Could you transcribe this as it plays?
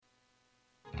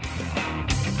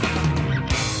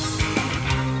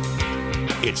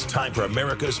It's time for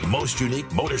America's most unique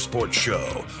motorsports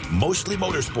show, Mostly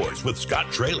Motorsports with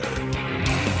Scott Traylor.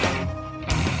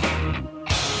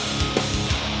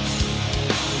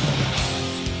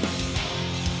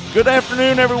 Good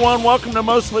afternoon, everyone. Welcome to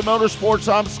Mostly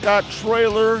Motorsports. I'm Scott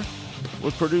Traylor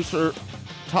with producer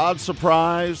Todd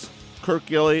Surprise,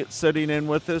 Kirk Elliott sitting in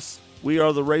with us. We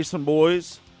are the Racing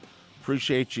Boys.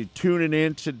 Appreciate you tuning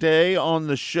in today on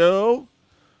the show.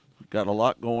 We've got a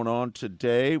lot going on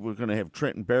today. We're going to have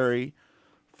Trenton Berry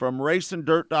from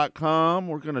RacingDirt.com.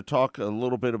 We're going to talk a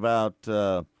little bit about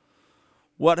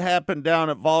what happened down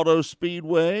at Valdo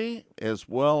Speedway, as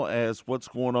well as what's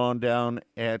going on down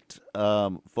at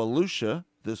Volusia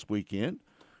this weekend.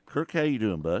 Kirk, how you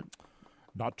doing, bud?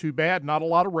 Not too bad. Not a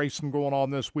lot of racing going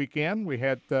on this weekend. We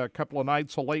had a couple of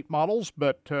nights of late models,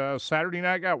 but Saturday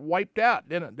night got wiped out,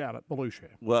 didn't it, down at Volusia?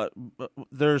 Well,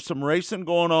 there's some racing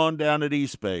going on down at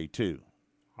East Bay, too.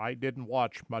 I didn't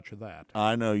watch much of that.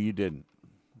 I know you didn't,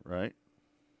 right?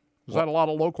 Was that a lot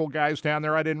of local guys down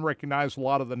there? I didn't recognize a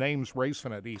lot of the names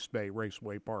racing at East Bay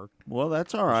Raceway Park. Well,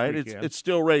 that's all right. It's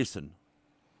still racing.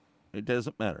 It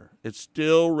doesn't matter. It's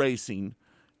still racing,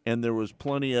 and there was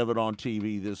plenty of it on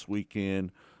TV this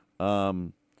weekend.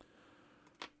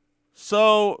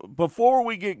 So before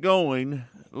we get going,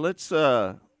 let's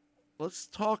talk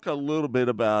a little bit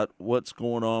about what's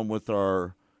going on with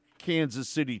our Kansas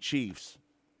City Chiefs.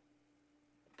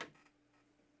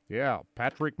 Yeah,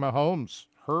 Patrick Mahomes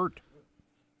hurt.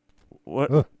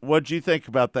 What'd you think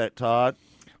about that, Todd?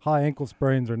 High ankle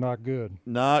sprains are not good.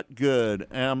 Not good.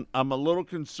 I'm a little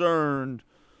concerned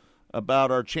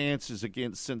about our chances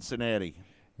against Cincinnati.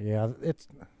 Yeah,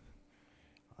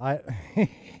 I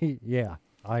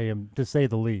am, to say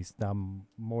the least. I'm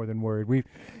more than worried.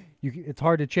 It's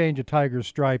hard to change a Tiger's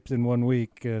stripes in 1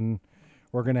 week, and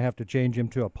we're going to have to change him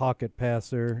to a pocket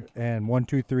passer and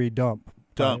 1-2-3 dump.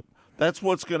 That's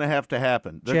what's going to have to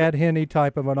happen. Chad Henne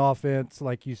type of an offense,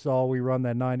 like you saw. We run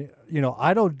that 90.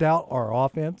 I don't doubt our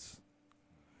offense.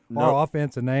 No. Our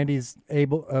offense and Andy's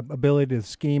ability to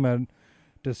scheme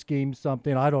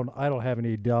something. I don't have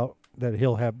any doubt that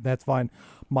he'll have. That's fine.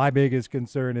 My biggest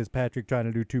concern is Patrick trying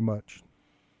to do too much.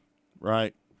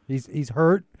 Right. He's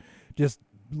hurt. Just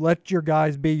let your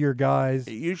guys be your guys.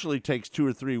 It usually takes 2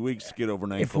 or 3 weeks to get over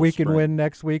an ankle If we can sprain. win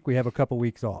next week, we have a couple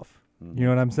weeks off. Mm-hmm. You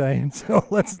know what I'm saying? So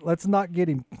let's not get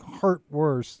him hurt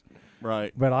worse.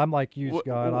 Right. But I'm like you,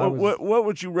 Scott. What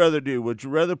would you rather do? Would you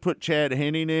rather put Chad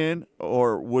Henne in,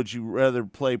 or would you rather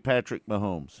play Patrick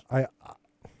Mahomes?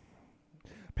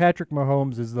 Patrick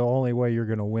Mahomes is the only way you're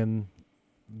going to win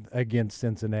against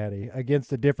Cincinnati.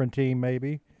 Against a different team,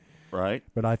 maybe. Right.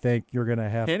 But I think you're going to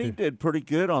have to. Henne did pretty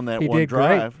good on that he one did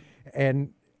drive. Great.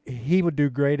 And he would do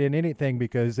great in anything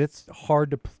because it's hard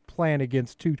to plan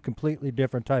against two completely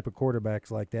different type of quarterbacks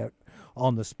like that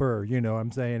on the spur. You know what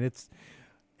I'm saying?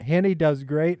 Henne does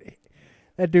great.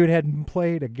 That dude hadn't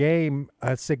played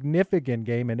a significant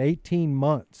game in 18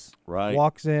 months. Right.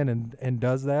 Walks in and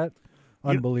does that.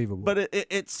 Unbelievable. But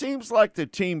it seems like the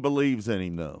team believes in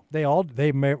him, though.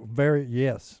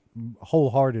 Yes,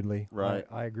 wholeheartedly. Right.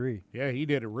 I agree. Yeah, he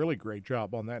did a really great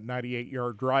job on that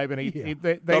 98-yard drive, and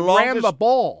they longest... ran the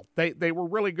ball. They were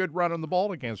really good running the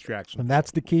ball against Jackson. And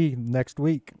that's the key next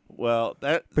week. Well,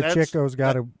 Pacheco's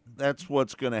got to. That's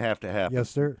what's going to have to happen. Yes,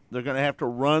 sir. They're going to have to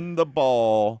run the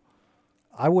ball.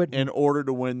 In order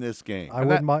to win this game. I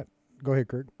wouldn't mind. Go ahead,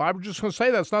 Kurt. I was just going to say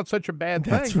that's not such a bad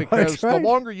thing That's because right. the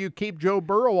longer you keep Joe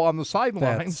Burrow on the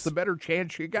sidelines, the better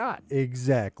chance you got.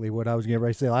 Exactly what I was getting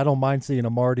ready to say. I don't mind seeing a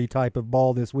Marty type of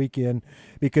ball this weekend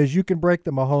because you can break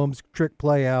the Mahomes trick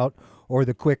play out or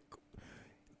the quick.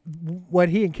 What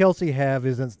he and Kelsey have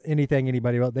isn't anything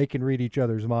anybody else. They can read each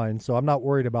other's minds, so I'm not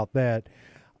worried about that.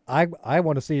 I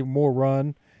want to see more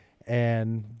run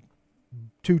and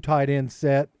 2 tight ends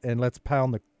set, and let's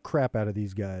pound the crap out of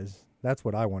these guys. That's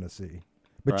what I want to see.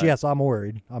 But, right. Yes, I'm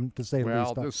worried. To say the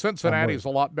least. Well, Cincinnati's a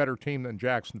lot better team than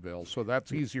Jacksonville, so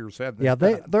that's easier said than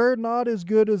done. They're not as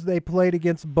good as they played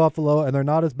against Buffalo, and they're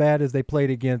not as bad as they played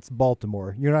against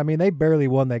Baltimore. You know what I mean? They barely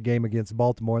won that game against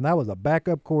Baltimore, and that was a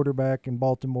backup quarterback in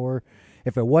Baltimore.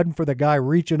 If it wasn't for the guy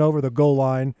reaching over the goal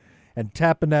line and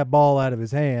tapping that ball out of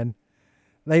his hand,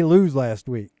 they lose last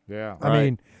week. Yeah. I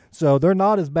mean, so they're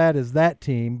not as bad as that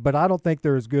team, but I don't think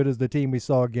they're as good as the team we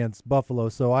saw against Buffalo.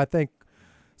 So I think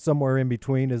somewhere in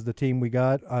between is the team we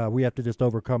got. We have to just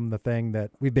overcome the thing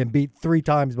that we've been beat 3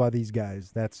 times by these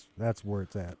guys. That's where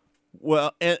it's at.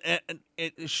 Well, and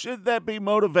should that be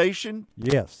motivation?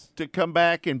 Yes. To come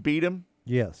back and beat them?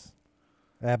 Yes,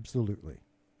 absolutely.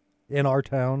 In our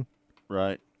town.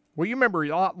 Right. Well, you remember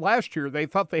last year they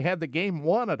thought they had the game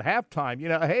won at halftime. You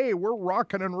know, hey, we're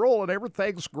rocking and rolling.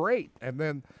 Everything's great. And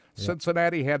then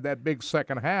Cincinnati had that big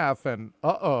second half, and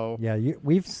Yeah,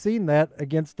 we've seen that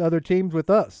against other teams with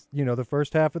us. The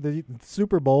first half of the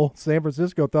Super Bowl, San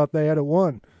Francisco thought they had it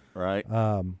won. Right.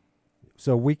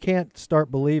 So we can't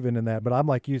start believing in that. But I'm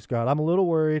like you, Scott. I'm a little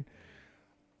worried.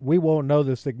 We won't know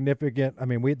the significant. I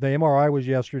mean, the MRI was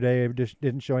yesterday. It just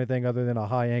didn't show anything other than a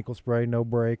high ankle sprain, no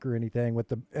break or anything with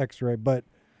the X-ray. But,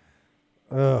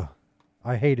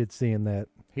 I hated seeing that.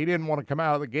 he didn't want to come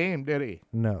out of the game, did he?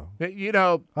 No. I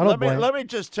don't blame. Let me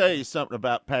just tell you something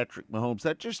about Patrick Mahomes.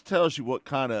 That just tells you what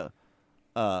kind of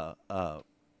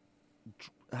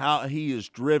how he is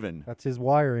driven. That's his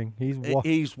wiring.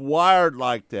 He's wired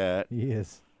like that. He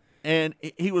is. And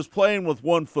he was playing with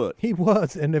one foot. He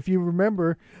was. And if you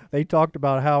remember, they talked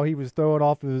about how he was throwing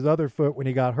off of his other foot when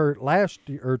he got hurt last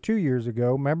year, or 2 years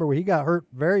ago. Remember, when he got hurt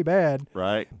very bad.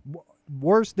 Right.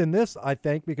 Worse than this, I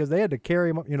think, because they had to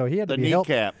carry him. He had to be helped.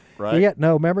 The kneecap, right?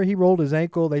 Remember, he rolled his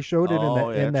ankle. They showed it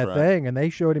in that right. thing, and they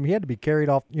showed him he had to be carried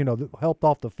off, helped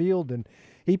off the field. And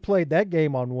he played that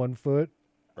game on one foot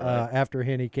after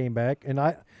Henne came back. And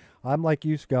I'm like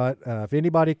you, Scott. If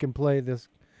anybody can play this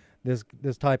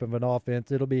type of an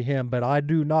offense, it'll be him. But I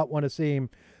do not want to see him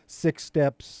 6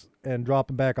 steps and drop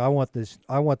him back. I want these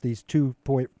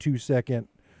 2.2 second.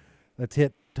 Let's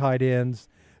hit tight ends,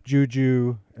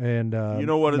 Juju and you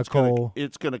know what? Nicole.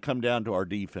 It's gonna come down to our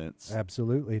defense.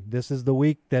 Absolutely. This is the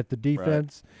week that the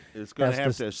defense is going to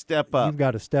have to step up. You've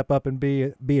got to step up and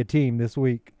be a team this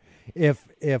week. If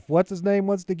what's his name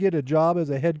wants to get a job as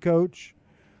a head coach,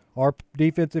 our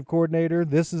defensive coordinator,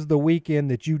 this is the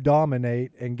weekend that you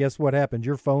dominate, and guess what happens?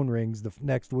 Your phone rings the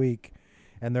next week,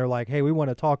 and they're like, "Hey, we want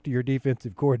to talk to your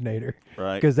defensive coordinator,"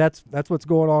 right? Because that's what's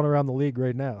going on around the league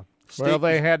right now. Well,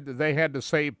 they had to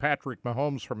save Patrick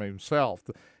Mahomes from himself.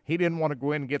 He didn't want to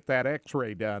go in and get that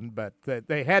X-ray done, but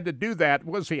they had to do that.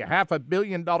 Was he a $500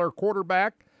 million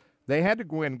quarterback? They had to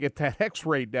go in and get that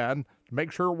X-ray done to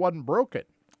make sure it wasn't broken.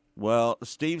 Well,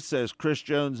 Steve says Chris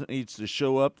Jones needs to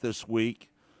show up this week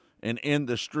and end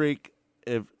the streak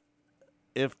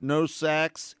if no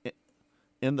sacks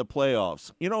in the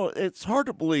playoffs. It's hard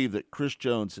to believe that Chris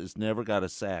Jones has never got a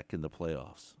sack in the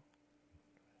playoffs.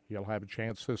 He'll have a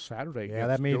chance this Saturday. Yeah,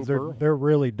 that means they're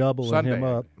really doubling Sunday. him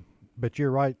up. But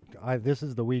you're right. This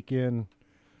is the weekend,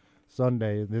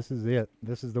 Sunday. This is it.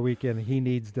 This is the weekend he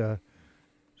needs to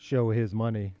show his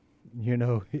money.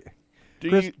 Do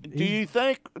you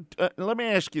think? Let me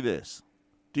ask you this: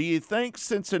 do you think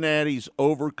Cincinnati's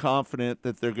overconfident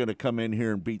that they're going to come in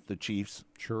here and beat the Chiefs?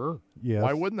 Sure. Yes.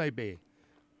 Why wouldn't they be?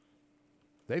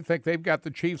 They think they've got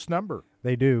the Chiefs' number.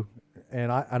 They do,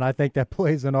 and I think that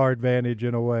plays in our advantage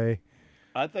in a way.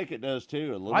 I think it does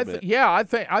too, a little bit.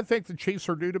 I think the Chiefs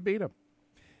are due to beat them.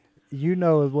 You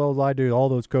know as well as I do. All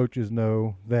those coaches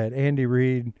know that Andy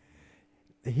Reid.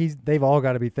 They've all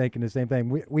got to be thinking the same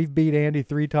thing. We've beat Andy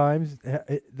 3 times.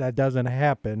 That doesn't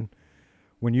happen.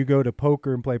 When you go to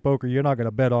poker and play poker, you're not going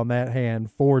to bet on that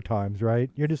hand 4 times, right?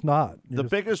 You're just not.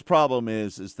 Biggest problem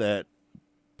is that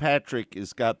Patrick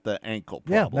has got the ankle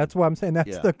problem. Yeah, that's what I'm saying.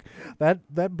 That's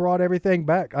that brought everything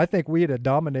back. I think we'd have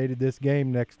dominated this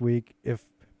game next week if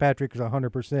Patrick was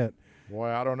 100%. Boy,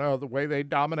 I don't know. The way they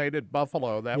dominated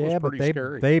Buffalo, that was pretty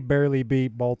scary. They barely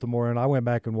beat Baltimore, and I went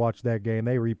back and watched that game.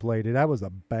 They replayed it. That was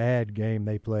a bad game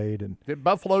they played. And did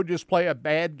Buffalo just play a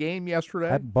bad game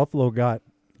yesterday? Buffalo,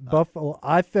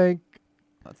 I think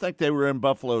they were in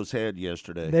Buffalo's head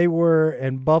yesterday. They were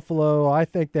in Buffalo. I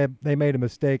think that they made a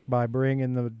mistake by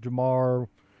bringing the Jamar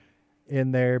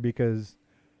in there because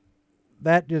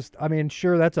that just,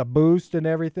 sure, that's a boost and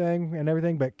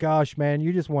everything, but gosh, man,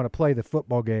 you just want to play the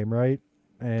football game, right?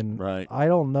 And right. I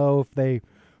don't know if they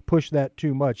push that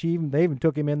too much. They even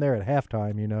took him in there at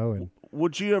halftime, and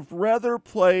would you have rather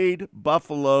played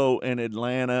Buffalo and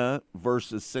Atlanta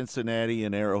versus Cincinnati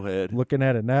and Arrowhead? Looking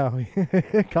at it now,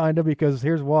 kind of, because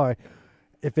here's why.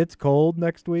 If it's cold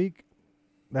next week,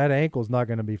 that ankle's not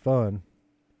going to be fun.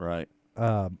 Right.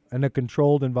 In a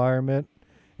controlled environment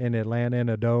in Atlanta in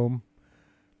a dome,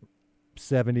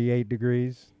 78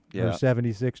 degrees or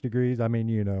 76 degrees.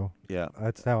 Yeah.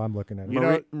 That's how I'm looking at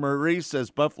it. Marie says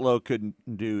Buffalo couldn't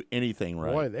do anything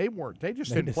right. Boy, they weren't. They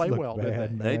just didn't play well,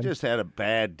 did they? They just had a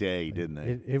bad day, didn't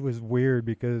they? It was weird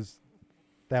because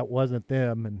that wasn't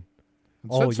them. And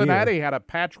Cincinnati had a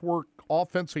patchwork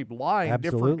offensive line,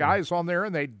 Absolutely. different guys on there,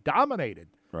 and they dominated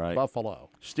Buffalo.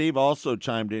 Steve also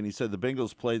chimed in. He said the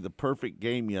Bengals played the perfect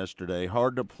game yesterday.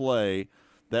 Hard to play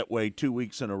that way 2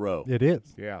 weeks in a row. It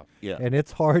is. Yeah. And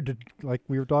it's hard to, like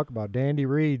we were talking about, Andy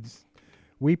Reid's.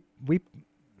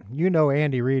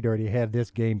 Andy Reid already had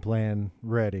this game plan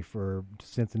ready for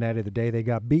Cincinnati the day they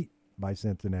got beat by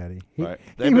Cincinnati. Right.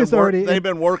 They've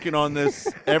been working on this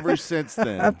ever since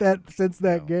then. since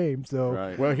that game. So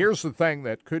Right. Well, here's the thing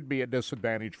that could be a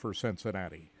disadvantage for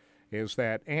Cincinnati is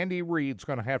that Andy Reid's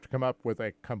going to have to come up with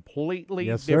a completely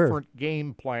different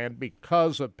game plan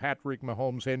because of Patrick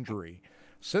Mahomes' injury.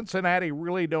 Cincinnati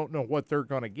really don't know what they're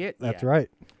going to get yet. That's right.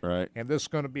 Right. And this is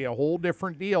going to be a whole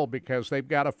different deal because they've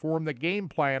got to form the game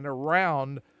plan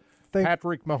around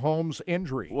Patrick Mahomes'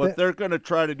 injury. What they're going to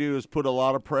try to do is put a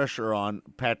lot of pressure on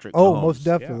Patrick Mahomes. Oh, most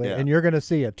definitely. Yeah. And you're going to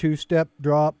see a two-step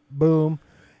drop, boom.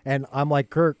 And I'm like,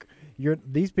 Kirk,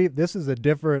 these people, this is a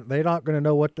different, they're not going to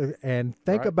know what to, and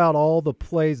think about all the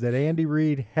plays that Andy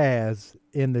Reid has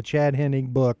in the Chad Henne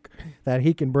book that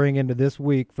he can bring into this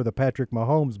week for the Patrick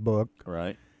Mahomes book.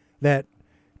 Right. That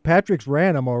Patrick's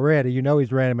ran them already. You know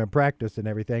he's ran them in practice and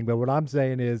everything. But what I'm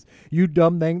saying is you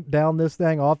dumb down this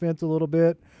thing offense a little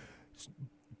bit.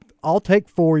 I'll take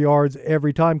 4 yards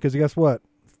every time because guess what?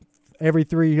 Every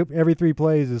three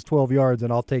plays is 12 yards,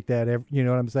 and I'll take that. You know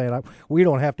what I'm saying? We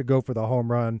don't have to go for the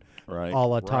home run, a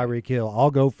la Tyreek Hill. I'll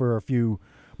go for a few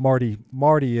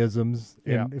Marty-isms.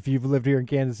 Yeah. And if you've lived here in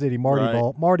Kansas City,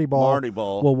 Marty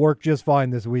ball will work just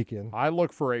fine this weekend. I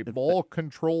look for a ball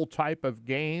control type of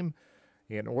game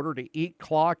in order to eat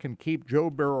clock and keep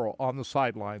Joe Burrow on the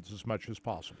sidelines as much as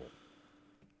possible.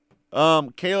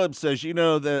 Caleb says,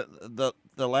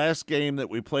 the last game that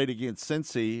we played against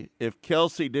Cincy, if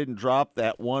Kelsey didn't drop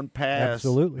that one pass,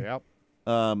 absolutely,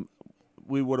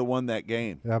 we would have won that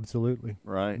game. Absolutely,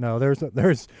 right. No,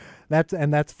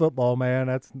 that's football, man.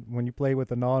 That's when you play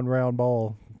with a non-round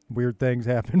ball, weird things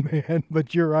happen, man.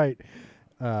 But you're right.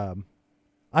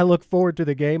 I look forward to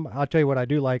the game. I'll tell you what I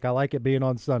do like. I like it being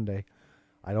on Sunday.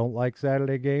 I don't like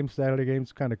Saturday games. Saturday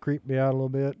games kind of creep me out a little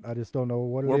bit. I just don't know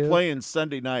what it is. We're playing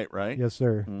Sunday night, right? Yes,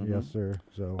 sir. Mm-hmm. Yes, sir.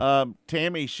 So,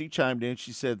 Tammy, she chimed in.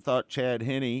 She said, thought Chad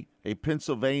Henne, a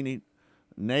Pennsylvania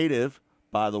native,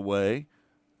 by the way,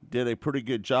 did a pretty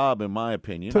good job, in my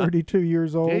opinion. 32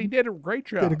 years old. Yeah, he did a great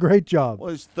job. Did a great job. Well,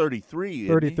 he's 33,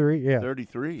 33, yeah.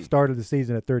 33. Started the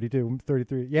season at 32,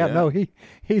 33. Yeah, Yeah. no,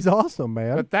 he's awesome,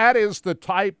 man. But that is the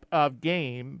type of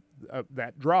game,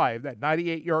 that drive, that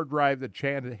 98-yard drive that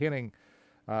Chad Henne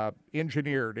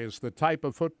engineered is the type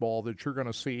of football that you're going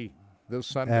to see this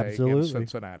Sunday against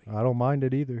Cincinnati. I don't mind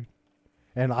it either.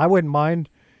 And I wouldn't mind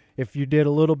if you did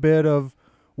a little bit of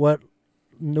what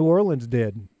New Orleans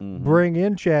did. Mm-hmm. Bring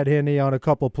in Chad Henne on a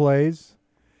couple plays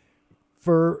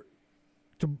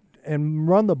and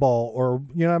run the ball, or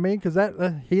you know what I mean? Because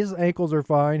his ankles are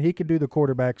fine. He can do the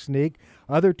quarterback sneak.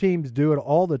 Other teams do it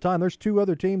all the time. There's 2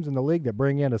 other teams in the league that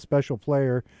bring in a special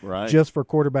player just for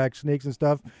quarterback sneaks and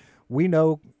stuff. We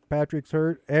know Patrick's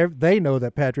hurt. They know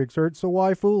that Patrick's hurt. So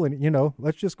why fool? And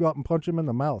let's just go out and punch him in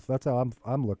the mouth. That's how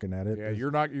I'm looking at it. Yeah,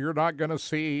 you're not going to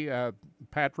see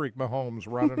Patrick Mahomes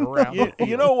running around.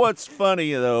 You know what's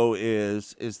funny though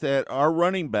is that our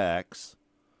running backs.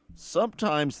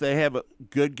 Sometimes they have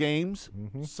good games.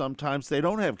 Mm-hmm. Sometimes they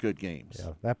don't have good games.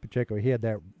 Yeah, that Pacheco, he had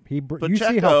that. Pacheco, you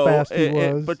see how fast he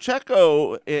was.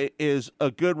 Pacheco is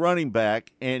a good running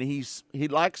back, and he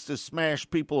likes to smash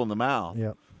people in the mouth.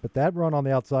 Yeah, but that run on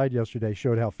the outside yesterday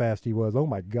showed how fast he was. Oh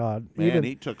my God, man,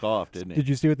 he took off, didn't he? Did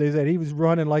you see what they said? He was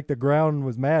running like the ground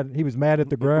was mad. He was mad at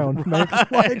the ground.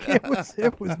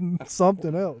 It was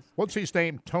something else. What's his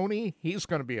name? Tony. He's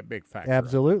going to be a big factor.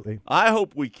 Absolutely. I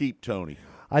hope we keep Tony.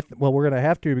 Well, we're going to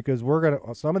have to because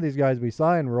some of these guys we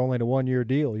signed were only in a 1-year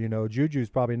deal. Juju's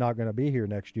probably not going to be here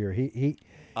next year.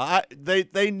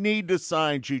 They need to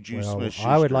sign Juju Smith-Schuster.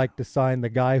 I would like to sign the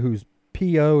guy who's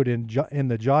PO'd in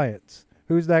the Giants.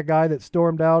 Who's that guy that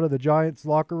stormed out of the Giants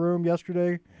locker room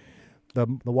yesterday? The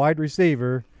wide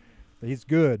receiver. He's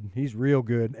good. He's real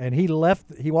good. And he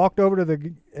walked over to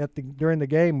during the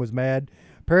game, was mad.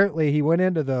 Apparently he went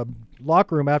into the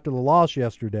locker room after the loss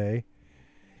yesterday,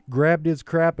 grabbed his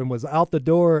crap and was out the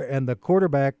door, and the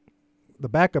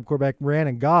backup quarterback ran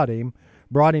and got him,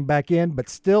 brought him back in, but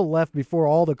still left before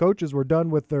all the coaches were done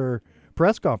with their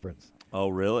press conference. Oh,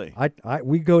 really?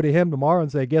 We go to him tomorrow and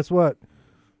say, guess what?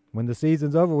 When the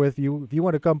season's over with, if you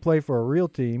want to come play for a real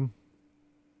team,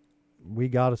 we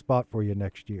got a spot for you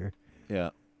next year.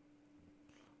 Yeah.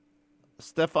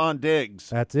 Stephon Diggs.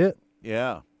 That's it.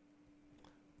 Yeah.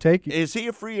 Take it. Is he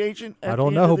a free agent? I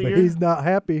don't know, but he's not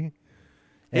happy.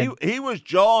 He was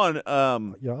jawing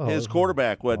his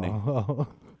quarterback, wasn't he?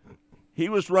 He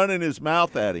was running his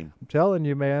mouth at him. I'm telling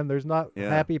you, man, there's not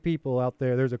happy people out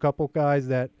there. There's a couple guys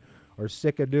that are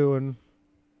sick of doing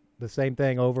the same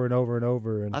thing over and over and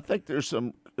over. And I think there's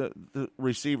some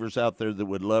receivers out there that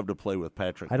would love to play with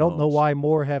Patrick Mahomes. I don't know why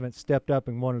more haven't stepped up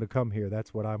and wanted to come here.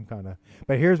 That's what I'm kind of –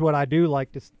 but here's what I do like,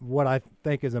 what I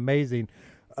think is amazing.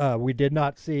 We did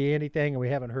not see anything, and we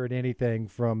haven't heard anything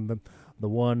from the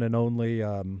one and only.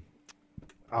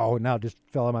 Now it just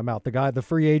fell out of my mouth. The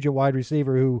free agent wide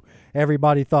receiver who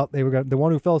everybody thought they were going. The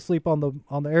one who fell asleep on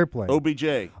the airplane.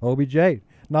 OBJ.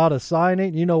 Not a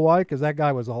signing. You know why? Because that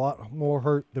guy was a lot more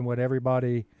hurt than what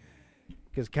everybody.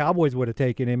 Because Cowboys would have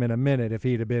taken him in a minute if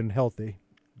he'd have been healthy.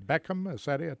 Beckham, is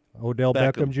that it? Odell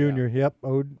Beckham Jr. Yeah.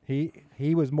 Yep.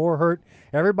 He was more hurt.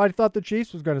 Everybody thought the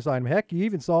Chiefs was going to sign him. Heck, you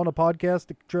even saw on a podcast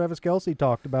that Travis Kelce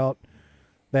talked about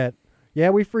that. Yeah,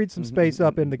 we freed some space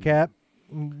up in the cap.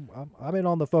 I'm in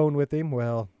on the phone with him.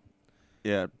 Well,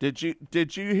 yeah. Did you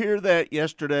hear that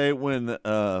yesterday when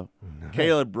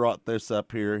Caleb brought this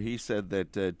up here? He said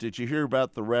that. Did you hear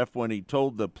about the ref when he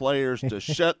told the players to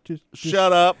shut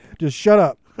up? Just shut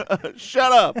up.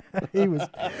 Shut up. He was.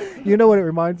 You know what it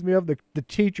reminds me of? The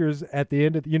teachers at the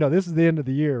end of this is the end of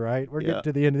the year, right? We're getting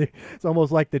to the end of the year. It's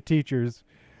almost like the teachers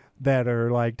that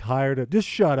are like tired of just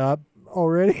shut up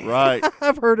already. Right.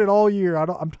 I've heard it all year.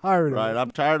 I'm tired of it. Right.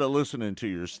 I'm tired of listening to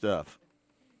your stuff.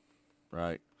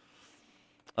 Right.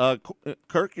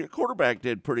 Kirk, your quarterback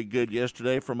did pretty good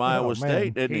yesterday from Iowa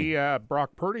State, didn't he?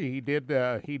 Brock Purdy, he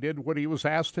did what he was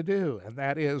asked to do, and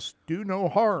that is do no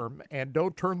harm and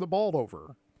don't turn the ball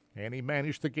over. And he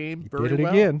managed the game very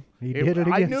well. He did it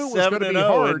again. I knew it was going to be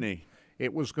hard. Isn't he?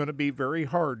 It was going to be very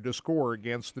hard to score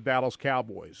against the Dallas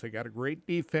Cowboys. They got a great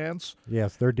defense.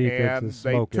 Yes, their defense is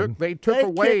smoking. They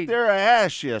kicked their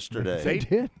ass yesterday. They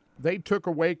did. They took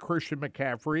away Christian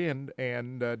McCaffrey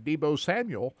and Deebo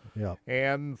Samuel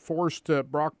and forced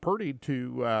Brock Purdy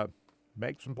to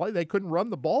make some play. They couldn't run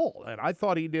the ball, and I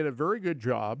thought he did a very good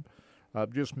job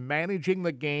of just managing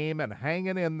the game and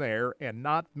hanging in there and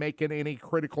not making any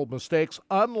critical mistakes,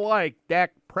 unlike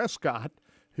Dak Prescott,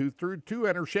 who threw 2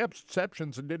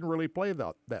 interceptions and didn't really play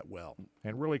that well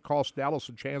and really cost Dallas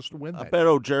a chance to win that. I bet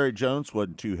old Jerry Jones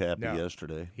wasn't too happy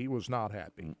yesterday. He was not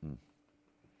happy.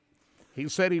 He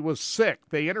said he was sick.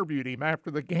 They interviewed him after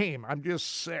the game. I'm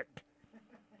just sick.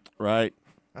 Right.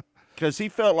 Because he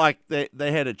felt like they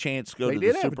had a chance to go to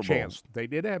the Super Bowl. They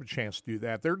did have a chance to do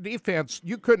that. Their defense,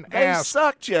 they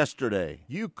sucked yesterday.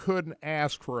 You couldn't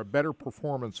ask for a better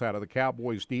performance out of the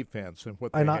Cowboys' defense than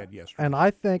what they had yesterday. And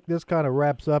I think this kind of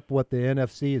wraps up what the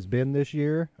NFC has been this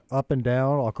year, up and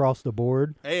down, across the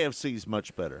board. AFC's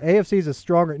much better. AFC's a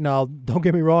stronger. Now, don't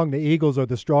get me wrong, the Eagles are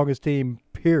the strongest team,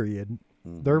 period.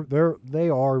 They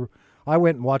are. I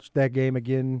went and watched that game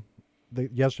again,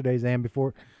 yesterday's and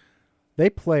before. They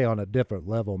play on a different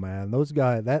level, man. Those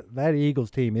guys, that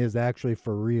Eagles team is actually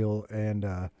for real, and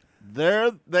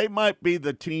they might be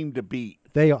the team to beat.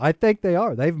 I think they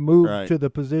are. They've moved to the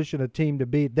position of team to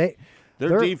beat. Their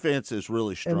defense is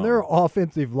really strong, and their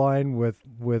offensive line with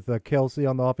Kelce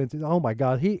on the offensive. Oh my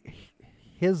God,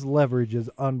 his leverage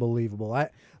is unbelievable.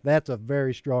 That's a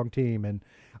very strong team, and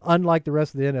unlike the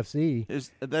rest of the NFC,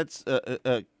 that's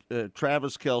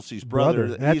Travis Kelce's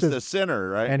brother. He's the center,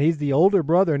 right? And he's the older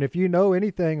brother. And if you know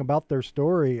anything about their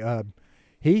story,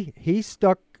 he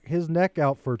stuck his neck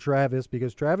out for Travis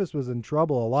because Travis was in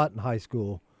trouble a lot in high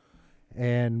school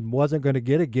and wasn't going to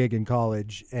get a gig in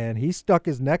college. And he stuck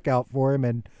his neck out for him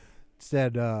and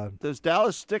said, does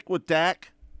Dallas stick with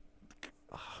Dak?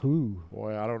 Who?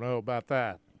 Boy, I don't know about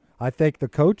that. I think the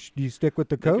coach. Do you stick with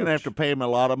the coach? You're going to have to pay him a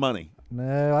lot of money.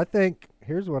 No, I think.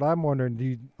 Here's what I'm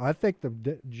wondering. I think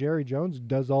Jerry Jones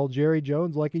does all Jerry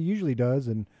Jones like he usually does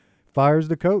and fires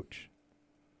the coach.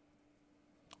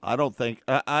 I don't think.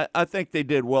 I think they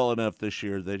did well enough this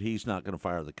year that he's not going to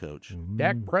fire the coach.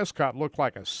 Dak Prescott looked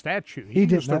like a statue. He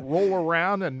used to roll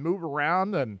around and move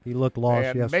around and he looked lost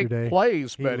and yesterday. Make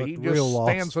plays, but he just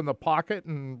stands in the pocket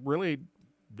and really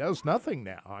does nothing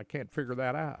now. I can't figure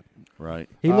that out. Right.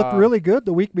 He looked really good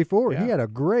the week before. Yeah. He had a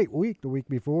great week the week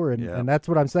before, and that's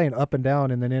what I'm saying. Up and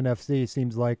down in the NFC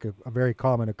seems like a very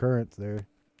common occurrence there.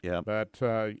 Yeah. But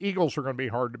Eagles are going to be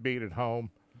hard to beat at home.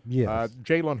 Yes.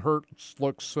 Jalen Hurts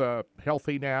looks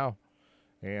healthy now.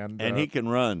 And he can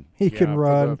run. He can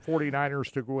run. For the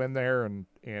 49ers to go in there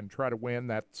and try to win,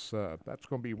 that's going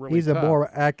to be really He's tough. a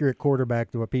more accurate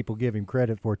quarterback than what people give him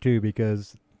credit for, too,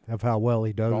 because of how well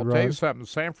he does I'll run. tell you something.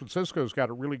 San Francisco's got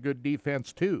a really good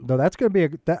defense, too. No, that's going to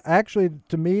be actually,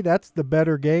 to me, that's the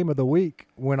better game of the week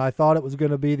when I thought it was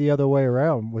going to be the other way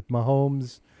around with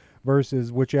Mahomes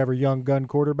versus whichever young gun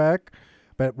quarterback.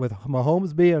 But with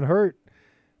Mahomes being hurt,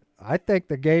 I think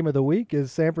the game of the week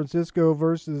is San Francisco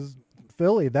versus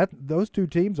Philly. Those two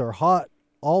teams are hot.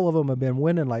 All of them have been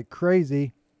winning like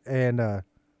crazy, and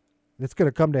it's going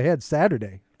to come to head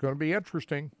Saturday. It's going to be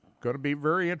interesting. Going to be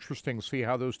very interesting to see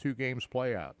how those two games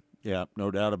play out. Yeah,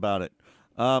 no doubt about it.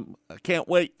 I can't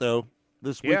wait, though,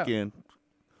 this weekend.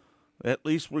 At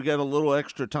least we got a little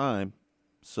extra time.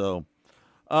 So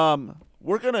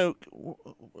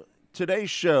today's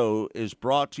show is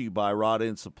brought to you by Rod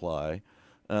End Supply.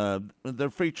 They're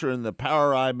featuring the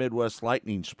Power Eye Midwest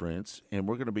Lightning Sprints, and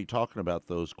we're going to be talking about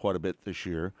those quite a bit this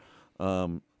year.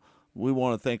 We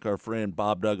want to thank our friend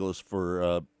Bob Douglas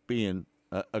for being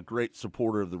a great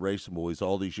supporter of the Racing Boys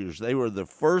all these years. They were the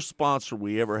first sponsor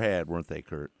we ever had, weren't they,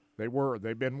 Kurt? They were.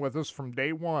 They've been with us from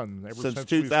day one. Ever Since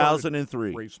we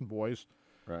 2003. Racing Boys.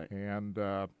 Right. And,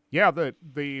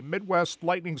 the Midwest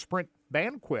Lightning Sprint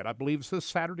Banquet, I believe, is this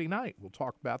Saturday night. We'll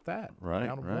talk about that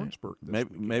down in Warrensburg this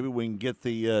weekend. Maybe we can get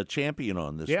the champion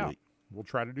on this week. We'll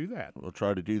try to do that. We'll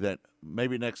try to do that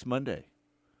maybe next Monday.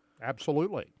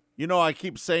 Absolutely. You know, I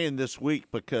keep saying this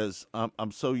week because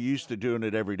I'm so used to doing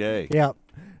it every day. Yeah,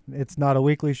 it's not a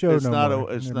weekly show It's no not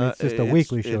more. It's just a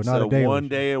weekly show, not a daily. It's a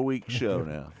one-day-a-week show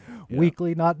now. Yeah.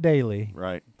 Weekly, not daily.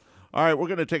 Right. All right, we're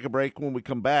going to take a break. When we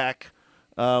come back,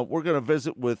 we're going to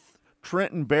visit with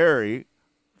Trenton Berry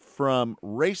from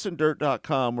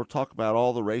RacingDirt.com. We'll talk about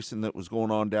all the racing that was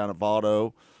going on down at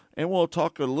Vaudo, and we'll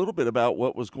talk a little bit about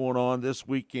what was going on this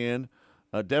weekend.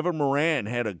 Devin Moran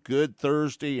had a good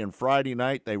Thursday and Friday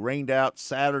night. They rained out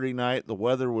Saturday night. The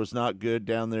weather was not good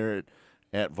down there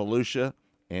at Volusia,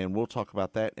 and we'll talk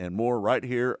about that and more right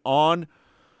here on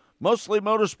Mostly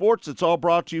Motorsports. It's all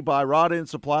brought to you by Rod End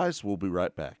Supplies. We'll be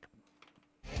right back.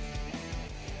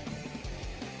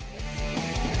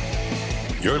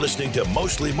 You're listening to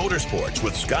Mostly Motorsports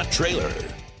with Scott Traylor.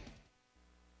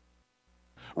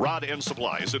 Rod End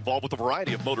Supply is involved with a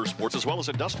variety of motorsports as well as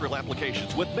industrial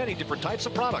applications with many different types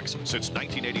of products. Since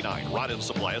 1989, Rod End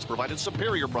Supply has provided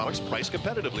superior products priced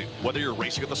competitively. Whether you're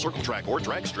racing at the circle track or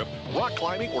drag strip, rock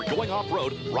climbing, or going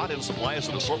off-road, Rod End Supply has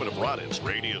an assortment of rod ends,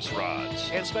 radius rods,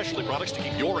 and specialty products to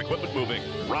keep your equipment moving.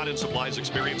 Rod End Supply's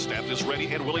experienced staff is ready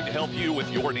and willing to help you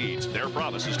with your needs. Their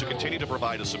promise is to continue to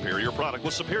provide a superior product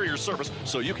with superior service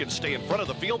so you can stay in front of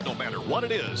the field no matter what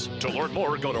it is. To learn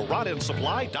more, go to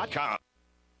rodendsupply.com.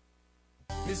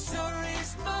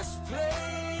 Missouri's must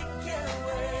play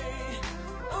getaway.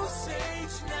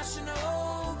 Osage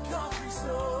National Golf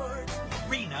Resort.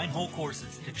 3 9-hole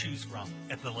courses to choose from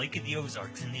at the Lake of the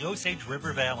Ozarks in the Osage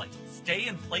River Valley. Stay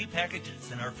and play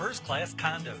packages in our first-class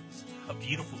condos. A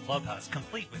beautiful clubhouse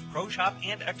complete with pro shop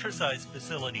and exercise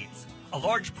facilities. A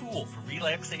large pool for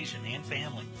relaxation and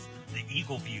families. The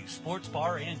Eagle View Sports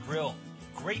Bar and Grill.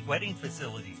 Great wedding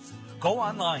facilities. Go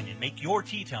online and make your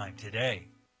tee time today.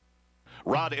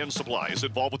 Rod End Supply is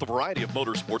involved with a variety of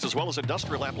motorsports as well as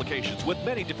industrial applications with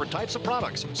many different types of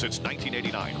products. Since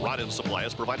 1989, Rod End Supply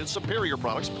has provided superior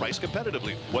products priced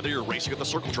competitively. Whether you're racing at the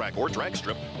circle track or drag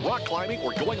strip, rock climbing,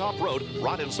 or going off-road,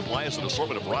 Rod End Supply has an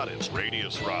assortment of rod ends,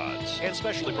 radius rods, and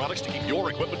specialty products to keep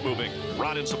your equipment moving.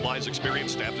 Rod End Supply's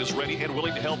experienced staff is ready and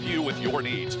willing to help you with your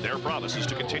needs. Their promise is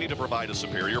to continue to provide a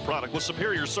superior product with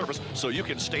superior service so you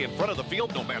can stay in front of the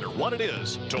field no matter what it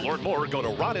is. To learn more, go to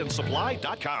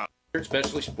rodendsupply.com.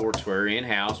 Especially sportswear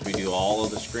in-house. We do all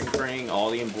of the screen printing, all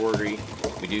the embroidery.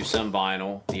 We do some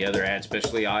vinyl. The other add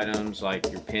specialty items like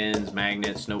your pens,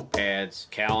 magnets, notepads,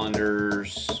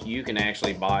 calendars. You can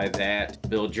actually buy that,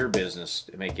 build your business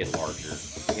to make it larger.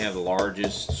 We have the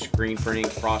largest screen printing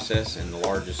process and the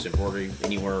largest embroidery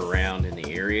anywhere around in the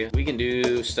area. We can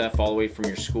do stuff all the way from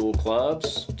your school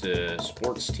clubs to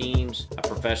sports teams, a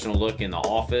professional look in the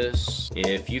office.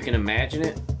 If you can imagine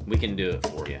it, we can do it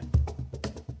for you.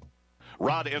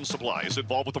 Rod End Supply is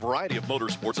involved with a variety of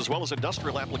motorsports as well as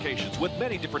industrial applications with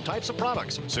many different types of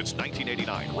products. Since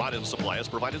 1989, Rod End Supply has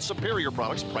provided superior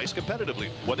products priced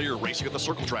competitively. Whether you're racing at the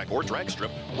circle track or drag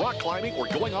strip, rock climbing, or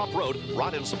going off-road,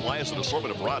 Rod End Supply has an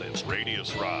assortment of rod ends,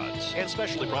 radius rods, and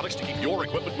specialty products to keep your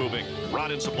equipment moving.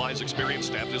 Rod End Supply's experienced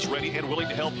staff is ready and willing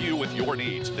to help you with your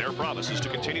needs. Their promise is to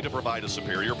continue to provide a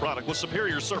superior product with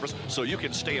superior service so you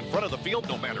can stay in front of the field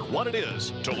no matter what it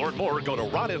is. To learn more, go to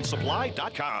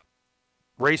rodendsupply.com.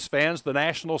 Race fans, the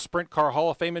National Sprint Car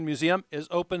Hall of Fame and Museum is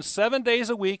open 7 days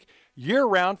a week,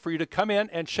 year-round, for you to come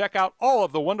in and check out all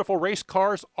of the wonderful race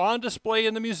cars on display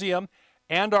in the museum,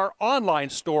 and our online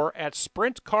store at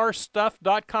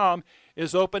sprintcarstuff.com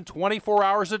is open 24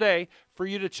 hours a day for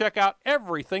you to check out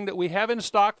everything that we have in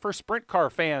stock for sprint car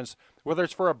fans. Whether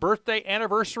it's for a birthday,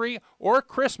 anniversary, or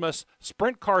Christmas,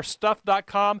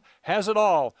 sprintcarstuff.com has it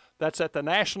all. That's at the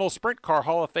National Sprint Car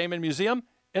Hall of Fame and Museum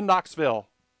in Knoxville.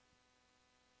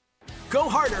 Go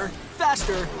harder,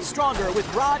 faster, stronger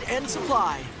with Rod End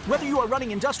Supply. Whether you are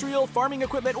running industrial, farming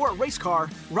equipment, or a race car,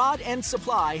 Rod End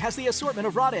Supply has the assortment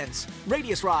of rod ends,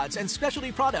 radius rods, and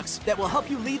specialty products that will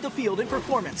help you lead the field in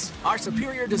performance. Our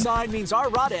superior design means our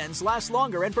rod ends last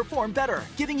longer and perform better,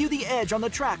 giving you the edge on the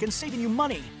track and saving you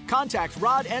money. Contact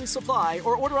Rod End Supply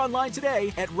or order online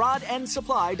today at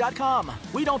rodendsupply.com.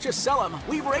 We don't just sell them,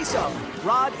 we race them.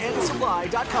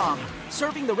 rodendsupply.com.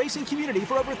 Serving the racing community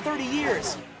for over 30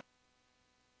 years.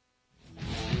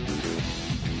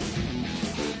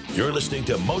 You're listening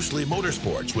to Mostly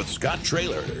Motorsports with Scott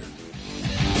Traylor.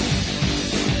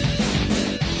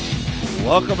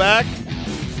 Welcome back.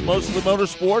 It's Mostly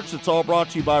Motorsports. It's all brought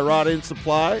to you by Rod End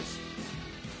Supplies.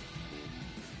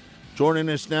 Joining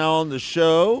us now on the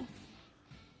show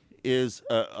is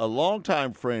a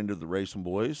longtime friend of the Racing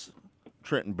Boys,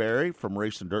 Trenton Berry from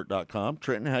RacingDirt.com.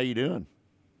 Trenton, how you doing?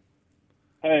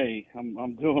 Hey,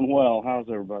 I'm doing well. How's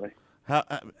everybody?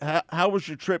 How was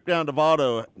your trip down to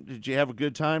Vado? Did you have a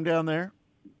good time down there?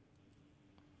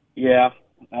 Yeah,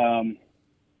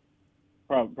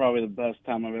 probably the best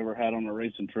time I've ever had on a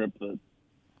racing trip.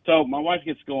 So my wife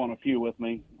gets to go on a few with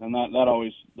me, and that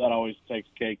always takes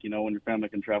cake, when your family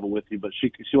can travel with you. But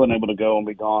she wasn't able to go and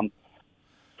be gone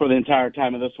for the entire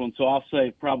time of this one. So I'll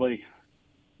say probably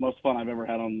most fun I've ever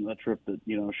had on a trip that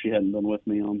she hadn't been with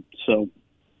me on. So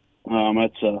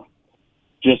it's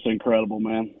just incredible,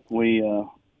 man. We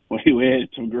ate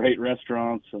some great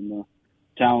restaurants, and the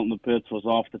talent in the pits was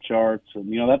off the charts.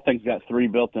 And that thing's got 3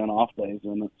 built-in off days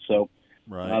in it, so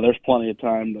right. There's plenty of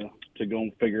time to go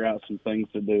and figure out some things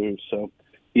to do. So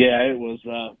yeah, it was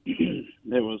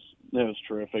it was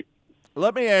terrific.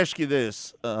 Let me ask you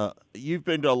this: you've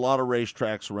been to a lot of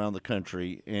racetracks around the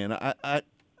country, and I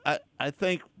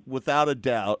think without a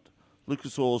doubt,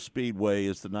 Lucas Oil Speedway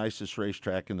is the nicest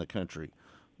racetrack in the country.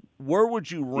 Where would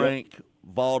you rank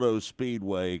Vado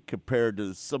Speedway compared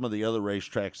to some of the other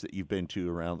racetracks that you've been to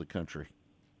around the country?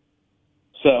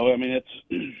 So, I mean,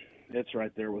 it's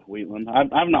right there with Wheatland.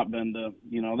 I've not been to,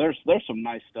 there's some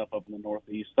nice stuff up in the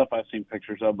Northeast, stuff I've seen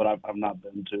pictures of, but I've not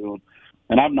been to.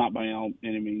 And I've not by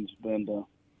any means been to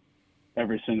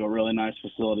every single really nice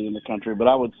facility in the country, but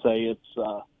I would say it's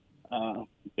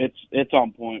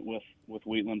on point with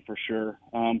Wheatland for sure.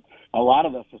 A lot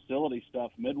of the facility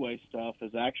stuff, midway stuff,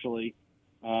 is actually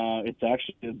it's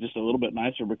actually just a little bit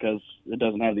nicer because it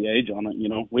doesn't have the age on it.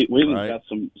 Wheatland's right. got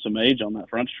some age on that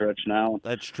front stretch now.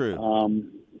 That's true.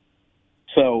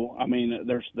 So I mean,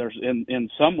 there's in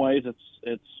some ways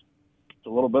it's a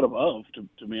little bit above,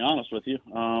 to be honest with you.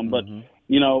 But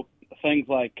things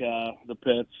like the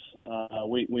pits.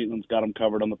 Wheatland's got them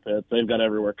covered on the pits. They've got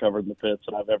everywhere covered in the pits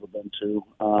that I've ever been to.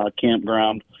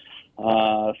 Campground,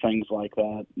 things like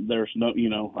that. There's no,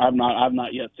 I've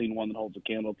not yet seen one that holds a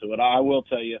candle to it. I will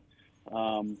tell you,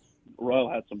 Royal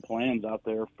had some plans out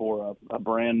there for a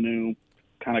brand new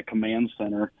kind of command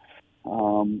center,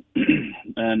 and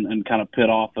kind of pit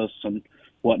office and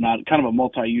whatnot. Kind of a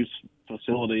multi-use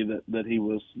facility that he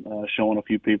was showing a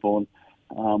few people, and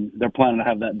they're planning to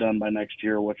have that done by next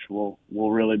year, which will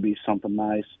really be something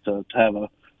nice to have a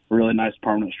really nice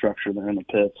permanent structure there in the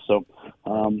pits. So,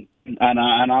 and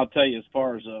I'll tell you, as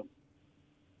far as a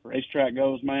racetrack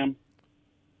goes, man,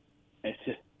 it's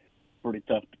pretty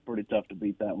tough to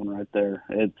beat that one right there.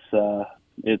 It's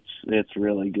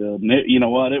really good. And you know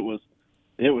what? It was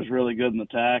really good in the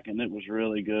tack, and it was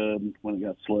really good when it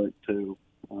got slick too.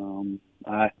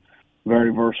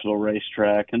 Very versatile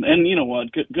racetrack, and you know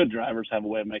what? Good drivers have a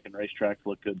way of making racetracks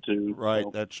look good too. Right, so,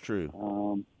 that's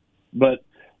true. But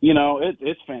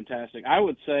it's fantastic. I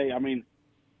would say, I mean,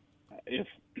 if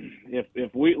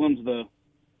Wheatland's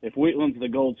the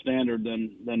gold standard,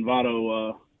 then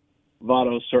Vado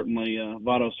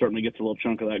certainly gets a little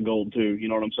chunk of that gold too. You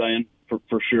know what I'm saying?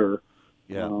 For sure.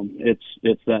 Yeah.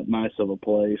 It's that nice of a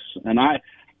place, and I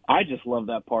just love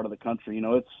that part of the country.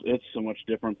 It's so much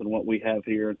different than what we have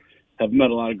here. Have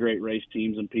met a lot of great race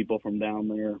teams and people from down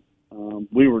there.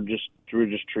 We were just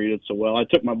treated so well. I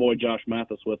took my boy Josh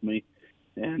Mathis with me,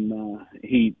 and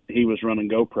he was running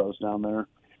GoPros down there,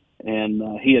 and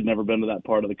he had never been to that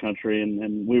part of the country,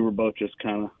 and we were both just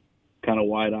kind of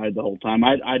wide-eyed the whole time.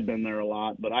 I'd been there a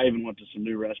lot, but I even went to some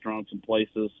new restaurants and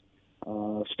places,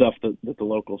 stuff that the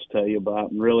locals tell you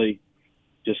about, and really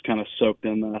just kind of soaked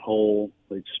in that whole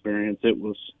experience. It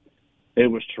was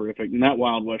terrific, and that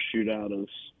Wild West Shootout is.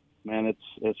 Man,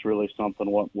 it's really something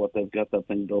what they've got that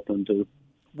thing built into.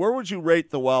 Where would you rate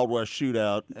the Wild West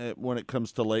Shootout when it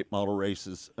comes to late model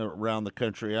races around the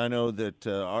country? I know that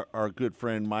our good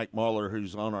friend Mike Mahler,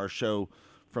 who's on our show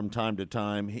from time to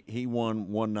time, he won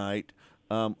one night.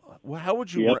 How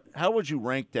would you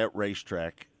rank that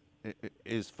racetrack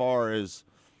as far as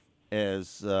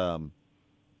the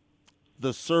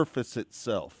surface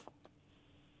itself?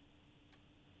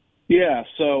 Yeah,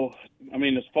 so I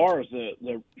mean, as far as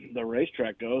the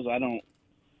racetrack goes, I'm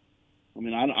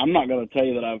not going to tell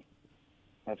you that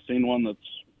I've seen one that's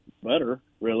better,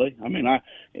 really. I mean,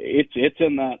 it's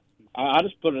in that I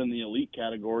just put it in the elite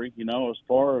category, as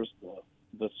far as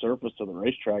the surface of the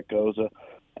racetrack goes.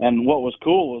 And what was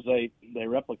cool was they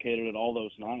replicated it all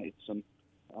those nights, and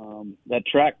that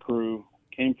track crew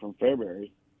came from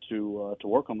Fairbury to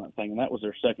work on that thing, and that was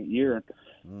their second year.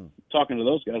 Talking to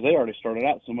those guys, they already started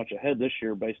out so much ahead this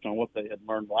year based on what they had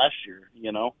learned last year,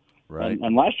 Right.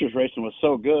 And last year's racing was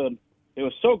so good. It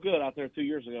was so good out there 2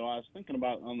 years ago. I was thinking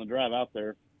about on the drive out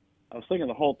there, I was thinking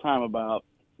the whole time about,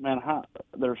 man,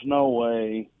 there's no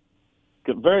way,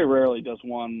 very rarely does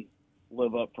one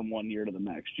live up from 1 year to the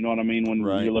next. You know what I mean? When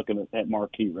you're looking at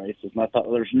marquee races. And I thought,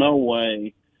 there's no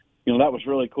way, that was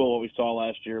really cool what we saw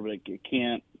last year, but it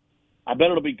can't. I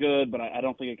bet it'll be good, but I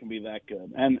don't think it can be that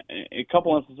good. And a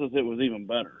couple instances, it was even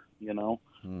better, And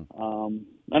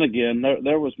again,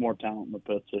 there was more talent in the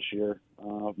pits this year,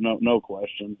 no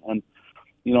question. And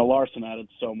Larson added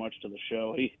so much to the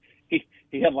show.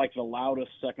 He had like the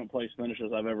loudest second place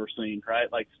finishes I've ever seen.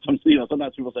 Right? Like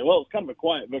sometimes people say, well, it's kind of a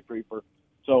quiet victory for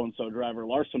so and so driver.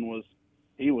 Larson was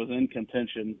in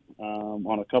contention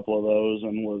on a couple of those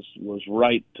and was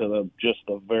right to just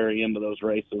the very end of those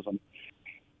races. And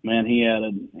man, he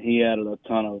added a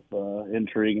ton of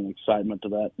intrigue and excitement to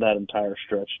that entire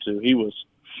stretch too. He was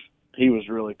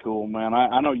really cool, man.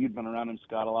 I know you'd been around him,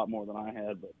 Scott, a lot more than I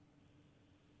had, but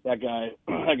that guy's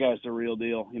the real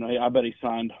deal. I bet he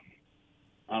signed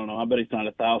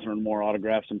 1,000 or more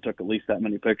autographs and took at least that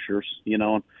many pictures.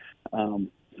 And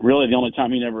really the only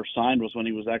time he never signed was when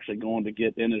he was actually going to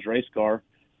get in his race car,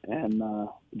 and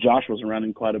Josh was around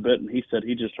him quite a bit, and he said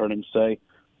he just heard him say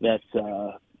that.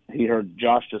 He heard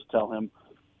Josh just tell him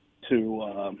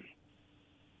to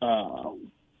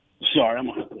sorry, I'm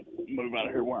going to move out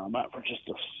of here where I'm at for just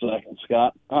a second,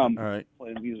 Scott. All right.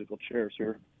 Playing musical chairs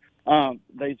here.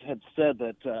 They had said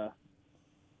that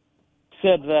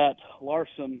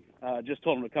Larson just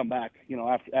told him to come back,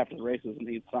 after the races, and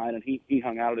he'd sign, and he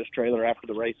hung out at his trailer after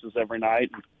the races every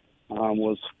night.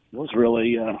 Was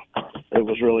really it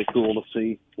was really cool to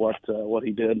see what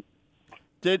he did.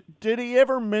 Did he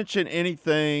ever mention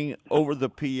anything over the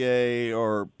PA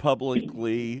or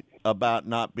publicly about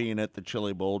not being at the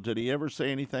Chili Bowl? Did he ever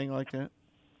say anything like that?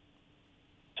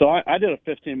 So I did a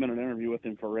 15-minute interview with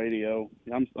him for radio.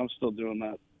 I'm still doing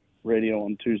that radio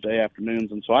on Tuesday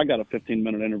afternoons, and so I got a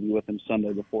 15-minute interview with him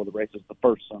Sunday before the races, the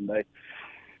first Sunday,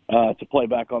 to play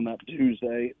back on that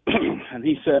Tuesday. And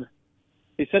he said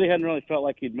he hadn't really felt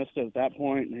like he'd missed it at that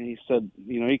point, and he said,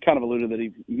 he kind of alluded that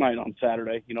he might on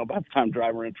Saturday, by the time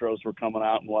driver intros were coming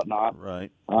out and whatnot.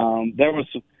 Right. There was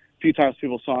a few times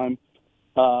people saw him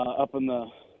up in the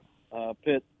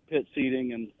pit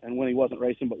seating and when he wasn't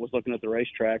racing but was looking at the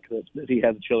racetrack that he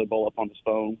had the Chili Bowl up on his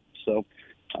phone. So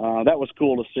that was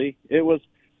cool to see. There was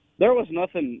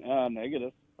nothing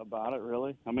negative about it,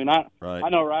 really. I mean, I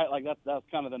know, right? Like that's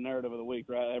kind of the narrative of the week,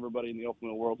 right? Everybody in the open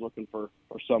wheel world looking for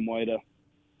some way to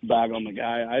bag on the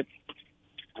guy.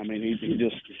 I mean,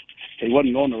 he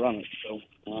wasn't going to run it, so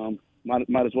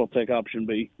might as well take option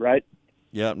B, right?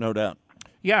 Yeah, no doubt.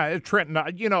 Yeah, Trenton,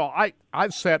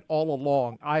 I've said all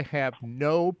along, I have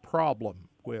no problem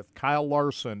with Kyle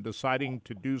Larson deciding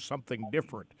to do something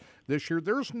different this year.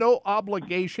 There's no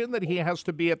obligation that he has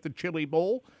to be at the Chili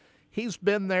Bowl. He's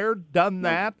been there, done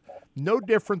that. No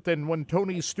different than when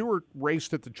Tony Stewart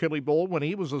raced at the Chili Bowl when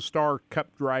he was a Star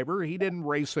Cup driver. He didn't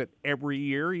race it every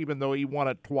year, even though he won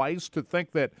it twice. To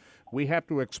think that we have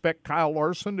to expect Kyle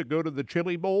Larson to go to the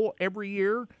Chili Bowl every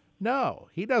year, no,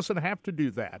 he doesn't have to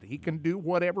do that. He can do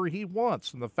whatever he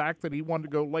wants. And the fact that he wanted to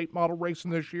go late model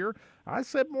racing this year, I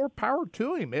said more power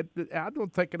to him. I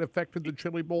don't think it affected the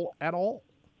Chili Bowl at all.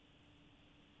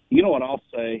 You know what I'll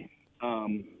say?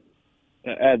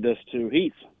 Add this to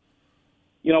Heath.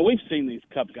 We've seen these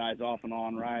Cup guys off and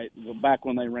on, right? Back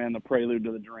when they ran the Prelude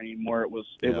to the Dream, where it was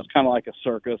kind of like a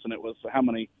circus, and it was how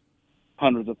many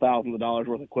hundreds of thousands of dollars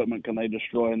worth of equipment can they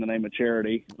destroy in the name of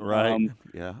charity? Right.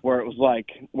 Where it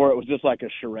was just like a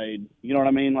charade. You know what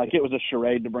I mean? Like it was a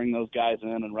charade to bring those guys in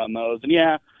and run those. And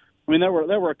I mean there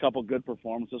were a couple good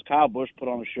performances. Kyle Busch put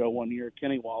on a show one year.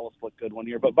 Kenny Wallace looked good one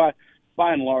year. But by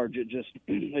and large,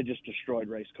 they just destroyed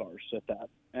race cars at that.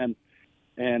 And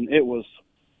it was.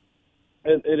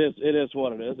 It is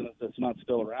what it is, and it's not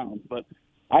still around. But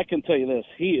I can tell you this: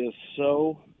 he is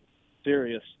so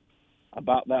serious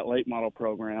about that late model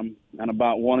program and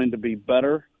about wanting to be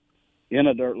better in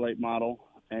a dirt late model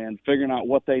and figuring out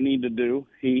what they need to do.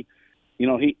 He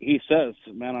he says,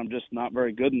 man, I'm just not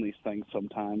very good in these things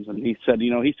sometimes. And he said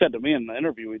to me in the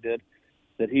interview we did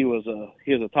that he was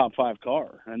a top 5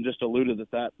 car, and just alluded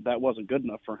that wasn't good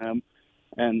enough for him.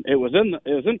 And it was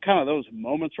in kind of those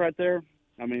moments right there.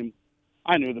 I mean,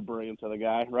 I knew the brilliance of the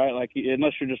guy, right? Like,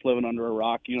 unless you're just living under a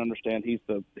rock, you understand he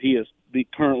is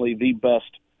currently the best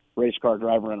race car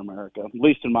driver in America, at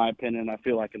least in my opinion. I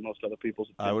feel like in most other people's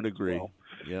opinions. I would agree. Well.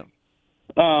 Yeah.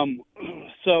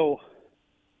 So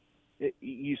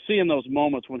you see in those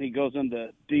moments when he goes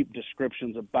into deep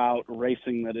descriptions about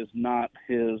racing that is not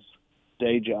his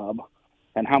day job,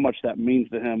 and how much that means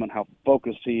to him, and how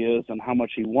focused he is, and how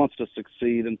much he wants to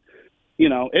succeed. And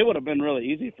it would have been really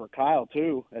easy for Kyle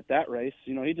too at that race.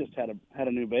 He just had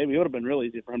a new baby. It would have been really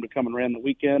easy for him to come and ran the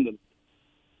weekend and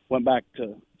went back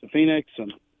to Phoenix,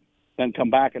 and then come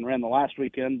back and ran the last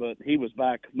weekend. But he was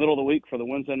back middle of the week for the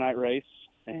Wednesday night race,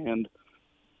 and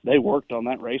they worked on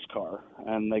that race car,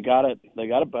 and they got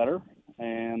it better,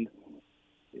 and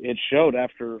it showed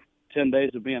after 10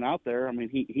 days of being out there. I mean,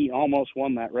 he almost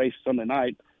won that race Sunday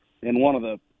night in one of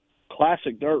the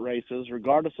classic dirt races,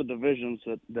 regardless of divisions,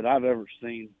 that I've ever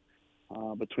seen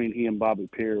between he and Bobby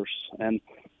Pierce. And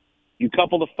you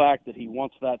couple the fact that he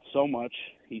wants that so much,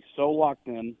 he's so locked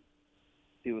in,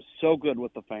 he was so good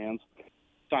with the fans,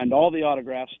 signed all the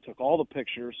autographs, took all the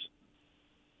pictures.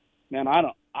 Man, I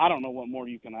don't know what more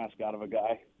you can ask out of a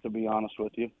guy, to be honest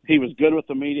with you. He was good with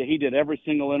the media. He did every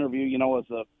single interview.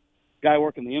 As a guy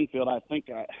working the infield, I think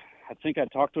I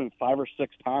talked to him 5 or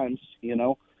 6 times,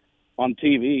 on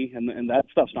TV, and that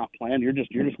stuff's not planned. You're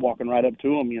just walking right up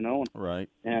to him, Right.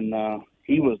 And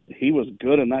he was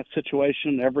good in that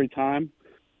situation every time.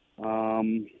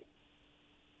 I'm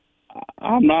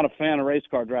not a fan of race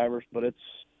car drivers, but it's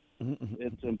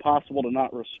impossible to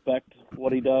not respect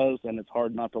what he does, and it's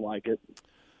hard not to like it.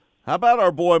 How about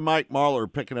our boy Mike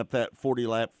Marlar picking up that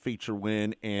 40-lap feature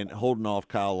win and holding off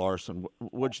Kyle Larson?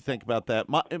 What'd you think about that?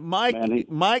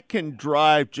 Mike can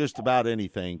drive just about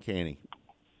anything, can he?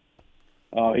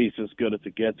 Oh, he's as good as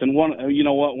it gets. And one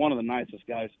of the nicest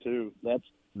guys too. That's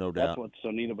no doubt. That's what's so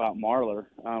neat about Marlar.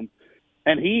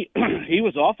 And he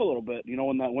was off a little bit,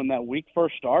 when that week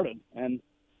first started, and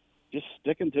just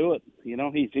sticking to it.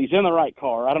 He's in the right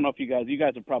car. I don't know if you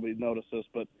guys have probably noticed this,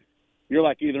 but you're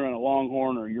like either in a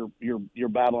Longhorn or you're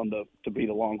battling to beat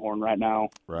a Longhorn right now.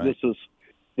 Right.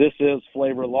 This is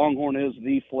flavor. Longhorn is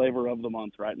the flavor of the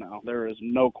month right now. There is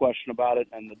no question about it.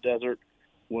 And the desert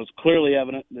was clearly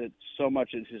evident that so much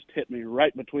it just hit me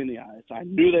right between the eyes. I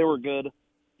knew they were good.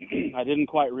 I didn't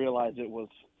quite realize it was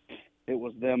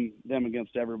them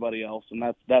against everybody else, and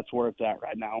that's where it's at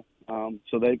right now.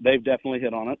 So they've definitely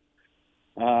hit on it.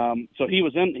 So he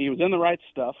was in the right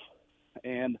stuff,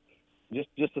 and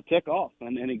just to tick off,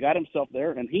 and he got himself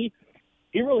there, and he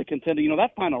really contended.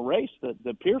 That final race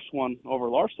that Pierce won over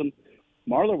Larson,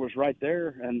 Marlar was right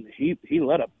there, and he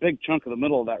led a big chunk of the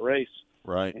middle of that race.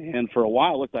 Right. And for a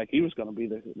while, it looked like he was going to be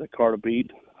the car to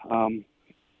beat.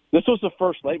 This was the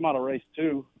first late model race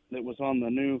too that was on the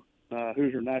new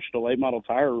Hoosier National late model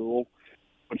tire rule,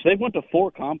 which they went to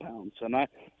 4 compounds, and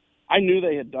I knew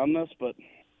they had done this, but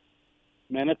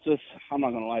man, it's just, I'm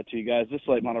not going to lie to you guys, this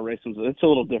late model racing, it's a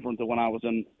little different than when I was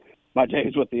in my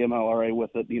days with the MLRA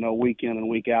with it, week in and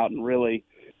week out, and really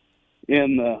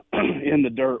in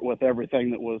the dirt with everything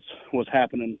that was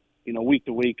happening, week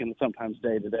to week and sometimes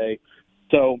day to day.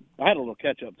 So I had a little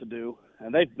catch up to do,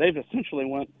 and they've essentially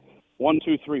went 1,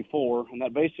 2, 3, 4, and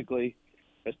that basically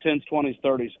is 10s, 20s,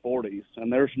 30s, 40s,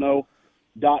 and there's no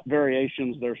dot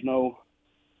variations, there's no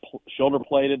shoulder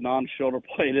plated, non-shoulder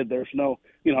plated. There's no,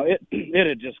 it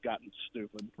had just gotten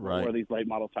stupid right. Where these late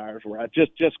model tires were at.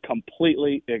 Just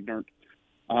completely ignorant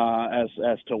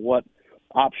as to what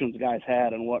options guys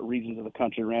had and what regions of the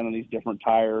country ran on these different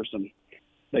tires. And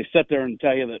they sit there and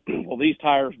tell you that, well, these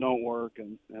tires don't work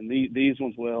and these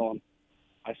ones will. And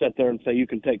I sit there and say, you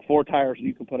can take 4 tires and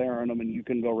you can put air in them and you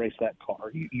can go race that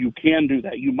car. You can do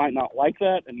that. You might not like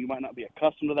that and you might not be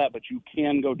accustomed to that, but you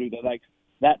can go do that. Like,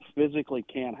 that physically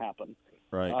can happen.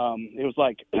 Right. It was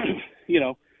like,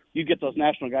 you get those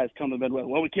national guys come to the Midwest.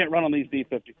 Well, we can't run on these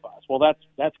D55s. Well,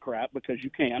 that's crap because you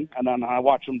can. And then I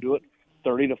watch them do it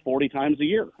 30 to 40 times a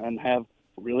year and have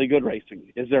really good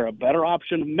racing. Is there a better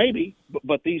option? Maybe,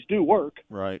 but these do work.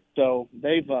 Right. So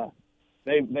they've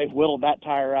whittled that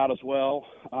tire out as well.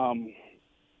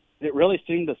 It really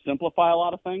seemed to simplify a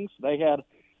lot of things. They had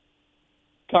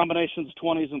combinations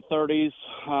 20s and 30s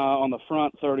on the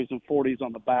front, 30s and 40s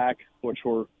on the back, which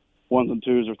were 1s and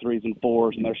 2s or 3s and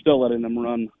 4s, and they're still letting them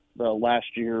run the last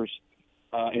year's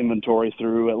inventory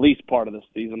through at least part of the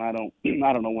season. I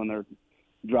don't know when they're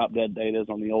drop dead date is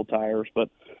on the old tires. But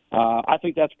I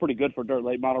think that's pretty good for dirt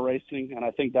late model racing, and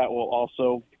I think that will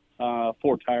also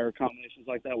 4-tire combinations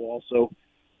like that will also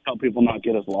help people not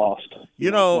get as lost.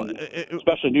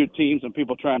 Especially new teams and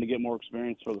people trying to get more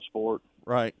experience for the sport.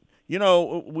 Right.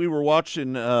 We were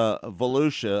watching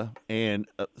Volusia, and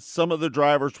some of the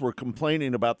drivers were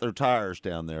complaining about their tires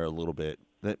down there a little bit,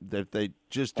 that they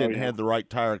just didn't have the right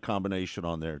tire combination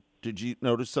on there. Did you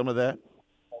notice some of that?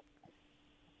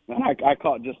 And I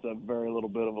caught just a very little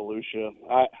bit of Volusia.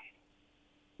 I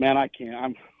can't.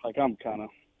 I'm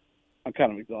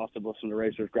kind of exhausted listening to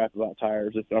racers crap about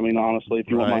tires. Honestly, if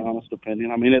you want my honest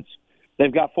opinion,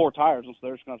 they've got 4 tires, and so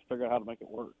they're just going to figure out how to make it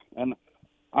work. And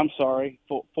I'm sorry,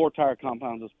 4-tire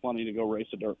compounds is plenty to go race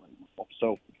a dirt lane.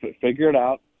 So figure it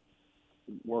out.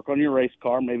 Work on your race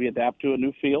car. Maybe adapt to a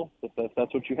new feel if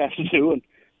that's what you have to do, and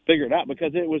figure it out,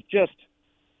 because it was just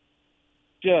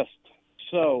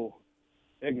so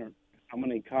ignorant how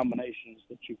many combinations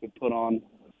that you could put on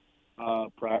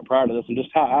prior to this, and just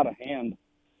how out of hand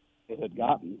it had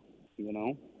gotten.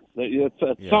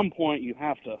 At some point you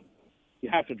have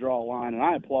to draw a line, and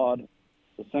I applaud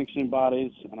the sanctioning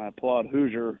bodies and I applaud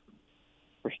Hoosier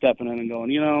for stepping in and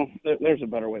going, there's a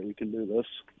better way we can do this.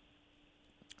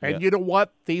 And you know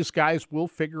what? These guys will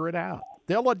figure it out.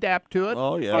 They'll adapt to it.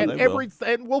 Oh yeah, and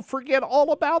everything. We'll forget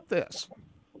all about this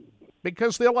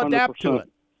because they'll adapt 100%. To it.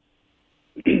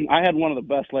 I had one of the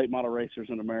best late model racers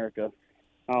in America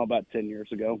about 10 years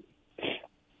ago.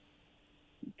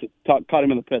 Caught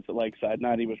him in the pits at Lakeside.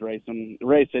 Night he was racing. The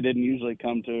race they didn't usually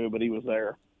come to, but he was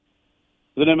there.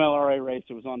 It was an MLRA race.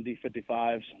 It was on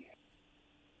D55s.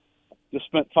 Just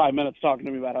spent 5 minutes talking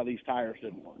to me about how these tires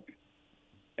didn't work.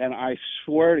 And I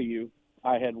swear to you,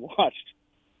 I had watched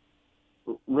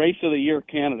Race of the Year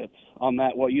candidates on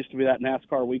that, what used to be that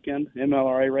NASCAR weekend,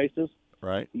 MLRA races.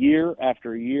 Right. Year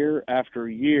after year after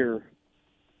year,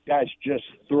 guys just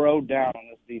throw down on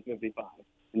this D55.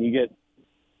 And you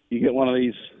get one of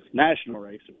these national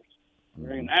racers,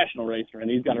 a national racer, and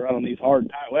he's got to run on these hard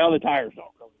tires. Well, the tires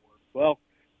don't really work. Well,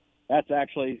 that's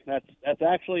actually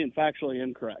and factually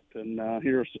incorrect. And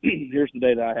here's the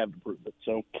data I have to prove it.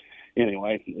 So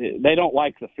anyway, they don't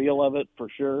like the feel of it for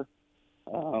sure,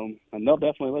 and they'll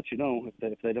definitely let you know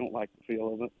if they don't like the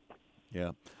feel of it.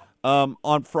 Yeah.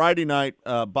 On Friday night,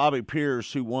 Bobby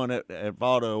Pierce, who won at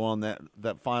Vaudo on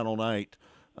that final night,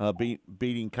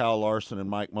 beating Kyle Larson and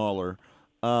Mike Muller.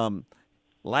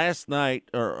 Last night,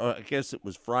 or I guess it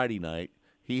was Friday night,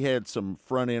 he had some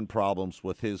front-end problems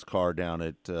with his car down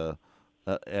at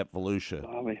Volusia.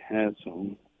 Bobby had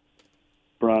some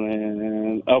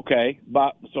front-end. Okay.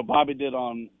 So Bobby did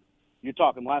on – you're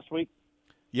talking last week?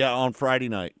 Yeah, on Friday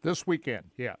night. This weekend,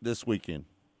 yeah. This weekend.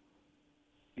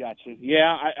 Gotcha.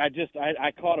 Yeah,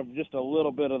 I caught just a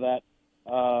little bit of that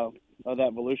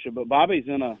Volusia, but Bobby's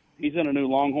he's in a new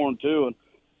Longhorn too, and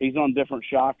he's on different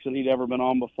shocks than he'd ever been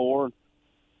on before.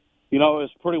 It was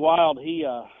pretty wild. He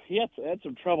had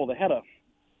some trouble. They had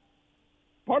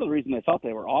part of the reason they thought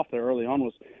they were off there early on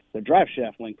was their drive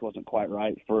shaft length wasn't quite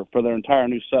right for their entire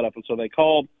new setup, and so they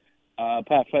called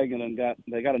Pat Fagan and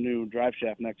they got a new drive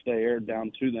shaft next day aired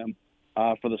down to them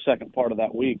for the second part of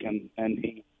that week, and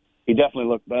he definitely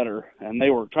looked better, and they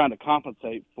were trying to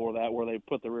compensate for that where they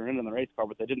put the rear end in the race car,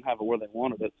 but they didn't have it where they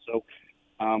wanted it. So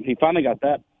he finally got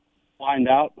that lined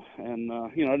out, and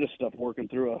just stuff working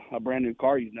through a brand new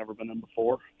car you've never been in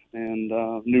before, and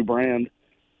new brand,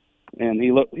 and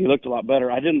he looked a lot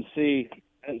better. I didn't see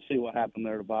what happened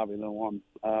there to Bobby though on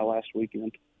last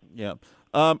weekend. Yeah.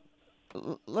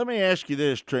 Let me ask you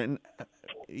this, Trenton.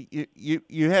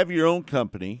 You have your own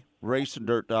company,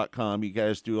 RacingDirt.com. You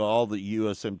guys do all the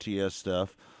USMTS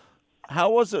stuff. How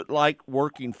was it like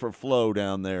working for Flo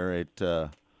down there at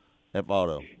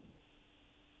Vaudo?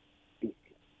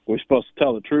 We're supposed to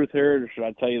tell the truth here, or should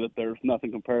I tell you that there's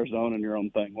nothing compares to owning your own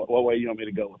thing? What way you want me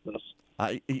to go with this?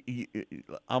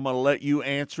 I'm going to let you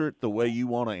answer it the way you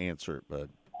want to answer it, bud.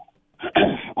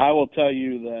 I will tell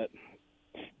you that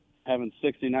having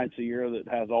 60 nights a year that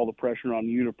has all the pressure on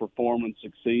you to perform and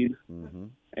succeed,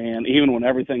 and even when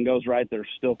everything goes right, there's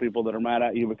still people that are mad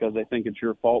at you because they think it's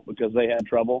your fault because they had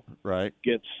trouble. Right.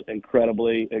 Gets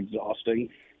incredibly exhausting.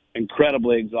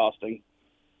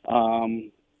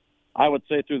 I would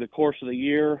say through the course of the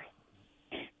year,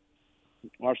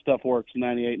 our stuff works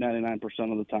 98, 99%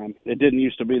 of the time. It didn't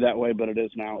used to be that way, but it is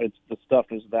now. The stuff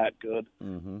is that good.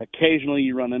 Occasionally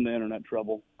you run into internet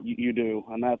trouble. You do,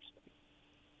 and that's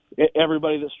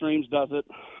everybody that streams does it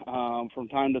from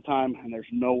time to time, and there's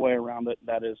no way around it.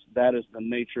 That is the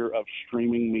nature of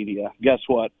streaming media. Guess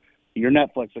what? Your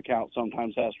Netflix account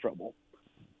sometimes has trouble.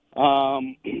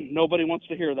 Nobody wants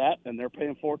to hear that, and they're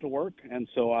paying for it to work, and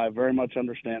so I very much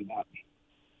understand that.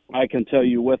 I can tell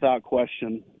you without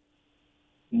question,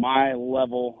 my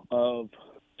level of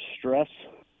stress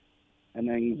and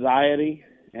anxiety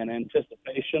and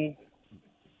anticipation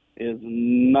is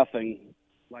nothing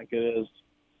like it is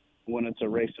when it's a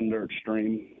racing dirt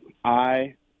stream.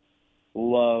 I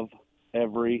love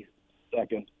every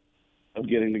second of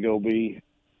getting to go be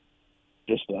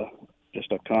just a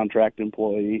contract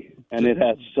employee, and it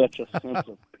has such a sense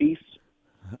of peace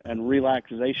and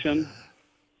relaxation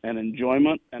and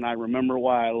enjoyment. And I remember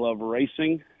why I love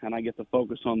racing, and I get to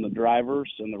focus on the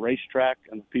drivers and the racetrack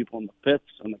and the people in the pits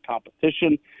and the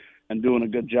competition and doing a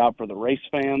good job for the race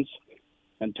fans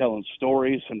and telling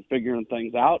stories and figuring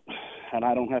things out. And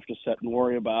I don't have to sit and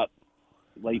worry about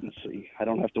latency. I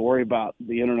don't have to worry about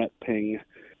the internet ping.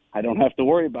 I don't have to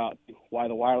worry about why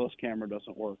the wireless camera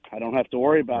doesn't work. I don't have to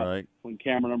worry about when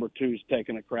camera number 2 is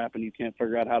taking a crap and you can't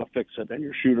figure out how to fix it, and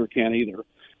your shooter can't either.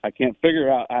 I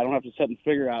don't have to sit and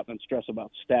figure out and stress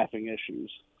about staffing issues.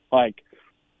 Like,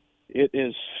 it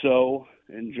is so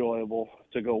enjoyable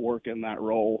to go work in that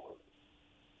role.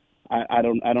 I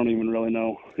don't even really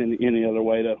know any other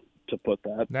way to put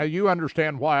that. Now you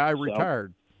understand why I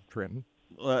retired, Trenton.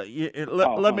 Let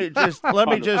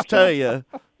me just tell you,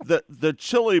 the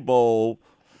Chili Bowl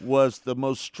was the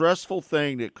most stressful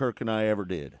thing that Kirk and I ever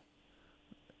did.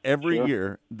 Every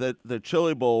year, the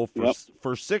Chili Bowl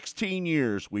for 16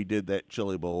 years we did that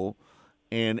Chili Bowl,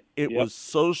 and it was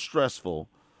so stressful.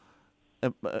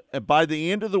 And by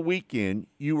the end of the weekend,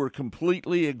 you were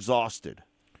completely exhausted.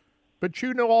 But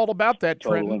you know all about that,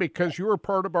 Trenton, because you were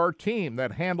part of our team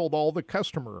that handled all the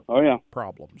customer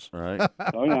problems. Right.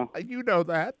 Oh, yeah. You know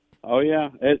that. Oh, yeah.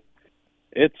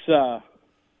 It's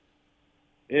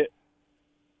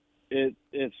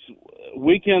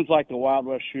weekends like the Wild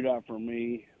West Shootout for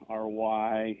me are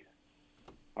why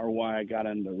I got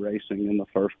into racing in the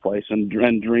first place and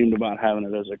dreamed about having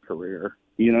it as a career.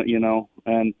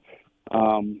 And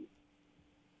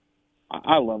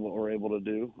I love what we're able to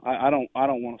do. I don't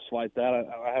want to slight that.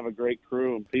 I have a great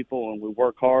crew and people, and we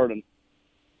work hard.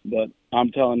 But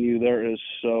I'm telling you, there is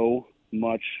so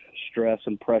much stress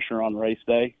and pressure on race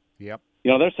day. Yep.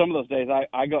 There's some of those days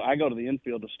I go to the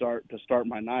infield to start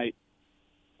my night,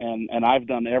 and I've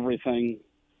done everything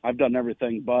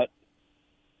but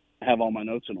have all my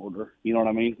notes in order. You know what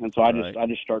I mean? And so I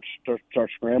just start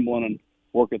scrambling and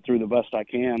work it through the best I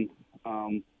can.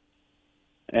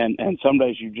 And some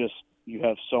days you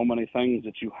have so many things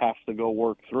that you have to go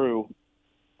work through,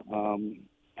 and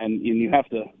you have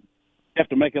to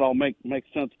make it all make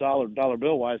sense dollar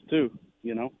bill wise too.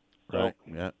 Right.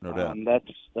 Yeah. No doubt.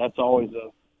 That's always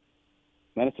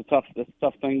it's a tough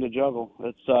thing to juggle.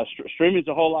 It's streaming's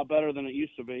a whole lot better than it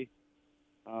used to be.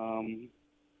 I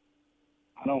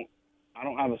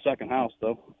don't have a second house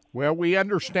though. Well, we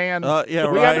understand. We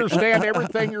understand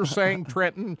everything you're saying,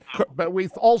 Trenton. But we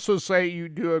also say you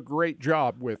do a great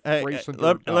job with racing.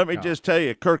 Let me just tell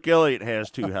you, Kirk Elliott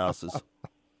has 2 houses.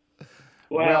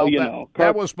 Well,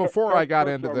 that was before I got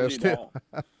into this too.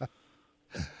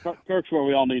 Kirk's where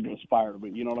we all need to aspire to be.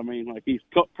 You know what I mean? Like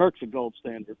Kirk's a gold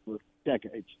standard for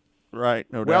decades. Right.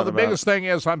 No doubt. Well, the biggest thing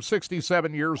is I'm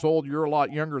 67 years old. You're a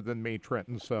lot younger than me,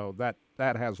 Trenton. So that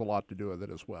has a lot to do with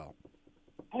it as well.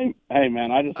 Hey,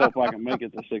 man, I just hope I can make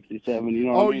it to 67. You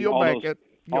know what I mean? You'll make it.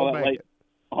 You'll make it.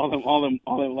 All them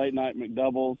late night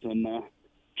McDoubles and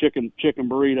chicken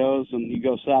burritos, and you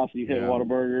go south and you hit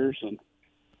Whataburgers and.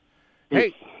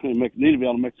 Hey, you need to be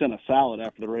able to mix in a salad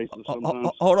after the races sometimes.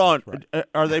 Hold on. Right.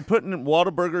 Are they putting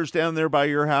Whataburgers down there by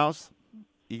your house?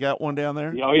 You got one down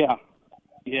there? Oh, yeah.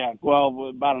 Yeah, well,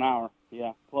 about an hour.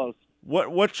 Yeah, close.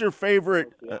 What's your favorite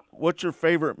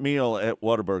meal at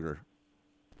Whataburger?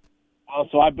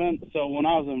 So when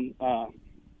I was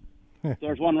in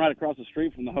there's one right across the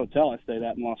street from the hotel I stayed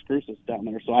at in Las Cruces down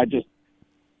there. So I just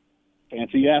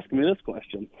fancy you asking me this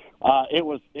question. It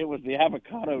was the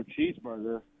avocado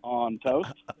cheeseburger on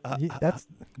toast. That's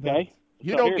okay.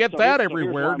 You don't get that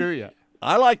everywhere, do you?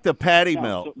 I like the patty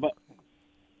melt.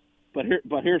 But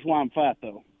here's why I'm fat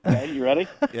though. Okay, you ready?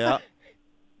 Yeah.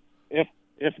 If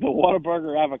the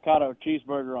Whataburger avocado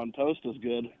cheeseburger on toast is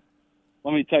good,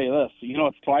 let me tell you this. You know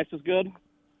what's twice as good?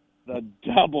 The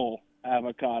double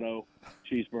avocado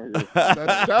cheeseburger.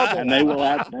 That's double. And they will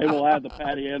add the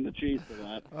patty and the cheese to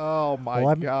that. Oh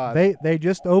my God! They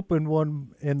just opened one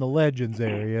in the Legends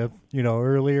area,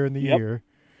 earlier in the year,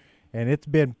 and it's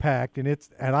been packed. And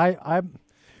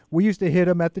we used to hit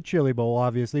them at the Chili Bowl,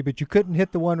 obviously, but you couldn't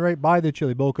hit the one right by the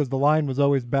Chili Bowl because the line was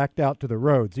always backed out to the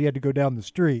road, so you had to go down the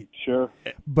street. Sure.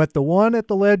 But the one at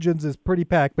the Legends is pretty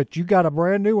packed. But you got a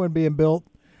brand new one being built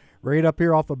right up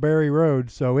here off of Berry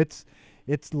Road. So it's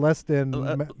less than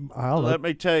I don't know, let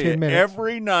me tell 10 you, minutes.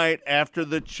 every night after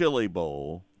the Chili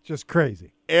Bowl, just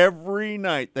crazy. Every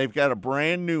night they've got a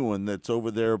brand new one that's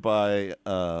over there by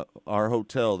our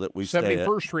hotel that we stay at.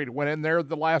 71st Street. Went in there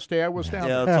the last day I was down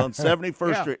Yeah, there. it's on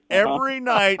 71st Street. Every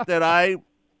night that I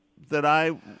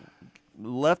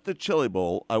left the Chili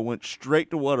Bowl, I went straight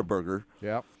to Whataburger.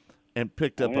 Yep. And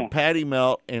picked up a patty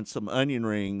melt and some onion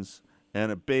rings and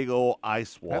a big old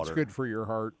ice water. That's good for your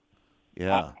heart.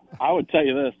 Yeah. I would tell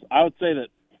you this. I would say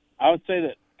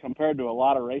that compared to a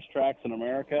lot of racetracks in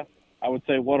America, I would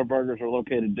say Whataburgers are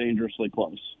located dangerously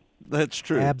close. That's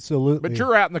true. Absolutely. But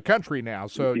you're out in the country now,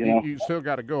 so you still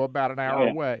got to go about an hour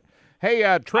away. Hey,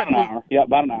 Trenton. About an hour. Yeah,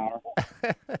 about an hour.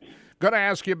 Going to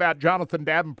ask you about Jonathan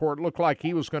Davenport. Looked like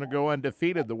he was going to go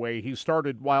undefeated the way he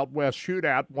started Wild West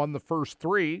Shootout, won the first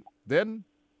 3. Then,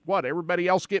 what, everybody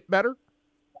else get better?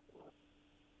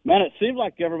 Man, it seemed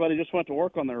like everybody just went to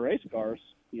work on their race cars,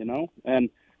 And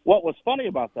what was funny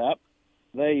about that,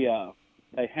 they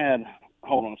had –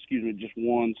 hold on, excuse me just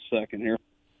one second here.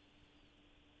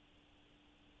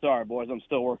 Sorry, boys, I'm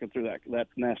still working through that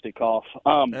nasty cough.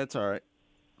 That's all right.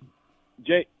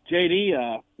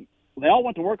 JD, they all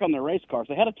went to work on their race cars.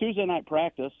 They had a Tuesday night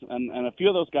practice, and a few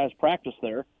of those guys practiced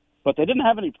there, but they didn't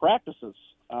have any practices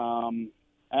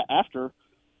after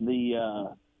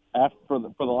the for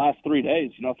the last 3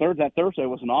 days. That Thursday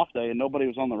was an off day, and nobody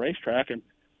was on the racetrack, and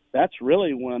that's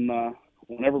really when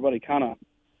everybody kind of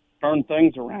turned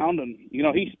things around. And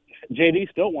JD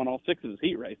still won all 6 of his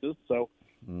heat races, so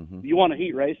you won a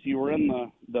heat race, you were in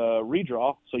the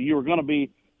redraw, so you were going to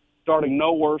be starting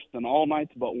no worse than all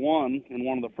nights but one in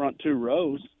one of the front 2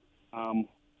 rows.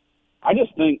 I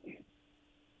just think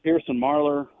Pearson,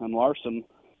 Marlar, and Larson,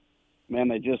 man,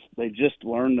 they just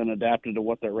learned and adapted to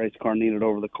what their race car needed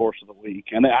over the course of the week.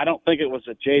 And I don't think it was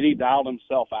that JD dialed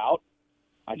himself out.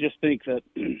 I just think the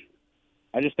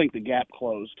gap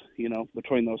closed,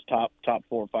 between those top 4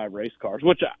 or 5 race cars,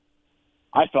 which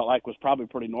I felt like was probably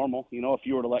pretty normal. If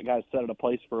you were to let guys set at a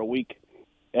place for a week,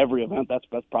 every event, that's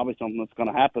probably something that's going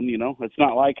to happen. It's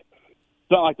not like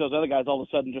those other guys all of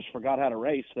a sudden just forgot how to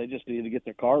race. They just needed to get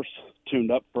their cars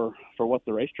tuned up for what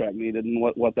the racetrack needed and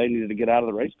what they needed to get out of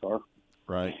the race car.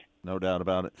 Right, no doubt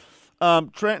about it.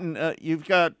 Trenton, you've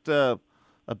got a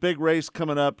big race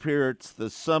coming up here. It's the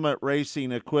Summit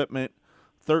Racing Equipment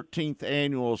 13th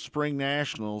Annual Spring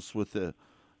Nationals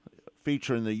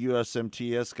featuring the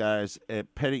USMTS guys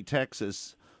at Petty,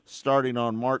 Texas, starting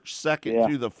on March 2nd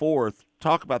through the 4th.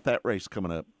 Talk about that race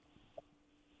coming up.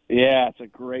 Yeah, it's a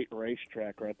great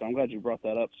racetrack right there. I'm glad you brought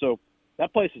that up. So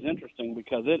that place is interesting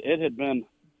because it had been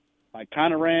like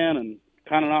kind of ran and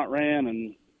kind of not ran,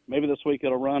 and maybe this week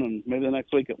it'll run and maybe the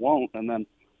next week it won't. And then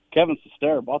Kevin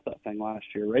Sester bought that thing last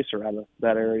year, racer out of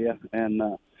that area, and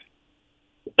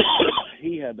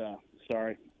he had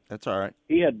sorry. That's all right.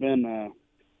 He had been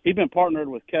he'd been partnered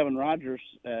with Kevin Rogers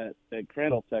at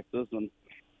Crandall, Texas, and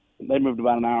they moved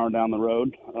about an hour down the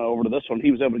road over to this one.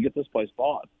 He was able to get this place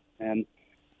bought and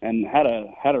had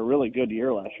a really good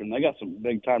year last year. And they got some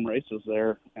big time races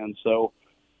there, and so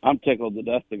I'm tickled to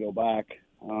death to go back.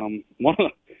 One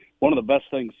of the best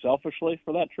things selfishly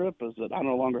for that trip is that I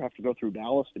no longer have to go through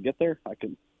Dallas to get there. I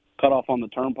can cut off on the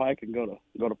turnpike and go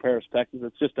to Paris, Texas.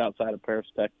 It's just outside of Paris,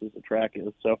 Texas. The track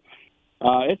is so.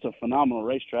 It's a phenomenal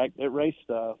racetrack. It raced.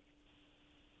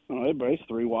 It raced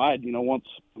 3 wide. Once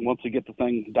you get the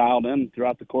thing dialed in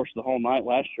throughout the course of the whole night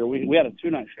last year, we had a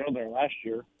 2-night show there last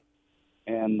year,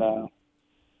 and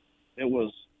it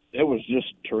was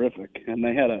just terrific. And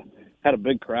they had a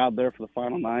big crowd there for the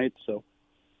final night. So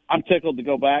I'm tickled to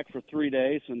go back for 3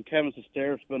 days. And Kevin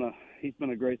Sester's been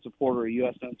a great supporter of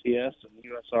USMTS and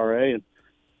USRA,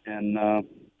 and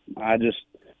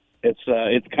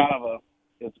it's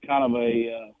kind of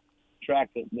a track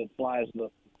that flies the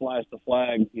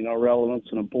flag, relevance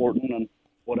and important and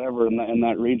whatever in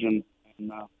that region.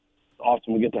 And it's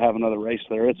awesome we get to have another race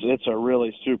there. It's a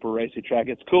really super racy track.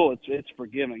 It's cool. It's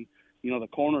forgiving. The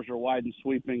corners are wide and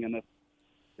sweeping, and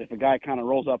if a guy kind of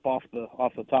rolls up off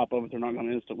the top of it, they're not going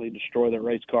to instantly destroy their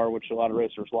race car, which a lot of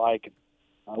racers like.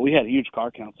 We had huge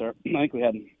car counts there. I think we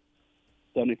had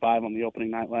 75 on the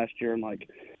opening night last year and like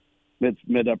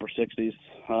mid upper 60s,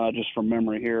 just from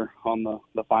memory here on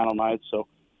the final night. So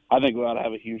I think we ought to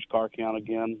have a huge car count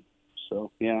again.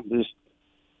 So yeah, just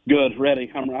good,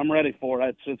 ready. I'm ready for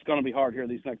it. It's going to be hard here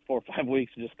these next 4 or 5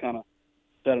 weeks to just kind of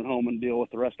sit at home and deal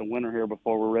with the rest of winter here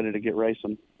before we're ready to get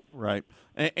racing. Right.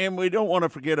 And we don't want to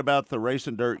forget about the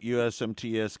Racing Dirt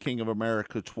USMTS King of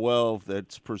America 12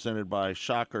 that's presented by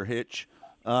Shocker Hitch.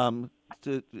 Give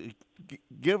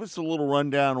us a little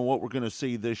rundown on what we're going to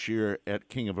see this year at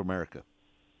King of America.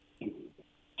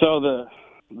 So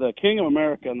the King of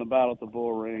America and the Battle at the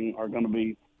Bull Ring are going to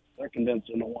be, they're condensed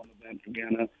into one event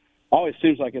again. It always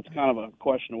seems like it's kind of a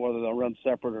question of whether they'll run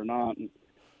separate or not. And,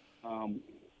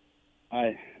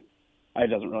 it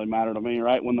doesn't really matter to me,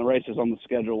 right? When the race is on the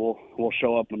schedule, we'll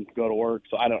show up and go to work.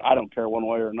 So I don't care one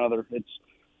way or another.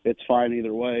 It's fine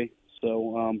either way.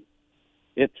 So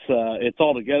it's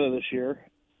all together this year,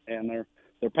 and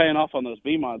they're paying off on those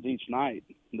B mods each night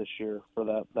this year for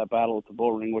that battle at the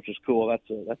Bull Ring, which is cool.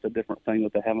 That's a different thing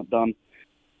that they haven't done.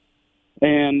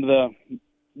 And the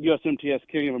USMTS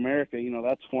King of America,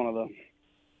 that's one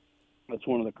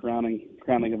of the crowning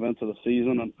events of the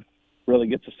season, and really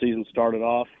gets the season started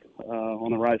off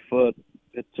on the right foot.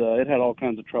 It had all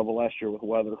kinds of trouble last year with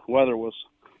weather. Weather was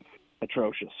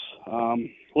atrocious.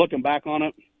 Looking back on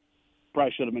it,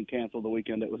 probably should have been canceled the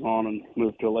weekend it was on and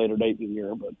moved to a later date in the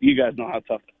year. But you guys know how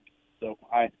tough it is. So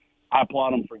I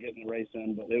applaud them for getting the race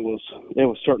in, but it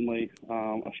was certainly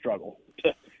a struggle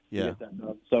to get that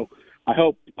done. So I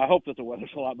hope that the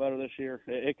weather's a lot better this year.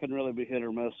 It can really be hit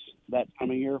or miss that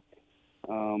time of year.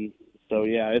 So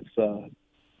yeah,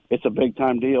 it's a big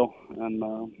time deal,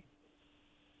 and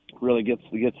really gets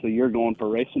the year going for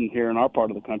racing here in our part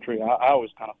of the country. I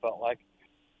always kind of felt like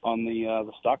on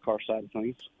the stock car side of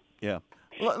things. Yeah.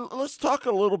 Let's talk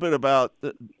a little bit about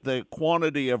the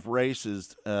quantity of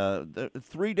races, the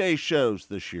 3-day shows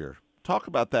this year. Talk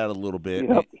about that a little bit.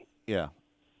 Yep. Yeah.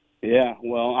 Yeah.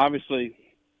 Well, obviously,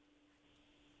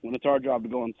 when it's our job to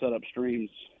go and set up streams,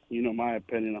 my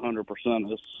opinion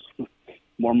 100% is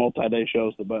more multi-day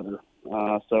shows, the better.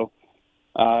 So,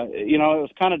 it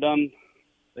was kind of done.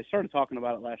 They started talking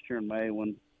about it last year in May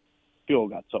when fuel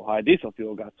got so high. Diesel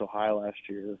fuel got so high last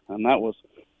year, and that was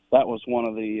one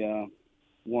of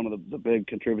the big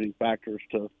contributing factors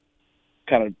to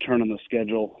kind of turning the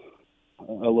schedule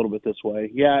a little bit this way.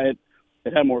 Yeah,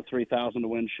 it had more 3,000 to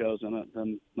win shows in it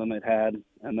than they'd had,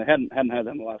 and they hadn't had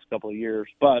them the last couple of years.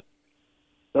 But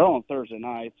they're all on Thursday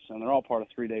nights, and they're all part of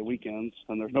 3-day weekends,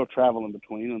 and there's no travel in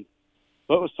between. And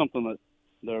so it was something that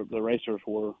the racers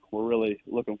were really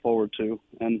looking forward to.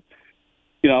 And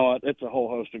it's a whole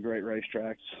host of great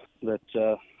racetracks that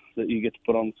you get to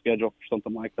put on the schedule for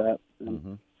something like that.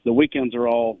 And the weekends are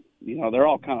all, they're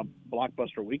all kind of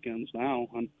blockbuster weekends now.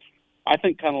 And I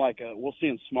think kind of like we'll see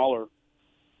in smaller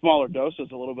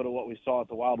doses a little bit of what we saw at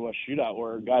the Wild West Shootout,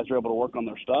 where guys are able to work on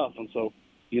their stuff. And so,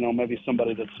 maybe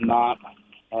somebody that's not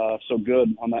so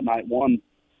good on that night one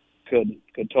could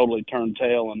totally turn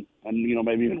tail and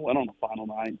maybe even win on the final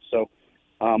night. So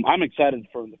I'm excited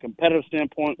from the competitive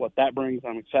standpoint, what that brings.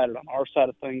 I'm excited on our side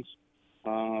of things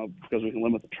because we can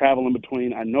limit the travel in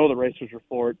between. I know the racers are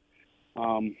for it.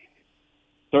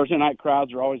 Thursday night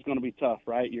crowds are always going to be tough,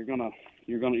 right? You're gonna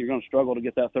struggle to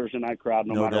get that Thursday night crowd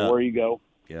no matter where you go.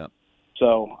 Yeah.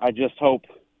 So I just hope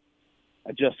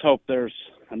there's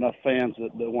enough fans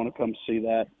that want to come see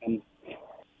that, and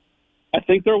I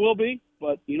think there will be.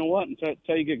 But you know what?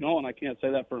 Until you get going, I can't say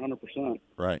that for 100%.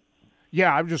 Right.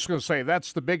 Yeah, I'm just going to say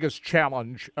that's the biggest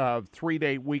challenge of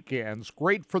 3-day weekends.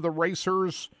 Great for the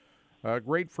racers,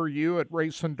 great for you at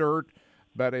Race and Dirt,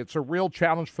 but it's a real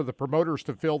challenge for the promoters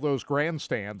to fill those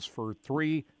grandstands for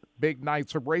 3 big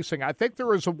nights of racing. I think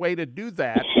there is a way to do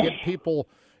that, get people,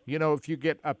 if you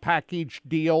get a package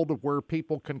deal to where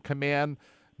people can come in,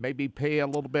 maybe pay a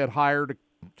little bit higher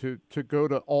to go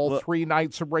to all 3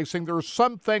 nights of racing. There's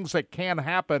some things that can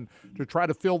happen to try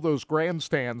to fill those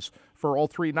grandstands for all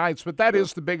 3 nights, but that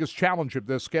is the biggest challenge of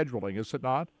this scheduling, is it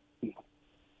not?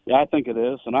 Yeah, I think it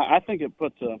is, and I think it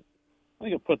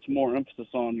puts more emphasis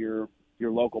on your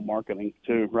local marketing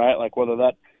too, right? Like whether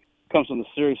that comes from the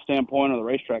series standpoint or the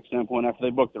racetrack standpoint after they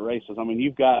book the races. I mean,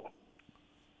 you've got,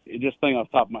 just think off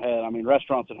the top of my head, I mean,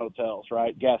 restaurants and hotels,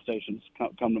 right? Gas stations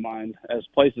come to mind as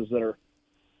places that are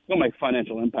going to make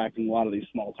financial impact in a lot of these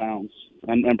small towns,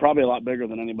 and probably a lot bigger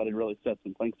than anybody really sits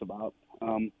and thinks about.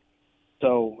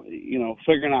 So,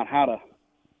 figuring out how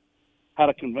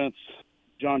to convince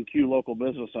John Q, local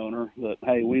business owner, that,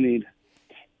 hey, we need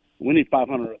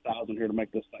 500 or 1,000 here to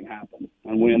make this thing happen,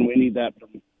 and we need that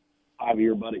from 5 of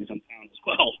your buddies in town as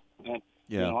well. And,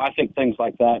 I think things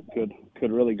like that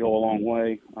could really go a long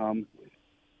way.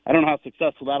 I don't know how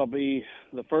successful that'll be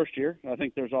the first year. I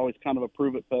think there's always kind of a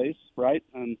prove it phase, right?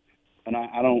 And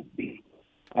I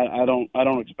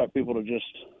don't expect people to just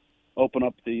open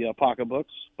up the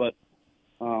pocketbooks, but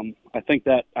I think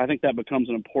that becomes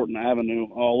an important avenue,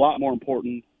 a lot more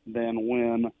important than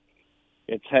when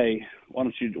it's, hey, why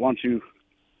don't you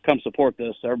come support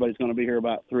this? Everybody's going to be here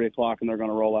about 3:00 and they're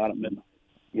going to roll out at midnight.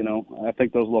 I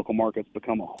think those local markets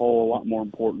become a whole lot more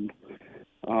important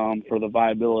for the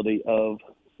viability of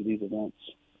these events.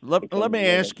 Let me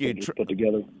ask you, put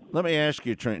together. Let me ask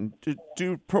you, Trenton.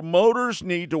 Do promoters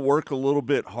need to work a little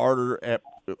bit harder at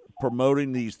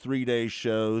promoting these 3-day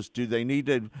shows? Do they need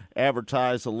to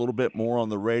advertise a little bit more on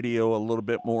the radio, a little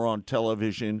bit more on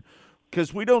television?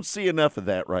 Because we don't see enough of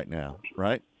that right now,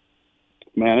 right?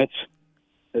 Man,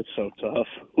 it's so tough.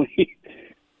 We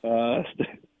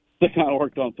Stick and I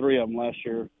worked on 3 of them last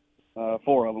year,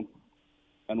 4 of them,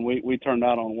 and we turned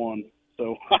out on 1.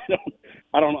 So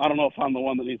I don't know if I'm the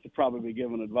one that needs to probably be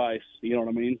giving advice. You know what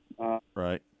I mean?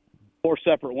 Right. 4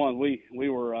 separate ones. We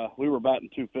were batting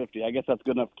 250. I guess that's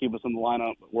good enough to keep us in the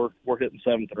lineup. But we're hitting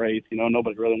 7th or 8th. You know,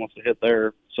 nobody really wants to hit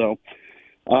there. So,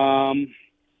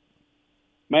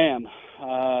 man,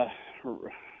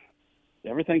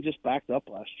 everything just backed up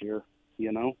last year.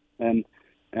 You know, and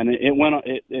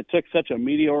it took such a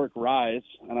meteoric rise,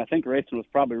 and I think racing was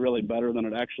probably really better than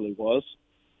it actually was.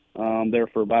 There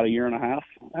for about a year and a half,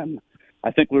 and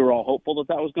I think we were all hopeful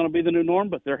that was going to be the new norm,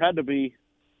 but there had to be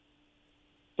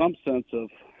some sense of,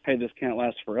 hey, this can't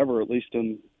last forever, at least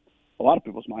in a lot of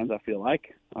people's minds, I feel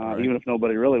like, right. Even if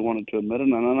nobody really wanted to admit it,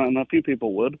 and a few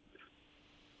people would.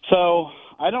 So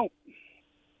I don't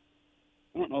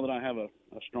know that I have a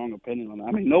strong opinion on that.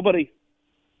 I mean, nobody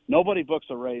books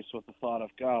a race with the thought of,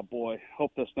 God, boy,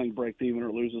 hope this thing breaks even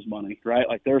or loses money, right?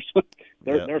 Like there's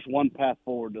one path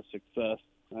forward to success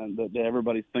and that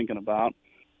everybody's thinking about.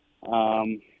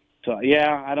 So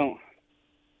yeah, I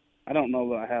don't know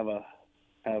that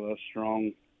I have a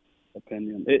strong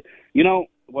opinion. You know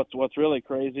what's really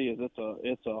crazy is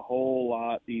it's a whole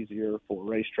lot easier for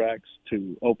racetracks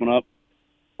to open up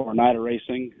for a night of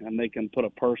racing, and they can put a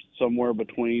purse somewhere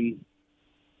between,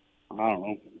 I don't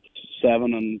know,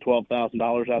 $7,000 and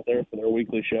 $12,000 out there for their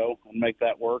weekly show and make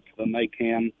that work than they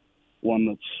can one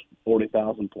that's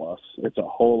 40,000 plus. It's a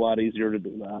whole lot easier to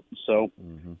do that. So,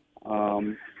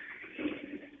 I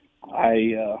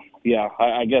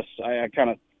guess I kind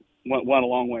of went a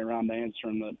long way around to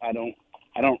answering that. I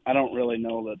don't really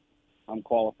know that I'm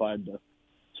qualified to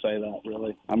say that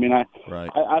really. I mean, I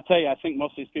tell you, I think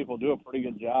most of these people do a pretty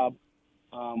good job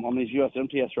on these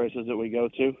USMTS races that we go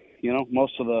to. You know,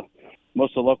 most of the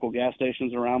local gas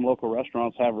stations around, local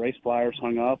restaurants have race flyers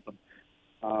hung up.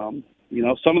 You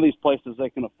know, some of these places they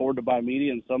can afford to buy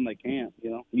media, and some they can't. You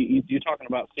know, you're talking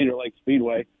about Cedar Lake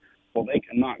Speedway. Well, they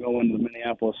cannot go into the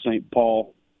Minneapolis-St.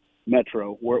 Paul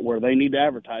metro where they need to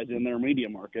advertise in their media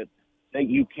market.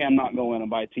 You cannot go in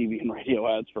and buy TV and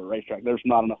radio ads for a racetrack. There's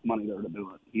not enough money there to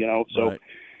do it. You know, so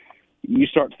you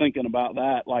start thinking about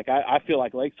that. Like I feel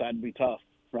like Lakeside would be tough.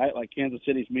 Right, like Kansas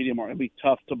City's media market, it'd be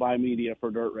tough to buy media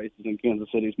for dirt races in Kansas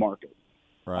City's market.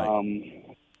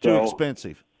 Right, too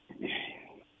expensive.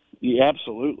 Yeah,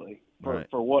 absolutely. Right.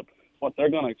 For what they're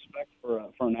going to expect for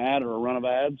an ad or a run of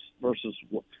ads versus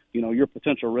your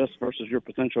potential risk versus your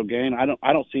potential gain. I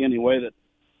don't see any way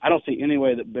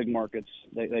that big markets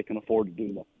they can afford to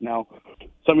do that. Now,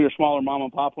 some of your smaller mom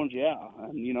and pop ones, yeah,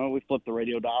 and we flip the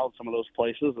radio dial at some of those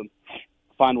places and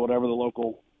find whatever the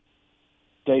local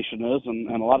station is, and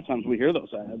a lot of times we hear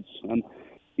those ads, and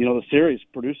the series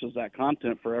produces that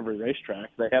content for every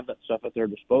racetrack. They have that stuff at their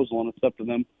disposal, and it's up to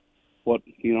them what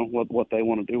they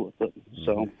want to do with it.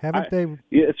 So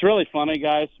it's really funny,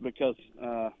 guys, because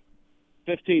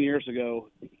 15 years ago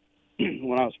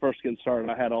when I was first getting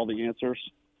started, I had all the answers,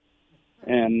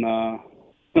 and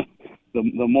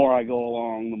the more I go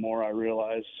along, the more I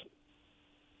realize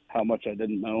how much I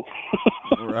didn't know.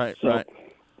 Right. So, right.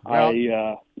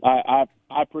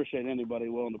 I appreciate anybody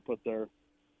willing to put their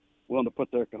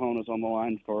cojones on the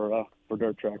line for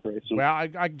dirt track racing. Well, I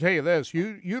can tell you this: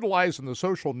 utilizing the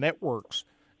social networks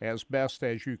as best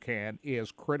as you can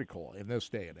is critical in this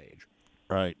day and age.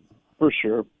 Right. For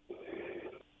sure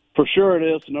it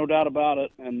is, no doubt about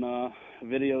it. And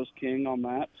video's king on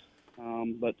that.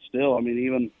 But still, I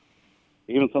mean,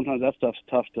 even sometimes that stuff's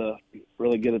tough to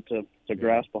really get it to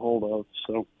grasp a hold of.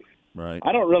 So. Right.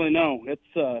 I don't really know. It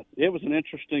was an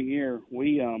interesting year.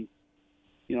 We,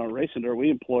 Racing Dirt, we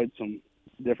employed some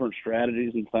different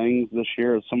strategies and things this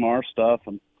year with some of our stuff,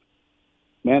 and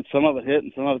man, some of it hit,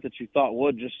 and some of it that you thought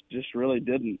would just really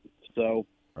didn't. So,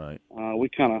 we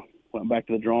kind of went back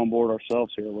to the drawing board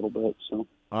ourselves here a little bit. So,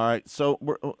 all right. So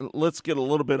let's get a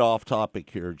little bit off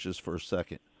topic here just for a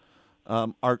second.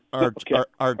 Our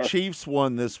Chiefs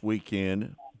won this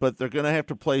weekend. But they're going to have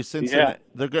to play Cincinnati. Yeah.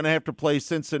 They're going to have to play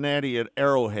Cincinnati at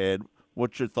Arrowhead.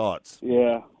 What's your thoughts?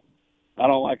 Yeah, I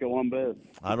don't like it one bit.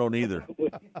 I don't either.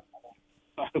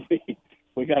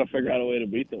 we got to figure out a way to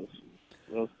beat those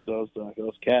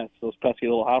cats, those pesky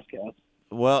little house cats.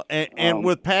 Well, and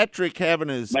with Patrick having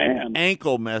his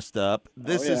ankle messed up,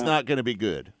 this is not going to be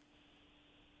good.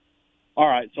 All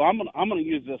right, so I'm gonna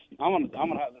use this. I'm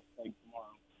gonna have this thing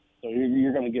tomorrow. So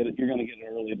you're gonna get it. You're gonna get it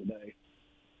early today.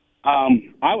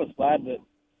 I was glad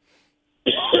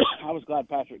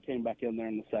Patrick came back in there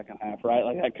in the second half. Right,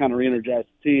 like that kind of re-energized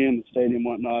the team. The stadium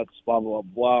went nuts. Blah blah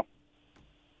blah.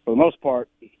 For the most part,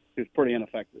 he was pretty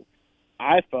ineffective.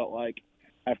 I felt like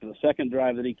after the second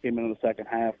drive that he came into the second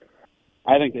half,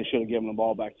 I think they should have given the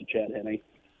ball back to Chad Henne.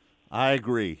 I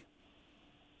agree.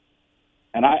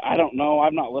 And I don't know.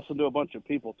 I've not listened to a bunch of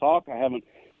people talk. I haven't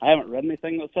read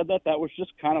anything that said that. That was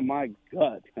just kind of my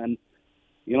gut. And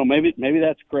maybe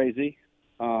that's crazy.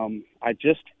 I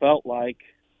just felt like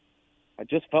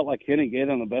Henne gave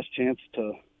them the best chance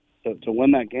to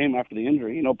win that game after the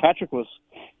injury. Patrick was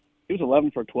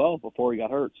 11 for 12 before he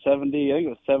got hurt. 70, I think it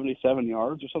was 77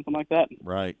 yards or something like that.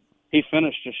 Right. He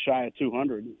finished just shy of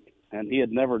 200, and he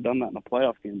had never done that in a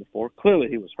playoff game before. Clearly,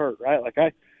 he was hurt. Right. Like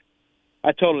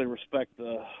I totally respect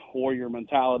the warrior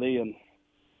mentality and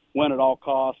win at all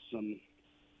costs, and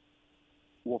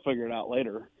we'll figure it out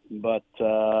later. But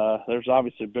there's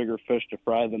obviously bigger fish to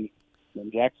fry than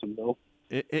Jacksonville.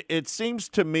 It seems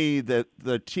to me that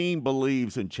the team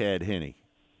believes in Chad Henne.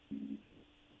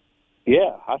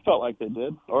 Yeah, I felt like they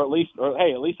did, or at least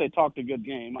they talked a good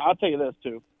game. I'll tell you this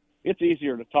too: it's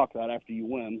easier to talk that after you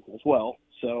win as well.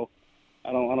 So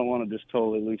I don't want to just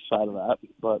totally lose sight of that,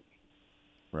 but.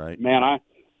 Right. Man, I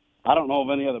don't know of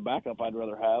any other backup I'd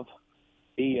rather have.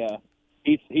 He's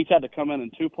had to come in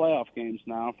 2 playoff games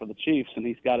now for the Chiefs, and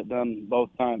he's got it done both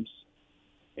times.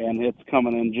 And it's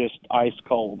coming in just ice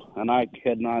cold, and I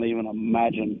could not even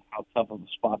imagine how tough of a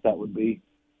spot that would be.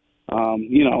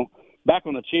 Back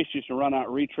when the Chiefs used to run out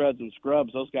retreads and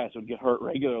scrubs, those guys would get hurt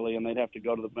regularly, and they'd have to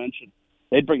go to the bench, and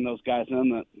they'd bring those guys in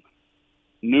that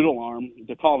noodle arm.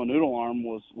 To call them a noodle arm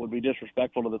would be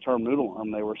disrespectful to the term noodle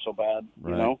arm. They were so bad,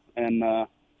 right. And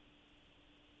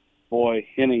boy,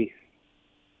 Henne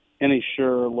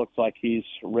sure looks like he's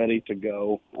ready to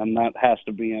go, and that has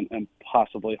to be an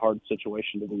impossibly hard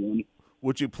situation to be in.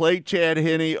 Would you play Chad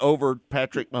Henne over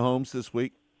Patrick Mahomes this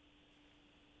week?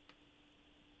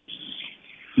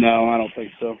 No, I don't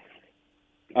think so.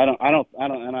 I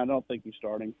don't think he's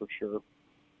starting for sure.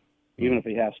 Even if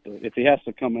he has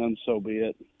to come in, so be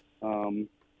it.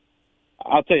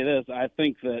 I'll tell you this: I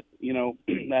think that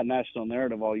that national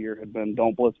narrative all year had been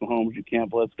 "Don't blitz Mahomes, you can't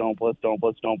blitz, don't blitz, don't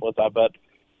blitz, don't blitz." I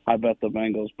bet the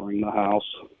Bengals bring the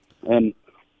house. And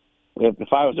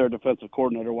if I was their defensive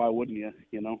coordinator, why wouldn't you?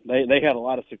 They had a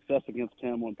lot of success against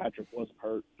him when Patrick wasn't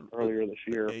hurt earlier this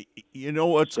year. You know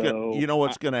what's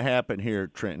going to happen here,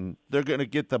 Trenton? They're going to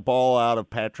get the ball out of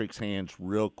Patrick's hands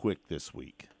real quick this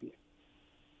week.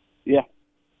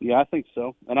 Yeah, I think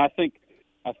so, and I think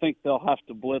they'll have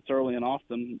to blitz early and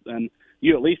often, and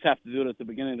you at least have to do it at the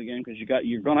beginning of the game because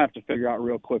you're going to have to figure out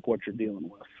real quick what you're dealing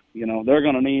with. They're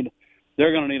going to need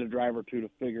a drive or two to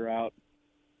figure out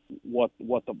what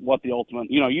the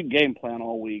ultimate. You game plan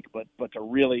all week, but to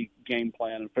really game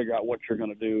plan and figure out what you're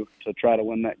going to do to try to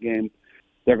win that game,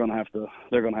 they're going to have to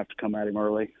come at him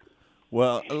early.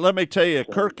 Well, let me tell you,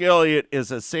 Kirk Elliott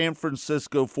is a San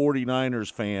Francisco 49ers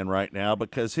fan right now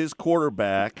because his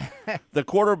quarterback, the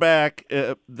quarterback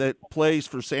that plays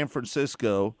for San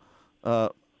Francisco,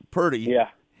 Purdy,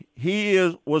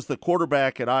 was the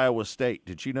quarterback at Iowa State.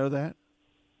 Did you know that?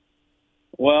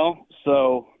 Well,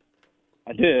 so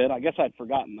I did. I guess I'd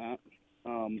forgotten that.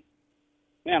 Man,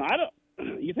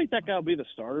 you think that guy will be the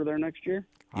starter there next year?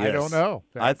 Yes. I don't know.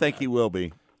 I think he will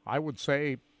be. I would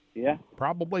say yeah,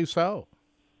 probably so.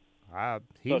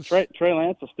 So Trey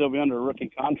Lance will still be under a rookie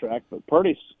contract, but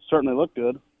Purdy certainly looked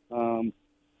good.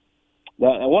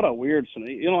 What a weird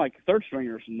scenario. Like third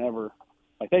stringers never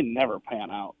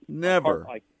pan out. Never.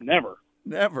 Never.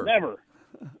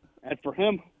 And for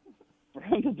him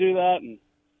to do that and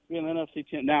be an NFC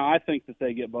champ. Now I think that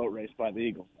they get boat raced by the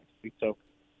Eagles next week. So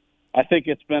I think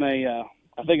it's been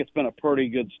a pretty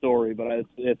good story, but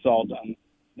it's all done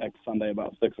next Sunday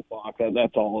about 6:00.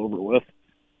 That's all over with.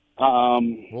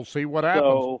 We'll see what happens.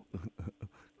 So,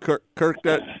 Kirk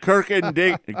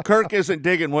isn't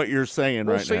digging what you're saying right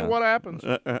now. We'll see what happens.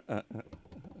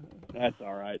 That's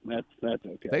all right. That's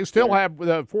okay. They still have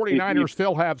the 49ers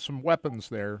still have some weapons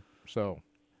there, so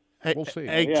we'll see.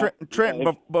 Hey,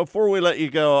 Trent, before we let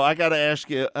you go, I got to ask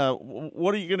you,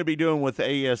 what are you going to be doing with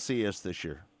ASCS this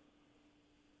year?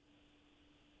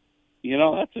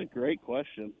 That's a great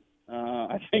question.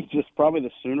 I think just probably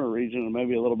the Sooner region and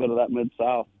maybe a little bit of that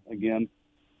Mid-South again.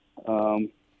 Well,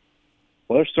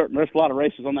 there's a lot of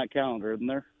races on that calendar, isn't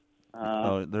there?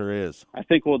 There is. I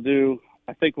think we'll do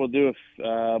most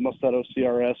of that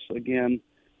OCRS again.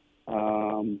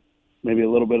 Maybe a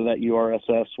little bit of that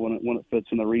URSS when it fits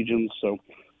in the regions. So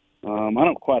I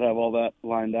don't quite have all that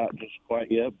lined out just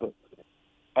quite yet, but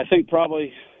I think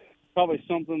probably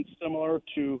something similar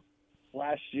to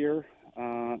last year,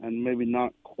 and maybe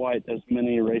not quite as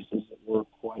many races that were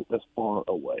quite as far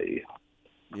away.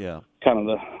 Yeah. Kind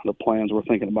of the plans we're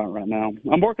thinking about right now.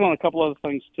 I'm working on a couple other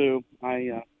things too.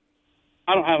 I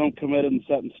don't have them committed and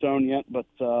set in stone yet, but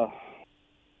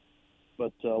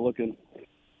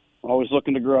always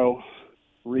looking to grow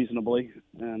reasonably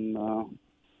and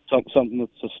something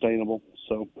that's sustainable.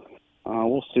 So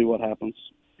we'll see what happens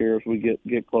here as we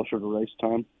get closer to race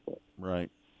time. But. Right.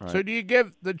 So do you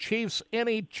give the Chiefs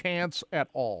any chance at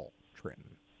all,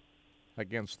 Trenton,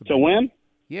 against the to win?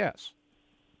 Yes.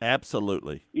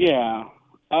 Absolutely. Yeah.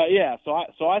 Yeah.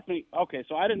 So I think, okay,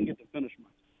 so I didn't get to finish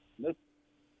mine.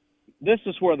 This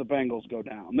is where the Bengals go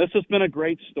down. This has been a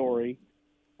great story.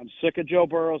 I'm sick of Joe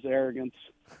Burrow's arrogance.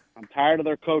 I'm tired of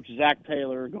their coach, Zach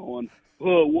Taylor, going,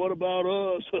 oh, what about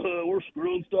us? We're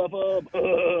screwing stuff up.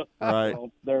 Right.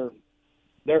 Well,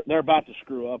 they're about to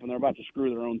screw up, and they're about to screw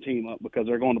their own team up because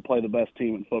they're going to play the best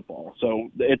team in football. So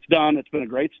it's done. It's been a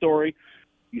great story.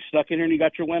 You stuck in here and you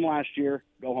got your win last year.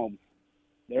 Go home.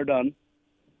 They're done.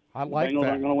 I like the Bengals that.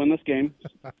 aren't going to win this game.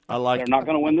 They're not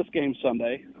going to win this game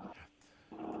Sunday.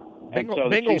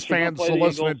 Bengals fans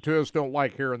listening to us don't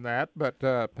like hearing that, but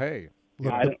hey.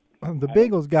 Look, the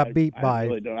Bengals got beat by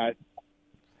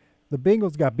the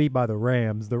Bengals got beat by the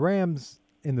Rams. The Rams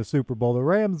in the Super Bowl. The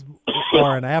Rams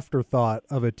are an afterthought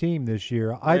of a team this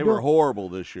year. They were horrible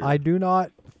this year. I do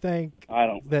not think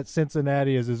that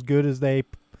Cincinnati is as good as they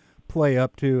play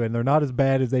up to, and they're not as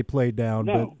bad as they played down,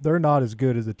 but they're not as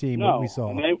good as a team that we saw.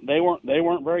 And they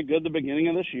weren't very good at the beginning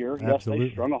of this year. Absolutely.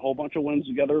 Yes, they strung a whole bunch of wins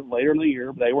together later in the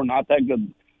year. They were not that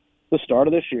good the start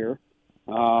of this year.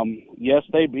 Yes,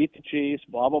 they beat the Chiefs,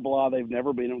 blah, blah, blah. They've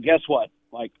never beat them. Guess what?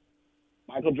 Like,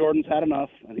 Michael Jordan's had enough,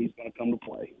 and he's going to come to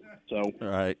play. So,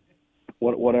 right.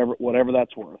 Whatever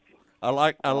that's worth. I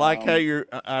like how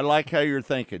you're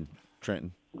thinking,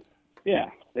 Trenton. Yeah,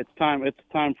 it's time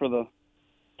for the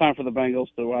Bengals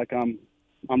to, like, I'm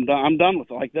done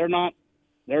with it. Like,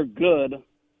 they're good,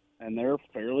 and they're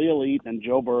fairly elite, and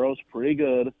Joe Burrow's pretty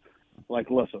good. Like,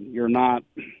 listen, you're not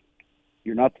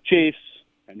the Chiefs,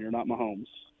 and you're not Mahomes.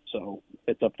 So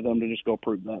it's up to them to just go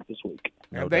prove that this week.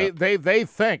 And they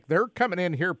think they're coming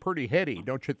in here pretty heady,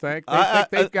 don't you think? They think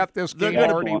they've got this game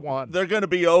already won. They're going to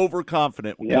be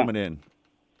overconfident coming in.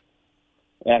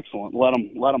 Excellent. Let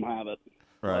them have it.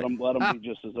 Right. Let them be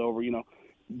just as over. You know,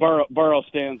 Burrow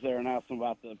stands there and asks him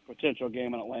about the potential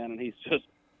game in Atlanta, and he's just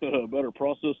better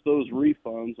process those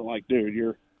refunds. I'm like, dude,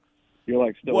 you're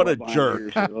like still what a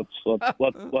jerk.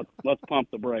 Let's pump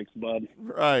the brakes, bud.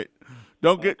 Right.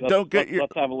 Let's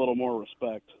have a little more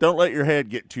respect. Don't let your head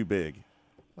get too big.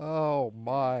 Oh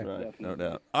my! Right, no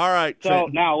doubt. All right. So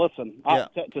Trenton. now listen,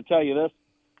 to tell you this,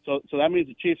 so that means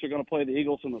the Chiefs are going to play the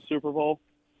Eagles in the Super Bowl,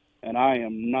 and I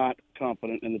am not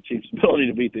confident in the Chiefs' ability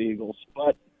to beat the Eagles.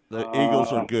 But the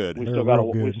Eagles are good. We still got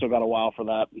a while for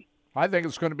that. I think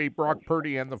it's going to be Brock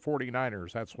Purdy and the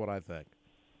 49ers. That's what I think.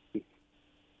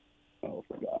 Oh,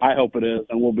 I hope it is,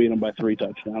 and we'll beat them by 3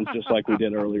 touchdowns, just like we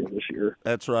did earlier this year.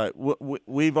 That's right.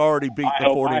 We've already beat the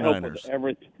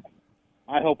 49ers.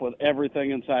 I hope with everything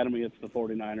inside of me it's the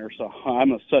 49ers. So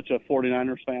I'm such a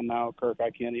 49ers fan now, Kirk, I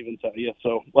can't even tell you.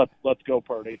 So let's go,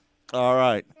 Purdy. All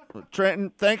right. Trenton,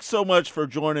 thanks so much for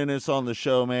joining us on the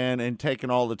show, man, and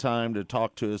taking all the time to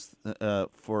talk to us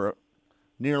for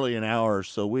nearly an hour,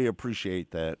 so we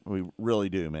appreciate that. We really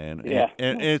do, man. Yeah.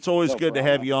 And it's always good to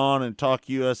have you on and talk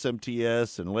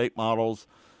USMTS and late models,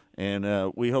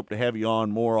 and we hope to have you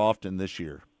on more often this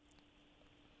year.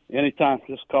 Anytime.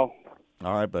 Just call.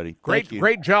 All right, buddy.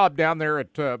 Great job down there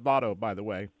at Votto, by the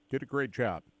way. Did a great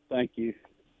job. Thank you.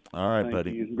 All right, Thank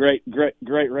buddy. You.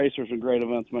 Great racers and great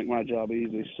events make my job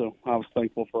easy, so I was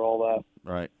thankful for all that.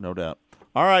 Right, no doubt.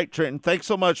 All right, Trenton, thanks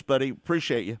so much, buddy.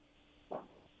 Appreciate you.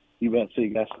 You bet. See you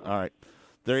guys. All right.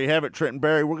 There you have it, Trenton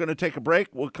Berry. We're going to take a break.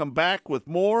 We'll come back with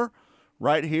more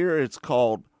right here. It's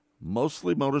called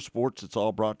Mostly Motorsports. It's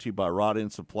all brought to you by Rod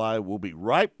End Supply. We'll be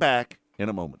right back in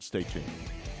a moment. Stay tuned.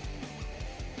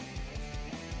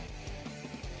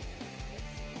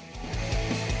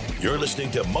 You're listening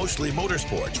to Mostly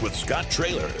Motorsports with Scott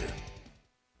Traylor.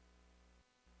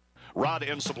 Rod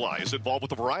End Supply is involved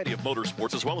with a variety of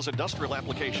motorsports as well as industrial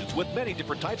applications with many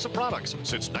different types of products.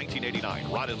 Since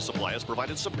 1989, Rod End Supply has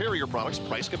provided superior products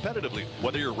priced competitively.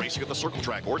 Whether you're racing at the circle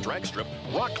track or drag strip,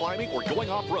 rock climbing, or going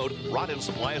off-road, Rod End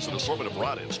Supply has an assortment of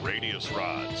rod ends, radius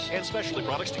rods, and specialty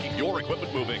products to keep your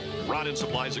equipment moving. Rod End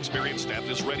Supply's experienced staff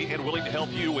is ready and willing to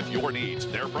help you with your needs.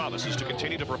 Their promise is to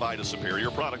continue to provide a superior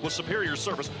product with superior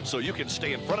service so you can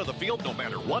stay in front of the field no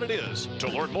matter what it is. To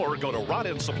learn more, go to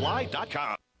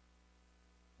rodendsupply.com.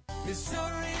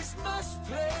 Missouri's must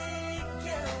play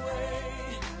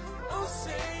getaway.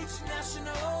 Osage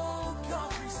National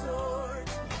Golf Resort.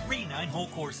 3 9-hole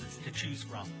courses to choose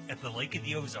from at the Lake of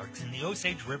the Ozarks in the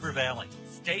Osage River Valley.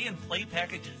 Stay and play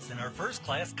packages in our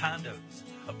first-class condos.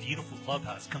 A beautiful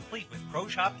clubhouse complete with pro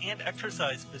shop and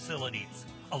exercise facilities.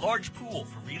 A large pool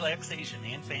for relaxation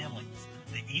and families.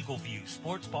 The Eagle View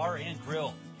Sports Bar and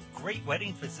Grill. Great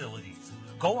wedding facilities.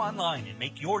 Go online and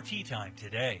make your tee time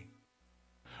today.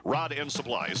 Rod End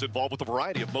Supply is involved with a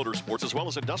variety of motorsports as well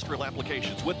as industrial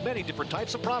applications with many different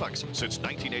types of products. Since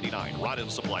 1989, Rod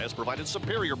End Supply has provided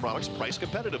superior products priced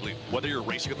competitively. Whether you're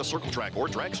racing at the circle track or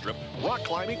drag strip, rock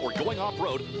climbing, or going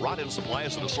off-road, Rod End Supply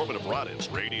has an assortment of rod ends,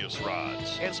 radius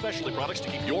rods, and specialty products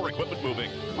to keep your equipment moving.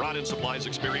 Rod End Supply's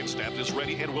experienced staff is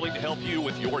ready and willing to help you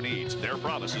with your needs. Their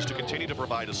promise is to continue to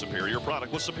provide a superior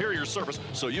product with superior service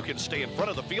so you can stay in front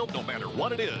of the field no matter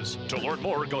what it is. To learn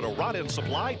more, go to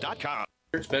rodendsupply.com.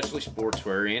 Especially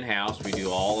sportswear in-house. We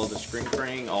do all of the screen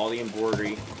printing, all the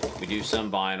embroidery. We do some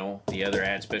vinyl. The other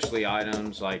add specialty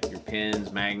items like your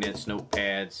pins, magnets,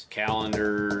 notepads,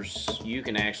 calendars. You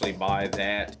can actually buy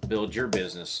that, build your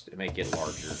business to make it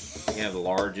larger. We have the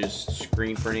largest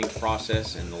screen printing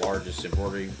process and the largest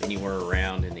embroidery anywhere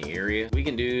around in the area. We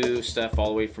can do stuff all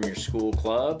the way from your school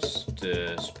clubs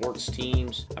to sports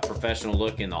teams, a professional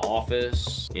look in the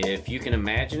office. If you can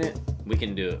imagine it, we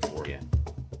can do it for you.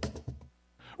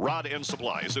 Rod End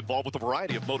Supply is involved with a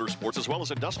variety of motorsports as well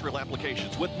as industrial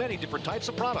applications with many different types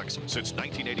of products. Since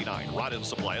 1989, Rod End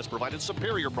Supply has provided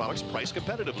superior products priced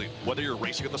competitively. Whether you're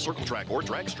racing at the circle track or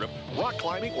drag strip, rock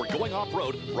climbing, or going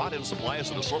off-road, Rod End Supply has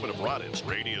an assortment of rod ends,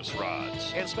 radius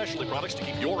rods, and specialty products to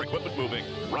keep your equipment moving.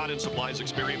 Rod End Supply's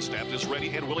experienced staff is ready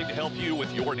and willing to help you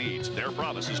with your needs. Their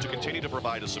promise is to continue to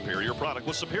provide a superior product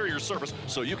with superior service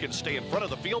so you can stay in front of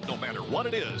the field no matter what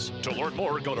it is. To learn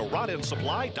more, go to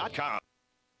rodendsupply.com.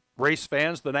 Race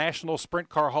fans, the National Sprint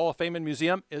Car Hall of Fame and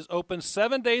Museum is open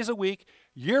 7 days a week,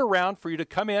 year-round, for you to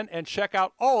come in and check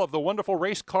out all of the wonderful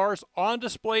race cars on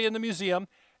display in the museum,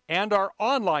 and our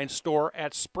online store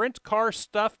at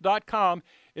sprintcarstuff.com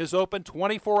is open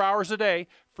 24 hours a day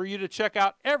for you to check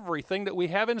out everything that we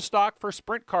have in stock for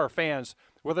sprint car fans.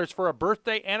 Whether it's for a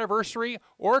birthday, anniversary,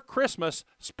 or Christmas,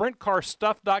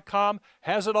 sprintcarstuff.com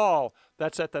has it all.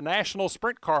 That's at the National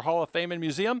Sprint Car Hall of Fame and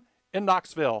Museum in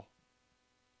Knoxville.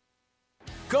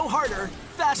 Go harder,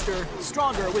 faster,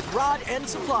 stronger with Rod End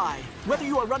Supply. Whether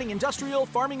you are running industrial,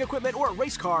 farming equipment, or a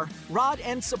race car, Rod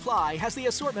End Supply has the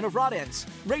assortment of rod ends,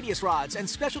 radius rods, and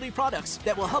specialty products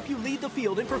that will help you lead the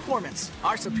field in performance.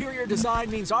 Our superior design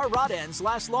means our rod ends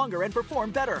last longer and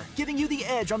perform better, giving you the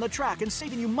edge on the track and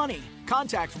saving you money.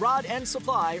 Contact Rod End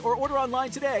Supply or order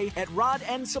online today at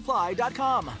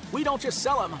rodendsupply.com. We don't just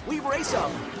sell them, we race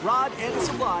them.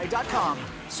 rodendsupply.com.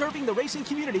 Serving the racing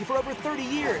community for over 30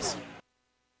 years.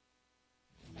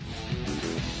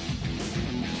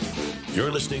 You're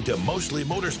listening to Mostly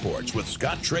Motorsports with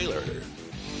Scott Traylor.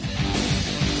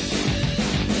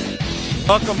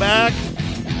 Welcome back.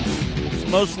 It's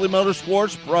Mostly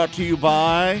Motorsports, brought to you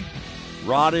by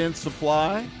Rod End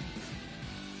Supply.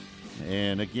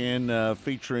 And again,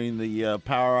 featuring the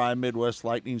POWRi Midwest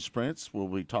Lightning Sprints. We'll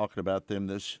be talking about them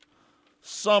this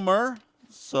summer.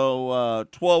 So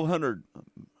 1,200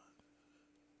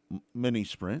 mini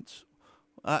sprints.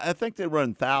 I think they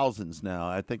run thousands now.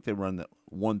 I think they run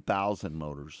 1,000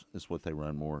 motors is what they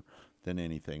run more than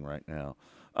anything right now.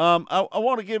 I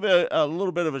want to give a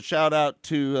little bit of a shout-out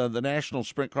to the National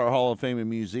Sprint Car Hall of Fame and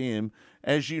Museum.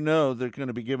 As you know, they're going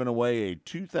to be giving away a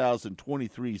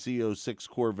 2023 Z06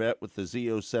 Corvette with the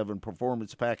Z07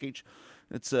 Performance Package.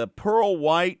 It's a pearl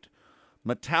white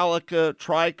Metallica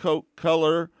tri-coat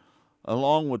color,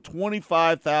 along with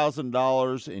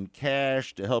 $25,000 in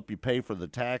cash to help you pay for the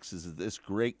taxes of this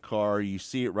great car. You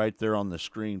see it right there on the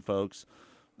screen, folks.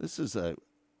 This is a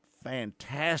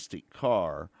fantastic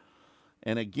car.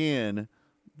 And again,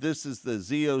 this is the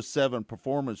Z07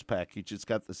 Performance Package. It's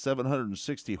got the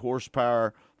 760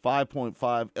 horsepower,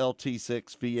 5.5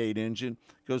 LT6 V8 engine.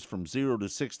 Goes from 0 to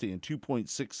 60 in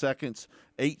 2.6 seconds.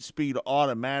 8-speed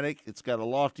automatic. It's got a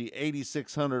lofty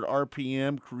 8,600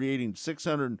 RPM, creating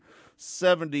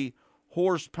 670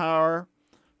 horsepower.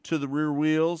 to the rear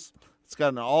wheels. It's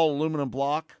got an all aluminum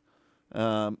block.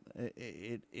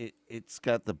 It's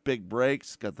got the big brakes.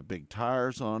 It's got the big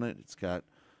tires on it. It's got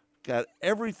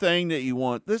everything that you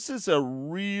want. This is a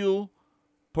real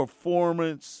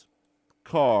performance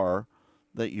car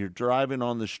that you're driving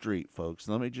on the street, folks.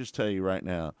 Let me just tell you right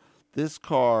now, this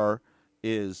car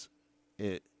is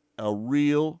it's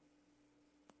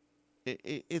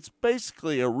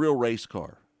basically a real race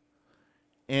car.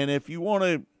 And if you want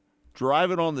to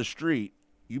drive it on the street,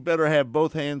 you better have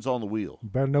both hands on the wheel. You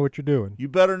better know what you're doing. You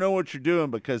better know what you're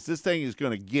doing, because this thing is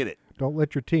going to get it. Don't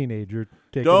let your teenager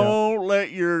take it out. Don't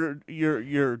let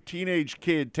your teenage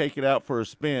kid take it out for a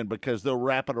spin, because they'll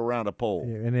wrap it around a pole.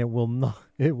 Yeah, and it will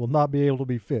not be able to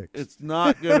be fixed. It's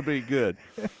not going to be good.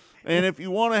 And if you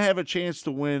want to have a chance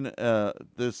to win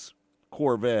this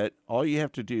Corvette, all you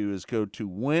have to do is go to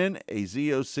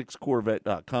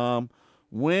winaz06corvette.com,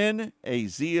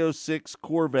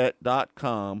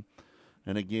 winaz06corvette.com.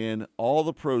 And again, all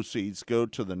the proceeds go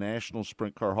to the National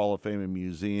Sprint Car Hall of Fame and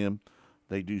Museum.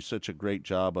 They do such a great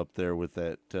job up there with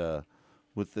that,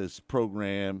 with this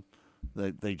program.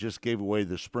 They just gave away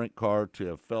the sprint car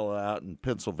to a fellow out in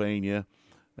Pennsylvania.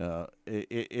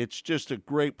 It's just a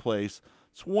great place.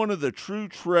 It's one of the true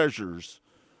treasures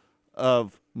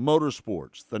of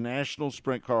motorsports, the National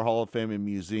Sprint Car Hall of Fame and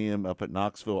Museum up at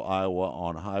Knoxville, Iowa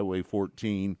on Highway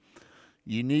 14.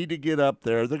 You need to get up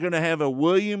there. They're going to have a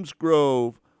Williams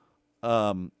Grove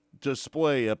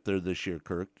display up there this year,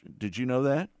 Kirk. Did you know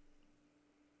that?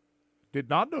 Did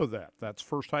not know that. That's the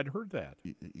first I'd heard that.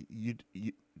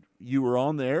 You were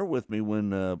on the air with me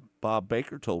when Bob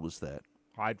Baker told us that.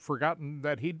 I'd forgotten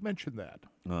that he'd mentioned that.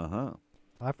 Uh-huh.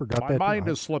 I forgot My that. My mind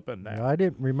is slipping now. I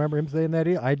didn't remember him saying that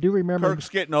either. I do remember. Kirk's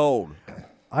getting old.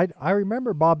 I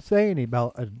remember Bob saying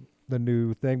about the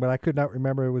new thing, but I could not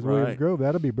remember it was Williams Grove.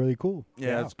 That'll be really cool.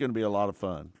 Yeah, it's going to be a lot of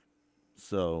fun.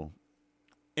 So,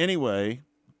 anyway,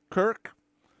 Kirk,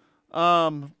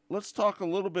 let's talk a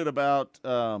little bit about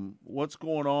what's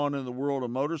going on in the world of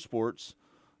motorsports.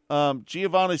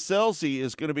 Giovanni Scelzi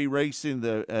is going to be racing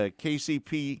the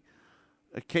KCP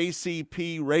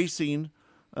Racing.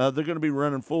 They're going to be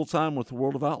running full-time with the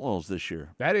World of Outlaws this year.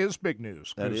 That is big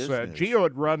news. That is news. Gio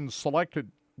had run selected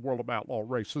World of Outlaw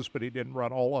races, but he didn't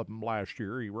run all of them last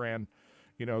year. He ran,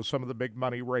 some of the big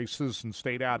money races and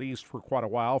stayed out east for quite a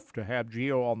while. To have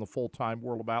Gio on the full-time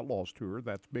World of Outlaws tour,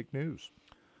 that's big news.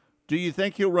 Do you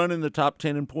think he'll run in the top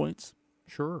 10 in points?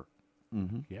 Sure.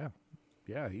 Mm-hmm.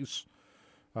 Yeah, he's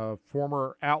a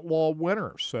former Outlaw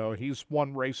winner, so he's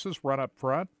won races, run up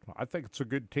front. I think it's a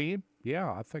good team.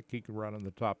 Yeah, I think he can run in the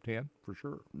top 10 for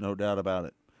sure. No doubt about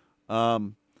it.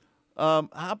 How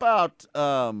about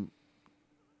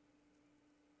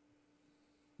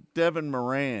Devin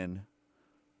Moran?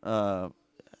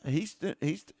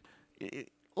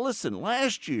 Listen,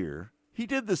 last year he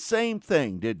did the same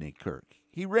thing, didn't he, Kirk?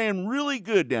 He ran really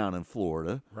good down in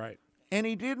Florida. Right. And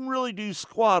he didn't really do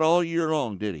squat all year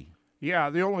long, did he?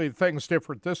 Yeah, the only thing's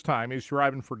different this time. He's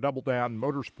driving for Double Down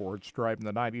Motorsports, driving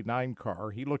the 99 car.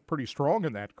 He looked pretty strong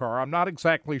in that car. I'm not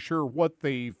exactly sure what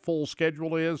the full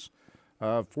schedule is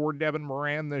for Devin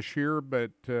Moran this year,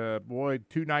 but, boy,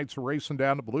 2 nights of racing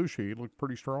down to Volusia, he looked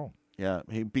pretty strong. Yeah,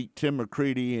 he beat Tim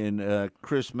McCready and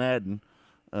Chris Madden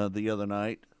the other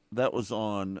night. That was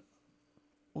on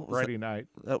Friday night.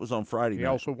 That was on Friday night. He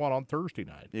also won on Thursday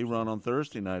night. He ran on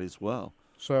Thursday night as well.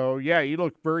 So, yeah, he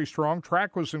looked very strong.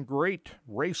 Track was in great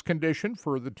race condition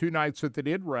for the 2 nights that they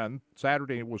did run.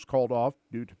 Saturday was called off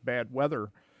due to bad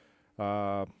weather.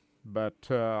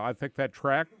 But I think that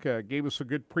track gave us a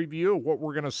good preview of what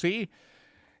we're going to see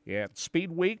at Speed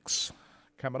Weeks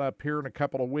coming up here in a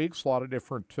couple of weeks. A lot of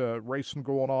different racing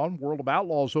going on. World of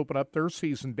Outlaws open up their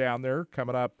season down there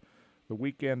coming up the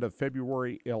weekend of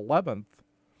February 11th.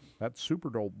 That's Super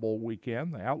Bowl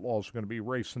weekend. The Outlaws are going to be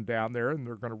racing down there, and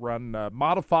they're going to run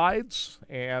modifieds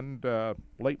and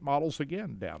late models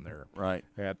again down there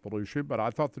at Volusia. But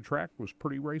I thought the track was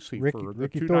pretty racy for the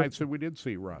 2 nights that we did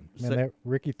see run. Man, that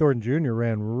Ricky Thornton Jr.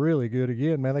 ran really good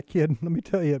again. Man, that kid, let me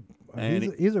tell you,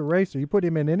 he's a racer. You put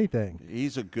him in anything.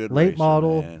 He's a good late racer,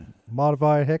 model, man.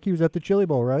 Modified. Heck, he was at the Chili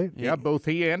Bowl, right? Yeah, both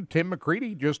he and Tim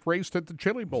McCready just raced at the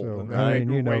Chili Bowl. So, and then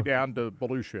they way down to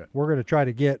Volusia. We're going to try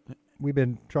to we've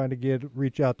been trying to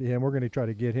reach out to him. We're going to try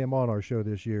to get him on our show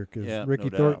this year because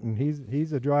Ricky Thornton,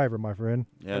 he's a driver, my friend.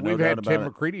 Yeah, we've had Tim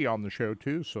McCready on the show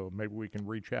too, so maybe we can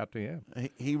reach out to him.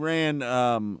 He ran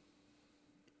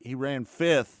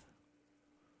 5th.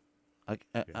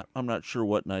 I'm not sure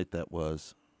what night that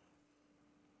was.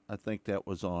 I think that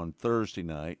was on Thursday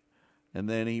night, and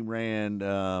then he ran.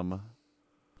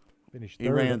 Finished He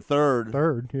ran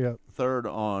third. Yeah. Third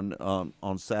on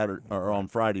Saturday or on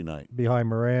Friday night Behind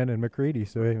Moran and McCready,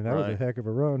 so that was a heck of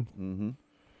a run. Mm-hmm.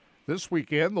 This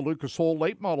weekend, the Lucas Oil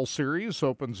Late Model Series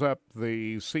opens up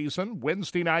the season.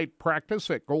 Wednesday night practice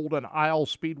at Golden Isle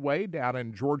Speedway down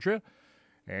in Georgia.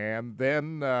 And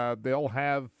then they'll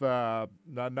have a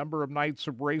number of nights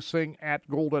of racing at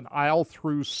Golden Isle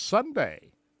through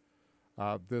Sunday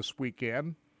this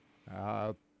weekend.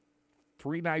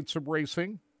 3 nights of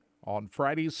racing on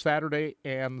Friday, Saturday,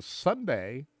 and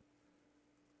Sunday.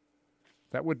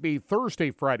 That would be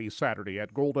Thursday, Friday, Saturday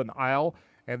at Golden Isle.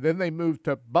 And then they move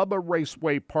to Bubba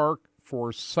Raceway Park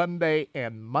for Sunday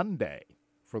and Monday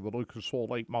for the Lucas Oil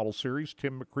Late Model Series.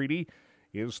 Tim McCready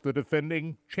is the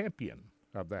defending champion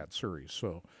of that series.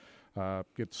 So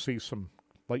get to see some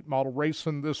late model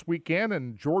racing this weekend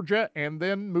in Georgia and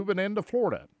then moving into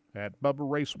Florida at Bubba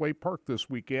Raceway Park this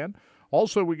weekend.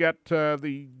 Also, we got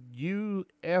the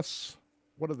U.S.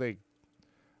 What are they?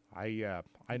 I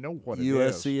know what it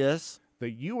is. USCS?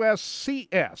 The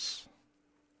USCS.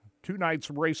 2 nights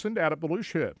of racing out at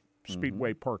Volusia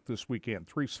Speedway Park this weekend.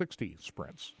 360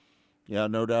 sprints. Yeah,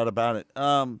 no doubt about it.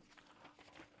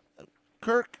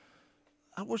 Kirk,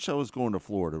 I wish I was going to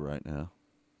Florida right now.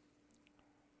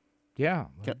 Yeah,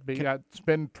 it's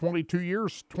been 23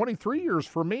 years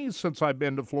for me since I've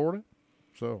been to Florida.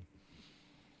 So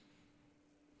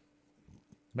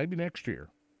maybe next year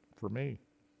for me.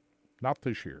 Not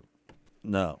this year.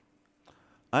 No.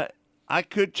 I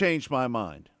could change my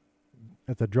mind.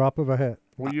 At the drop of a hat.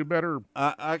 Well, you better.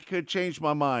 I could change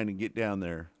my mind and get down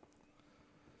there.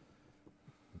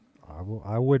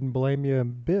 I wouldn't blame you a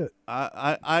bit.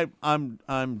 I'm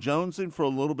jonesing for a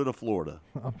little bit of Florida.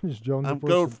 I'm just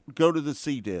jonesing go to the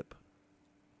C-Dip.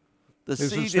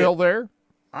 Is it still there?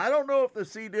 I don't know if the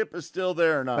C-Dip is still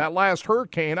there or not. That last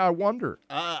hurricane, I wonder.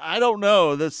 I don't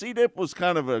know. The C-Dip was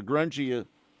kind of a grungy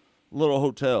little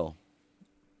hotel.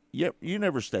 Yep, you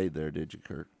never stayed there, did you,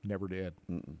 Kurt? Never did.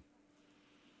 Mm-mm.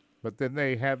 But then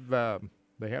they had a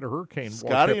hurricane.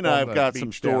 Scotty and I have got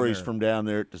some stories from down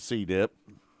there at the C-Dip.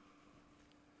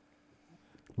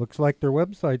 Looks like their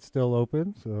website's still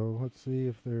open, so let's see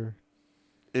if they're...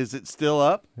 Is it still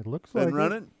up? It looks like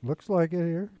running? Looks like it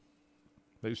here.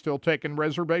 They still taking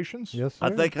reservations? Yes, sir.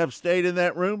 I think I've stayed in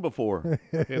that room before.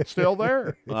 It's still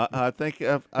there. I think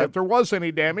if there was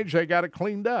any damage, they got it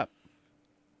cleaned up.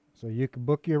 So you can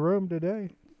book your room today.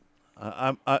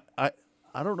 I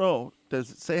don't know. Does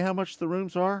it say how much the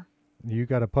rooms are? You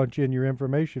got to punch in your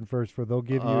information first, for they'll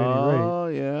give you any rate. Oh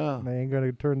yeah. And they ain't going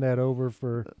to turn that over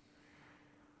for.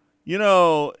 You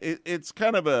know, it's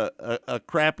kind of a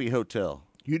crappy hotel.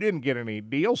 You didn't get any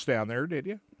deals down there, did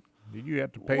you? Did you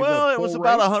have to pay? Well, the it full was rate?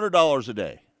 about $100 a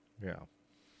day. Yeah.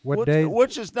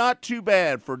 Which is not too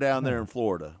bad for down there in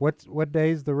Florida. What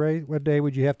day's the race? What day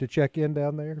would you have to check in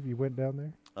down there if you went down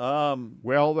there?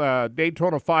 Well,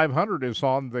 Daytona 500 is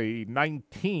on the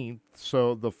 19th,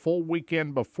 so the full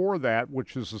weekend before that,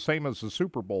 which is the same as the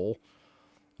Super Bowl,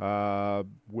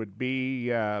 would be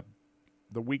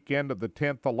the weekend of the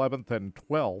 10th, 11th, and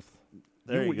 12th.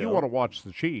 You want to watch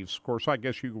the Chiefs. Of course, I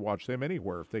guess you can watch them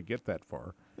anywhere if they get that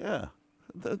far. Yeah.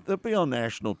 They'll be on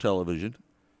national television.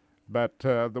 But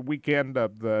the weekend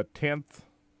of the 10th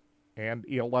and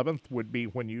 11th would be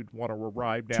when you'd want to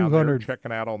arrive down there,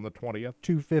 checking out on the 20th.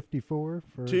 $254 for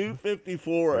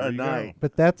 $254 a night.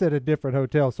 But that's at a different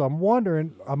hotel. So I'm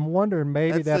wondering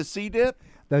maybe that's the C-Dip?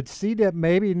 That C-Dip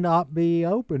maybe not be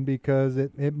open because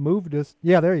it moved us.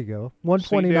 Yeah, there you go.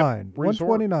 129.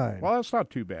 129. Well, that's not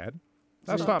too bad.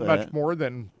 That's not much more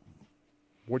than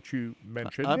what you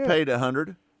mentioned. I paid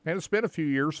 $100. And it's been a few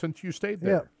years since you stayed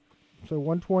there. Yeah. So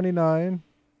 129.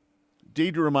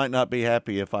 Deidre might not be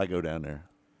happy if I go down there.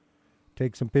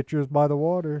 Take some pictures by the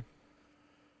water.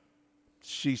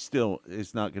 She still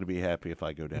is not going to be happy if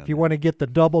I go down there. If you want to get the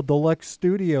double deluxe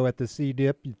studio at the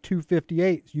C-Dip,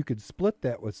 $258, you could split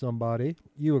that with somebody,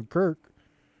 you and Kirk.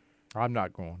 I'm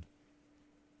not going.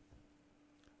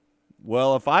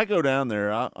 Well, if I go down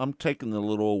there, I'm taking the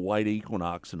little white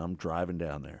Equinox and I'm driving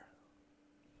down there.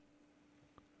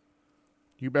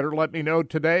 You better let me know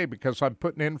today because I'm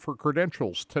putting in for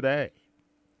credentials today.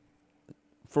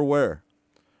 For where?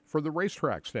 For the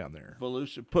racetracks down there.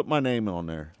 Volusia, put my name on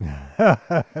there.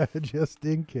 Just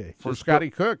in case. For Scotty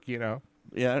Cook, you know.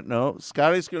 Yeah, no.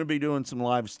 Scotty's going to be doing some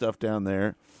live stuff down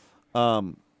there.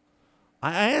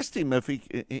 I asked him if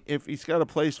he's got a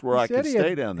place where I could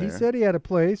stay down there. He said he had a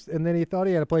place, and then he thought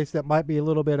he had a place that might be a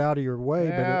little bit out of your way.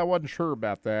 Yeah, I wasn't sure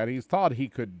about that. He thought he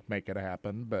could make it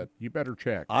happen, but you better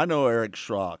check. I know Eric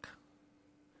Schrock.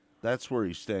 That's where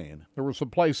he's staying. There was a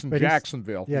place in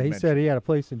Jacksonville. He said he had a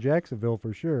place in Jacksonville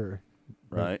for sure.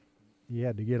 Right. you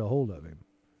had to get a hold of him.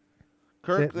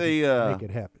 Kirk, Make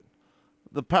it happen.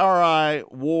 The POWRi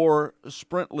War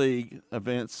Sprint League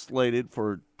events slated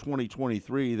for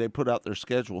 2023, they put out their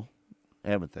schedule,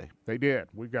 haven't they? They did.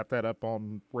 We got that up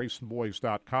on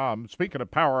racingboys.com. Speaking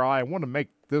of POWRi, I want to make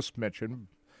this mention,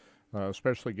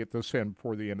 especially get this in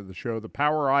before the end of the show. The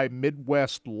POWRi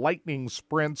Midwest Lightning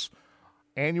Sprints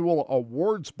Annual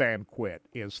Awards Banquet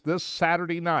is this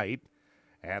Saturday night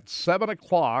at 7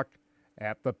 o'clock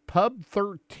at the Pub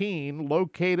 13,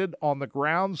 located on the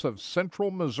grounds of Central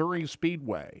Missouri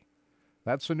Speedway.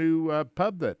 That's a new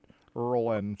pub that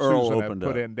Earl and Susan have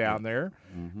put in down there.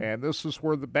 Mm-hmm. And this is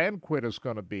where the banquet is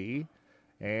going to be.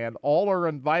 And all are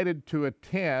invited to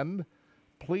attend.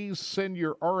 Please send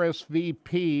your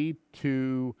RSVP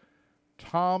to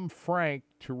Tom Frank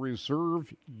to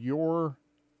reserve your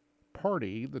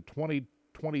party. The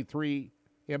 2023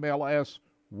 MLS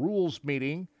rules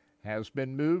meeting has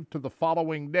been moved to the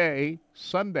following day,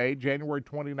 Sunday, January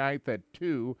 29th at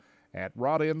 2 at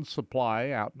Rod End Supply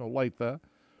out in Olathe.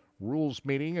 Rules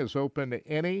meeting is open to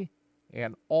any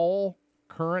and all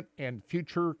current and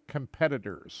future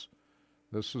competitors.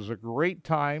 This is a great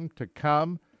time to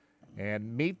come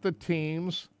and meet the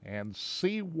teams and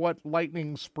see what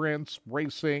Lightning Sprints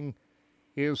racing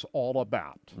is all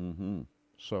about. Mm-hmm.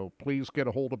 So please get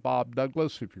a hold of Bob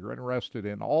Douglas if you're interested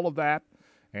in all of that.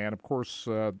 And, of course,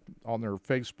 on their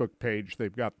Facebook page,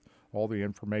 they've got all the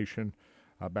information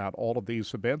about all of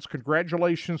these events.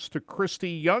 Congratulations to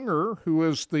Christy Younger, who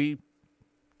is the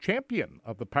champion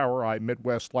of the POWRi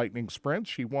Midwest Lightning Sprint.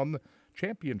 She won the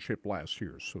championship last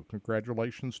year, so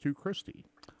congratulations to Christy.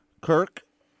 Kirk,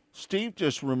 Steve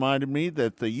just reminded me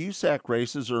that the USAC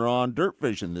races are on Dirt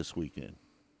Vision this weekend.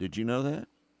 Did you know that?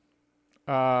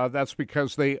 That's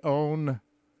because they own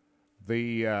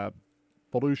the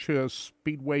Volusia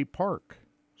Speedway Park,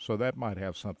 so that might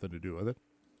have something to do with it.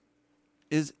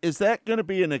 Is that going to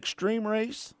be an extreme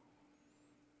race?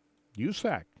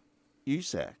 USAC.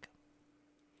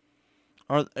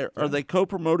 Are they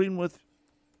co-promoting with?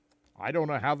 I don't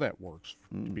know how that works,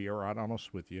 to be right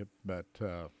honest with you. But,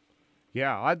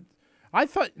 yeah, I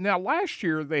thought, now last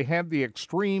year they had the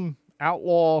Extreme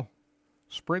Outlaw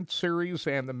Sprint Series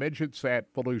and the midgets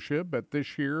at Volusia, but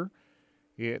this year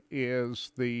it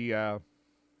is the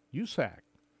USAC.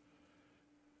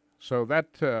 So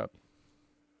that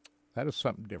is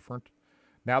something different.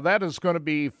 Now that is going to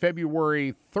be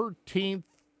February 13th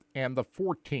and the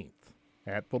 14th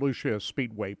at Volusia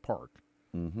Speedway Park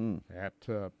at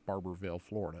Barberville,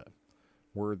 Florida,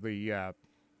 where the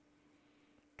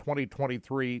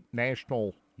 2023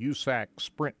 National USAC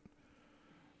Sprint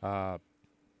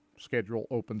schedule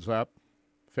opens up.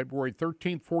 February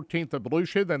 13th, 14th at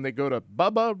Volusia. Then they go to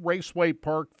Bubba Raceway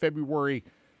Park February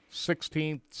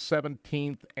 16th,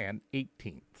 17th, and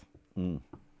 18th.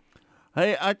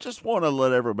 Hey, I just want to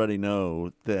let everybody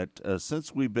know that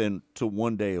since we've been to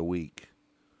 1 day a week,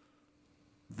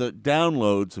 the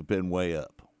downloads have been way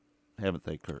up, haven't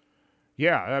they, Kurt?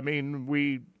 Yeah, I mean,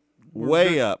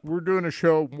 up. We're doing a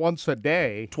show once a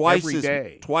day, every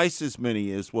day. Twice as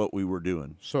many as what we were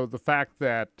doing. So the fact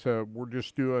that we're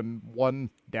just doing one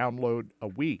download a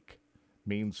week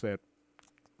means that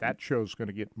show's going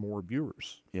to get more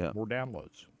viewers, more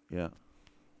downloads.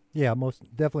 Yeah, most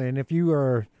definitely. And if you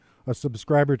are a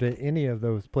subscriber to any of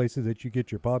those places that you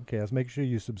get your podcast, make sure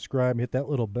you subscribe and hit that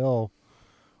little bell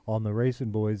on the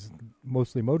Racing Boys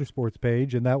Mostly Motorsports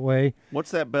page, and that way... What's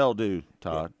that bell do,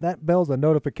 Todd? That bell's a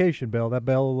notification bell. That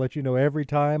bell will let you know every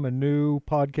time a new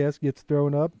podcast gets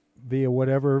thrown up via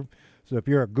whatever. So if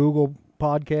you're a Google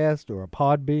podcast or a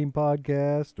Podbean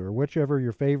podcast or whichever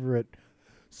your favorite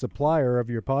supplier of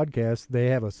your podcast, they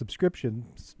have a subscription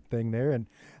thing there, and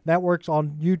that works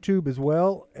on YouTube as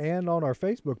well and on our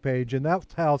Facebook page, and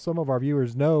that's how some of our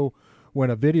viewers know when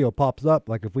a video pops up.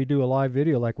 Like if we do a live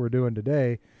video like we're doing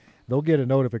today, they'll get a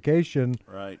notification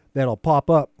that'll pop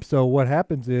up. So what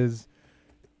happens is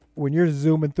when you're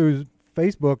zooming through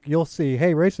Facebook, you'll see,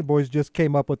 hey, Racing Boys just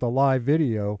came up with a live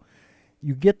video.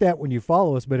 You get that when you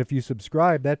follow us, but if you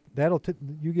subscribe,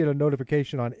 you get a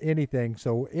notification on anything.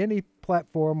 So any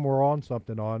platform we're on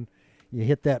something on, you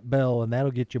hit that bell, and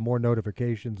that'll get you more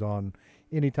notifications on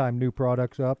anytime new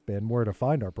products up and where to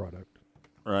find our product.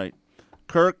 Right.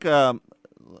 Kirk,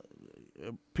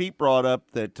 Pete brought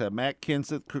up that Matt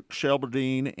Kenseth, Kirk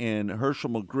Shelberdine, and Herschel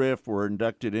McGriff were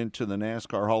inducted into the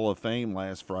NASCAR Hall of Fame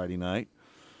last Friday night.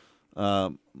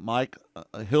 Mike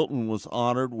Hilton was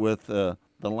honored with the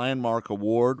Landmark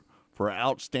Award for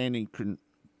outstanding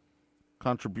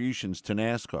contributions to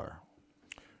NASCAR.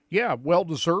 Yeah,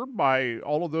 well-deserved by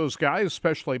all of those guys,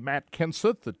 especially Matt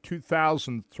Kenseth, the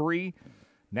 2003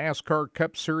 NASCAR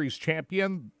Cup Series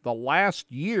champion the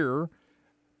last year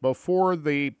before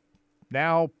the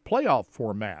now playoff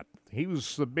format. He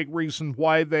was the big reason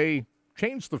why they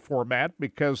changed the format,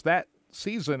 because that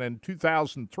season in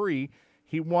 2003,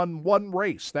 he won one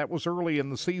race. That was early in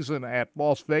the season at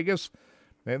Las Vegas,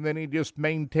 and then he just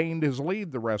maintained his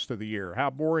lead the rest of the year. How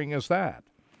boring is that?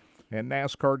 And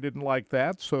NASCAR didn't like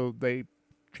that, so they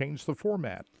changed the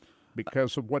format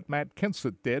because of what Matt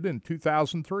Kenseth did in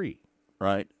 2003.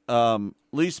 Right.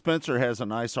 Lee Spencer has a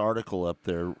nice article up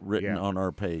there written on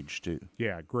our page, too.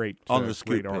 Yeah, great. On the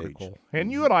Scoop great article. page.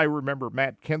 And you and I remember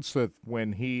Matt Kenseth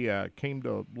when he came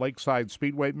to Lakeside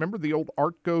Speedway. Remember the old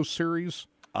Artgo series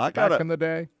back in the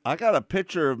day? I got a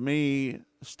picture of me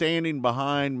standing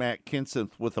behind Matt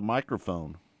Kenseth with a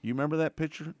microphone. You remember that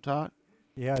picture, Todd?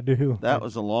 Yeah, I do. That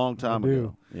was a long time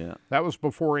ago. Yeah. That was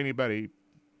before anybody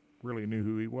really knew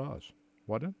who he was,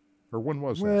 wasn't it? Or when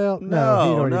was Well, that?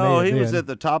 No, he was at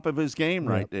the top of his game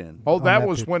right then. Oh, that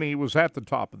was when he was at the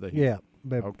top of the heap. Yeah,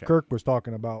 but Kirk was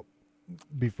talking about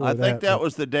before I that. think that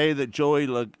was the day that Joey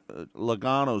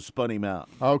Logano spun him out.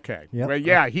 Okay. Yep. Well,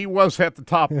 yeah, he was at the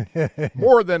top,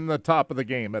 more than the top of the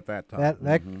game at that time.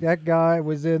 That guy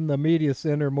was in the media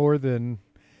center more than,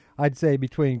 I'd say,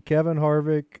 between Kevin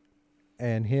Harvick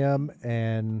and him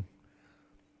and,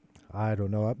 I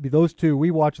don't know, those two, we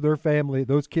watched their family,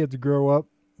 those kids grow up.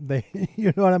 They,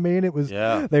 you know what I mean? It was,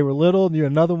 they were little, and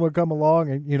another one would come along,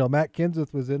 and Matt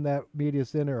Kenseth was in that media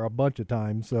center a bunch of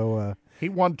times. So he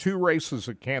won 2 races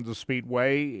at Kansas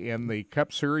Speedway in the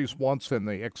Cup Series, once in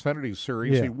the Xfinity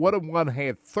Series. Yeah. He would have won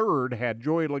third had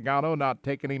Joey Logano not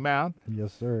taken him out.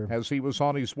 Yes, sir. As he was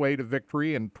on his way to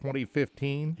victory in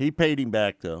 2015. He paid him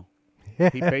back, though.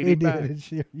 He paid him back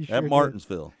At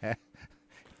Martinsville.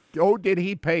 Oh, did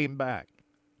he pay him back?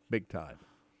 Big time.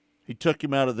 He took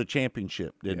him out of the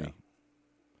championship, didn't he?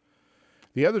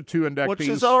 The other 2 inductees. Which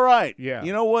is all right. Yeah.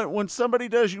 You know what? When somebody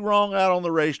does you wrong out on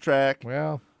the racetrack,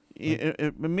 well,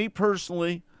 me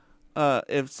personally,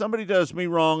 if somebody does me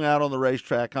wrong out on the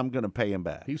racetrack, I'm going to pay him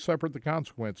back. He suffered the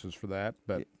consequences for that,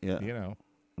 but,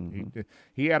 Mm-hmm.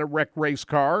 he had a wrecked race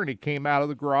car, and he came out of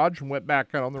the garage and went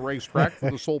back out on the racetrack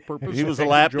for the sole purpose He of was a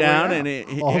taking lap Joey down, out. and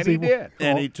he did.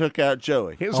 And he took out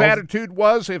Joey. His attitude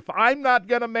was, if I'm not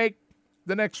going to make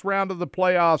the next round of the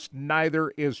playoffs, neither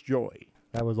is Joey.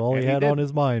 That was all he had on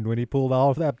his mind when he pulled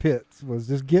off that pit, was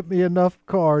just get me enough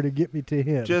car to get me to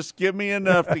him. Just give me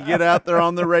enough to get out there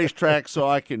on the racetrack so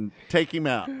I can take him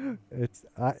out.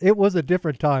 It was a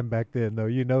different time back then, though.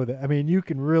 You know that. I mean, you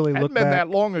can really look back. Hadn't been that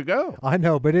long ago. I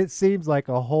know, but it seems like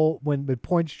when the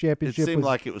points championship It seemed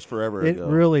like it was forever ago. It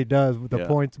really does, with the Yeah.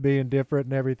 points being different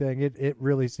and everything. It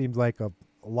really seems like a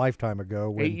lifetime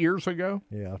ago. 8 years ago?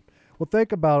 Yeah. Well,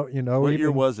 think about, What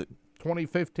year was it?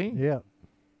 2015. Yeah.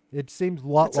 It seems a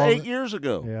lot That's longer. 8 years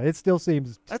ago. Yeah, it still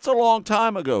seems. That's a long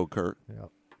time ago, Kurt. Yeah.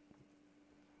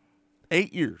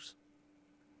 8 years.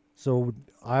 So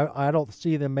I don't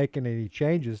see them making any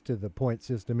changes to the point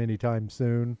system anytime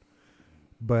soon,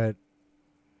 but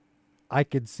I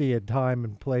could see a time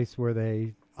and place where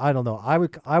I don't know.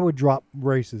 I would drop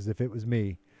races if it was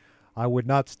me. I would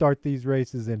not start these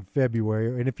races in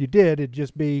February, and if you did, it'd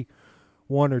just be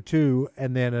 1 or 2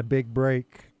 and then a big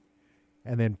break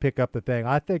and then pick up the thing.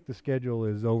 I think the schedule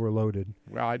is overloaded.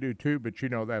 Well, I do too, but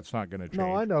that's not going to change.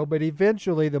 No, I know, but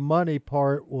eventually the money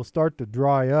part will start to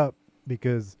dry up,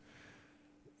 because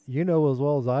you know as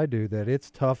well as I do that it's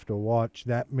tough to watch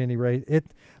that many races.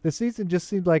 The season just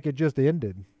seems like it just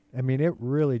ended. I mean, it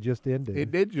really just ended. It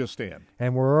did just end.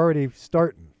 And we're already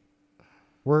starting.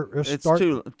 It's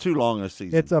too long a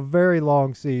season. It's a very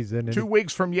long season. And 2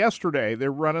 weeks from yesterday,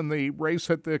 they're running the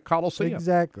race at the Coliseum.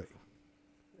 Exactly.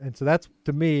 And so that's,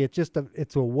 to me,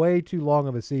 it's a way too long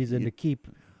of a season to keep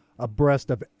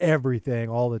abreast of everything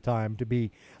all the time.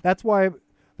 That's why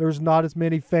there's not as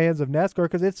many fans of NASCAR,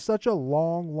 because it's such a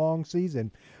long, long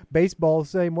season. Baseball the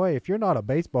same way. If you're not a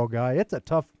baseball guy, it's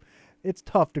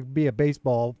tough to be a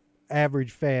baseball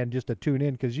average fan just to tune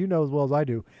in, because you know as well as I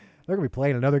do, they're going to be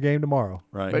playing another game tomorrow.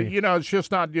 Right. But, it's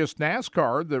just not just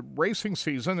NASCAR. The racing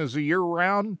season is a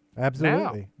year-round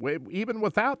Absolutely. now, even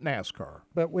without NASCAR.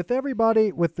 But with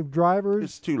everybody, with the drivers.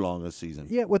 It's too long a season.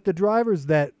 Yeah, with the drivers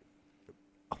that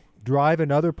drive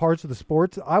in other parts of the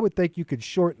sports, I would think you could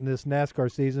shorten this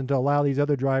NASCAR season to allow these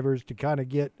other drivers to kind of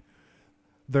get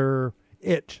their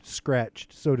itch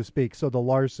scratched, so to speak. So the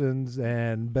Larsons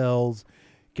and Bells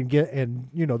can get, and,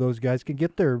 those guys can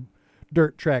get their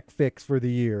dirt track fix for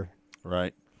the year.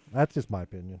 Right. That's just my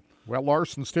opinion. Well,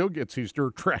 Larson still gets his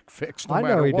dirt track fixed no I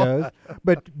matter know he what. does,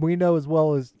 but we know as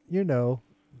well as,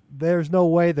 there's no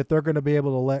way that they're going to be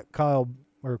able to let Kyle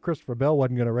or Christopher Bell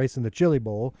wasn't going to race in the Chili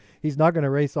Bowl. He's not going to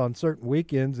race on certain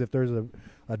weekends if there's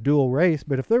a dual race.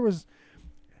 But if there was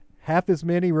half as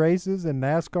many races in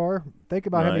NASCAR, think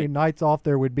about how many nights off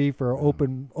there would be for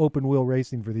open wheel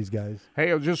racing for these guys.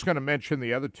 Hey, I was just going to mention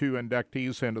the other two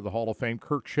inductees into the Hall of Fame.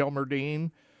 Kirk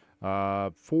Shelmerdine,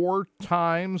 4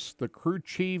 times the crew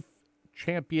chief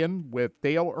champion with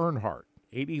Dale Earnhardt,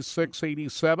 86,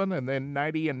 87, and then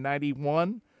 90 and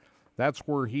 91. That's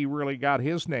where he really got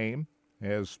his name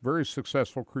as very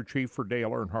successful crew chief for Dale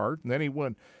Earnhardt. And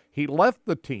then he left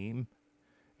the team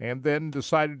and then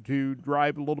decided to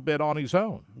drive a little bit on his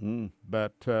own.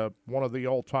 But one of the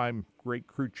all-time great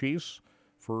crew chiefs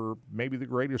for maybe the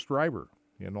greatest driver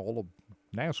in all of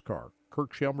NASCAR.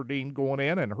 Kirk Shelmerdine going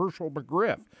in, and Herschel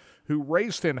McGriff, who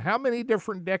raced in how many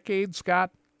different decades, Scott?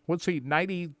 What's he,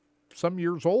 90-some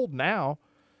years old now?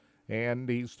 And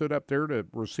he stood up there to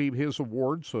receive his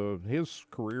award, so his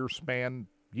career span,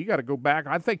 you got to go back.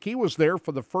 I think he was there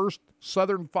for the first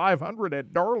Southern 500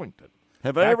 at Darlington.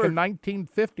 Back in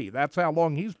 1950. That's how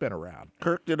long he's been around.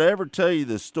 Kirk, did I ever tell you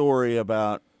the story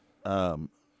about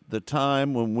the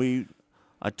time when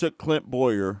I took Clint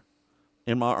Boyer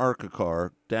in my ARCA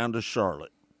car down to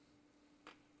Charlotte?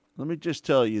 Let me just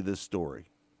tell you this story.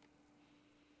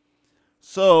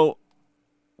 So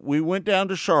we went down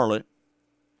to Charlotte.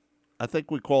 I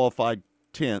think we qualified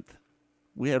 10th.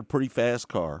 We had a pretty fast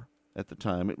car at the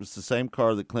time. It was the same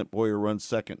car that Clint Boyer runs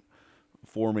second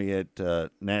for me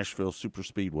at Nashville Super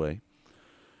Speedway.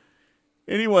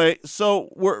 Anyway, so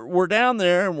we're down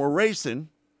there and we're racing,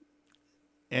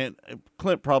 and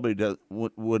Clint probably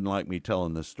wouldn't like me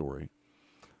telling this story.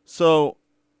 So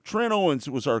Trent Owens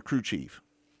was our crew chief,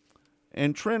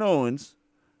 and Trent Owens,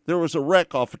 there was a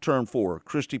wreck off of Turn 4.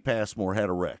 Christy Passmore had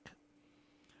a wreck,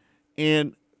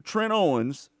 and Trent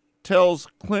Owens tells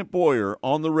Clint Boyer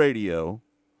on the radio,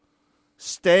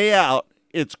 "Stay out,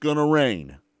 it's going to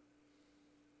rain."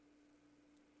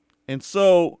 And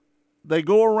so they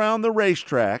go around the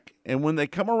racetrack, and when they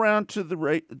come around to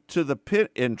the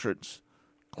pit entrance,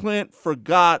 Clint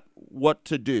forgot what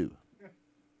to do.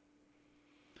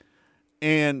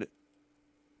 And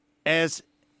as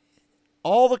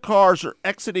all the cars are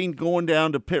exiting going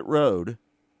down to pit road,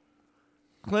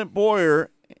 Clint Boyer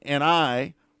and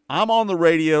I'm on the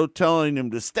radio telling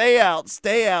him to stay out,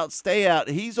 stay out, stay out.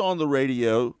 He's on the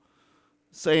radio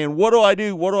saying, "What do I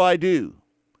do? What do I do?"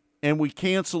 And we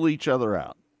cancel each other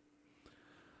out.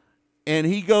 And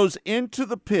he goes into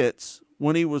the pits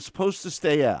when he was supposed to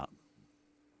stay out.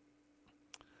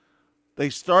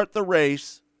 They start the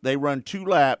race. They run 2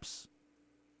 laps.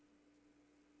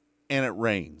 And it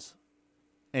rains.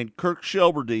 And Kirk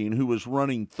Shelmerdine, who was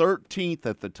running 13th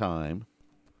at the time,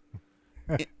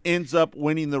 ends up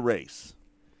winning the race.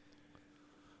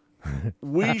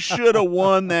 We should have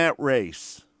won that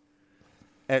race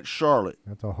at Charlotte.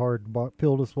 That's a hard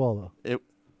pill to swallow.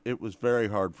 It was very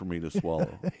hard for me to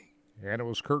swallow. And it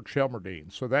was Kirk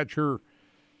Shelmerdine. So that's your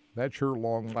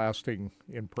long-lasting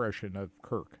impression of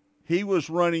Kirk. He was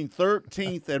running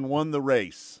 13th and won the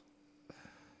race.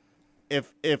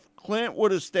 If Clint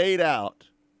would have stayed out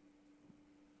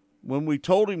when we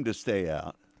told him to stay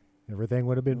out, everything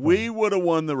would have been fine. We would have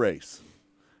won the race.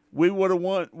 We would have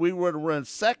won. We would have run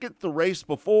second the race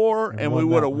before, and we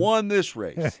would have won this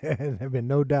race. There'd been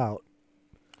no doubt.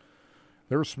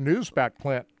 There's some news about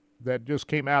Clint that just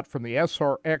came out from the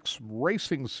SRX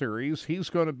Racing Series. He's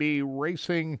going to be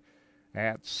racing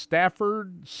at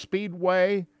Stafford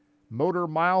Speedway, Motor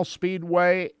Mile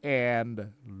Speedway,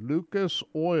 and Lucas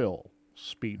Oil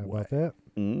Speedway. How about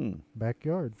that?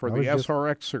 Backyard. For the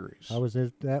SRX Series. I was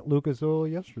at Lucas Oil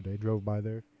yesterday, drove by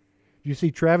there. Did you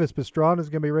see Travis Pastrana is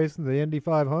going to be racing the Indy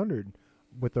 500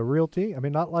 with the real team? I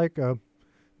mean, not like I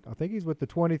think he's with the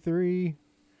 23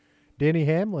 Denny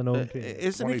Hamlin owned team.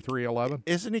 2311.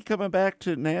 Isn't he coming back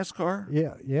to NASCAR?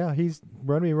 Yeah, he's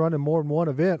running more than one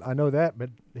event. I know that, but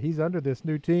he's under this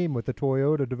new team with the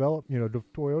Toyota the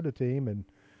Toyota team,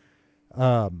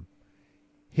 and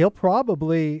he'll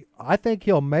probably, I think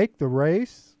he'll make the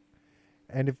race,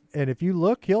 and if you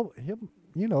look, he'll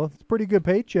it's a pretty good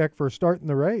paycheck for starting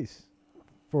the race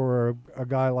for a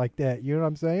guy like that. You know what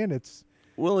I'm saying?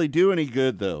 Will he do any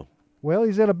good though? Well,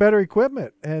 he's in a better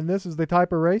equipment, and this is the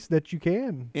type of race that you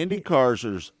can. Indy cars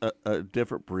are a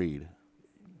different breed.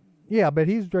 Yeah, but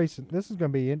he's racing. This is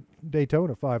going to be in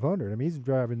Daytona 500. I mean, he's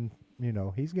driving.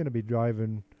 He's going to be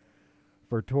driving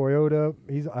for Toyota.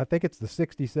 I think it's the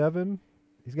 67.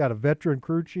 He's got a veteran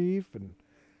crew chief, and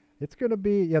it's going to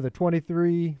be the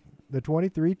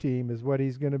 23 team is what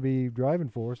he's going to be driving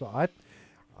for. So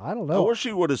I don't I know. wish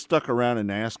he would have stuck around in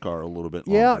NASCAR a little bit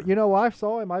Yeah, longer. you know, I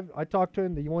saw him. I talked to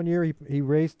him the one year he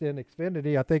raced in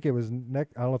Xfinity. I think it was I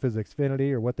don't know if it was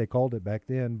Xfinity or what they called it back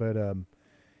then, but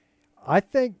I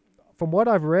think from what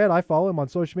I've read, I follow him on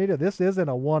social media. This isn't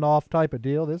a one-off type of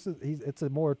deal. It's a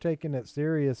more taking it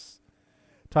serious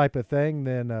type of thing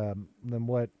than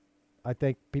what I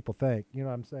think people think. You know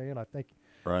what I'm saying?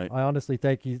 I honestly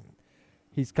think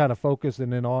he's kind of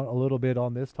focusing in on a little bit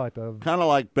on this type of kind of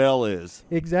like Bell is.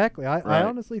 Exactly. I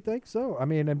honestly think so. I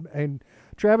mean, and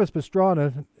Travis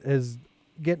Pastrana is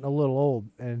getting a little old,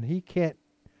 and he can't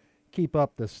keep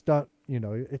up the stunt. You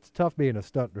know, it's tough being a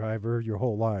stunt driver your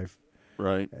whole life.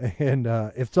 Right. And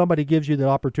if somebody gives you the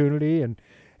opportunity and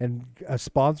a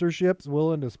sponsorship's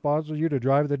willing to sponsor you to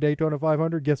drive the Daytona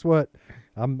 500, guess what?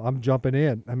 I'm jumping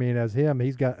in. I mean, as him,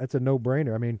 it's a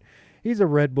no-brainer. I mean, he's a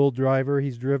Red Bull driver.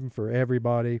 He's driven for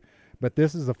everybody, but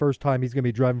this is the first time he's going to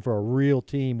be driving for a real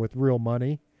team with real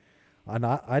money. And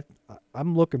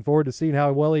I'm looking forward to seeing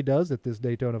how well he does at this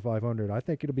Daytona 500. I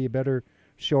think it'll be a better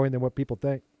showing than what people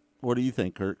think. What do you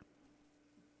think, Kurt?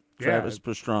 Travis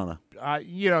Pastrana.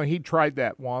 He tried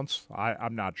that once.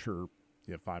 I'm not sure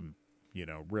if I'm,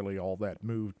 really all that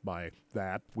moved by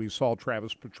that. We saw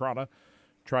Travis Pastrana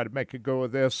try to make a go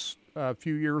of this a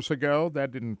few years ago.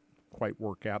 That didn't quite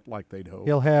work out like they'd hoped.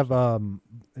 He'll have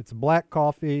it's black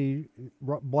coffee,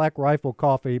 Black Rifle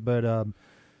coffee, but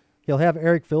he'll have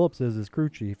Eric Phillips as his crew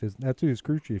chief. That's who his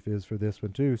crew chief is for this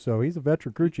one too. So he's a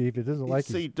veteran crew chief. It doesn't like.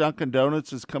 See, Dunkin' Donuts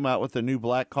has come out with a new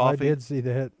black coffee. I did see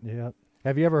that. Yeah.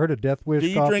 Have you ever heard of Death Wish? Do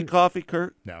you drink coffee,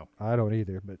 Kurt? No, I don't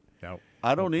either. But no,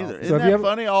 I don't either. So Isn't that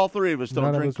funny? All three of us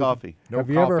don't drink coffee. Have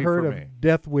you ever heard of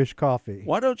Death Wish coffee?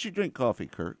 Why don't you drink coffee,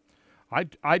 Kurt?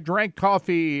 I drank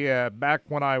coffee back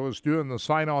when I was doing the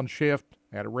sign-on shift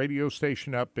at a radio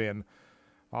station up in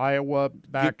Iowa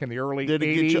back in the early 80s. Did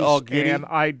it get you all giddy? And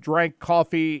I drank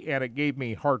coffee, and it gave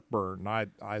me heartburn.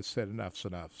 I said enough's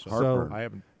enough. So I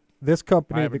haven't. This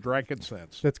company, I haven't drank it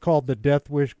since. It's called the Death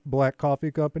Wish Black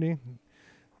Coffee Company.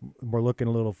 We're looking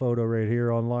at a little photo right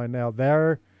here online now.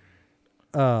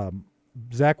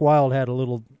 Zach Wilde had a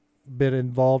little bit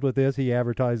involved with this. He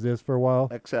advertised this for a while.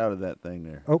 X out of that thing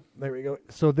there. Oh, there we go.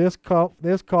 So this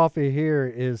coffee here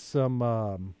is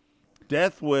some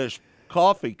Death Wish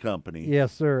Coffee Company.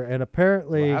 Yes, sir. And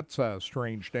apparently that's a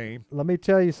strange name. Let me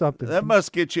tell you something. That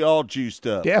must get you all juiced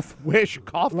up. Death Wish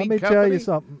Coffee Company. Let me tell you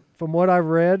something. From what I've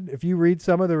read, if you read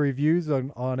some of the reviews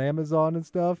on Amazon and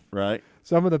stuff, right?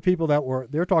 Some of the people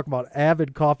they're talking about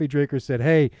avid coffee drinkers said,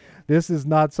 hey, this is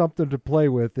not something to play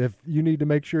with. If you need to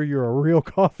make sure you're a real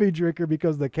coffee drinker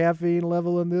because the caffeine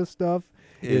level in this stuff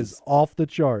is off the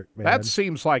chart, man. That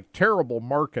seems like terrible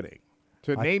marketing.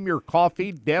 To name your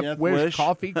coffee Death Wish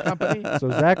Coffee Company?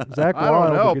 So Zach Wilde, I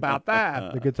don't know about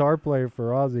that. The guitar player for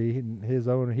Ozzy, his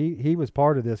own, he was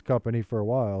part of this company for a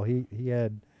while. He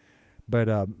had,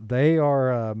 but they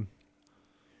are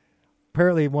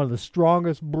apparently one of the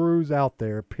strongest brews out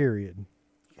there, period.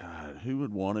 God, who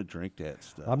would want to drink that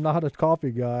stuff? I'm not a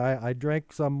coffee guy. I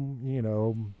drank some,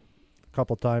 a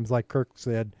couple times, like Kirk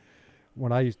said,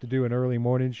 when I used to do an early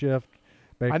morning shift.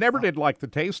 I never did like the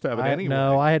taste of it anyway.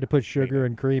 No, I had to put sugar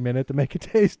and cream in it to make it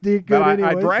taste good but anyway.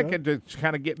 I drank it to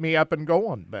kind of get me up and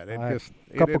going, but it didn't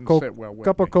sit well with me. A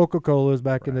cup of Coca-Colas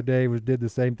back in the day did the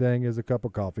same thing as a cup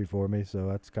of coffee for me, so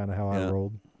that's kind of how I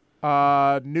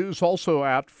rolled. News also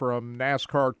out from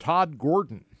NASCAR, Todd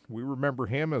Gordon. We remember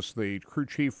him as the crew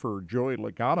chief for Joey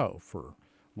Logano for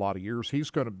a lot of years. He's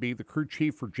going to be the crew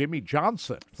chief for Jimmy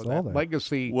Johnson for that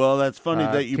legacy. Well, that's funny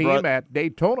that you team at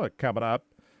Daytona coming up.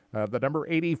 The number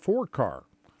 84 car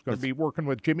is going to be working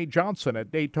with Jimmy Johnson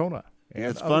at Daytona.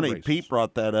 It's funny. Races. Pete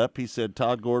brought that up. He said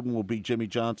Todd Gordon will be Jimmy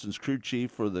Johnson's crew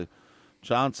chief for the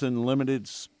Johnson Limited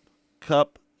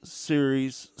Cup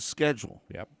Series schedule.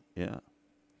 Yep. Yeah.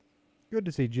 Good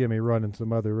to see Jimmy running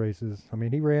some other races. I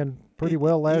mean, he ran pretty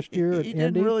well last year at He Indy.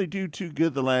 didn't really do too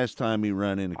good the last time he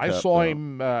ran in a cup. I saw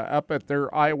him up at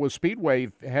their Iowa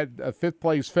Speedway, had a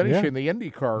fifth-place finish in the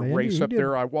IndyCar race up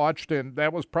there I watched, and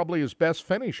that was probably his best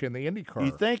finish in the IndyCar.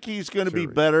 You think he's going to be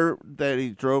better that he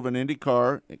drove an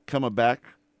IndyCar coming back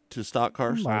to stock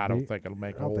cars? I don't think it'll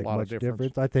make a whole lot of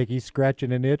difference. I think he's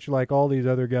scratching an itch like all these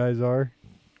other guys are.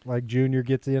 Like Junior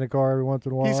gets in a car every once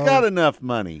in a while. He's got enough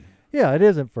money. Yeah, it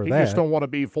isn't for that. He just don't want to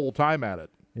be full-time at it,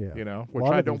 which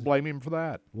I don't blame him for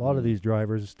that. A lot of these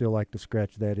drivers still like to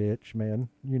scratch that itch, man.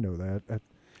 You know that.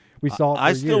 We saw it for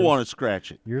I still years. want to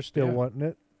scratch it. You're still wanting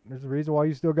it. There's a reason why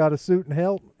you still got a suit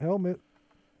and helmet.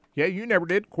 Yeah, you never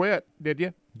did quit, did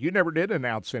you? You never did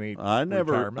announce any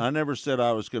retirement. I never said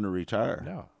I was going to retire.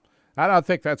 No. I don't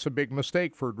think that's a big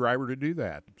mistake for a driver to do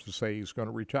that, to say he's going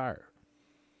to retire.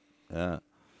 Yeah.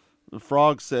 The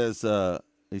Frog says,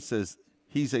 he says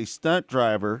he's a stunt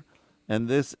driver, and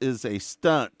this is a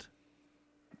stunt.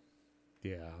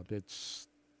 Yeah, it's.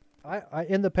 I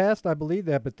in the past I believe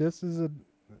that, but this is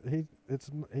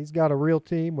he's got a real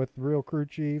team with real crew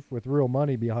chief with real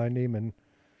money behind him, and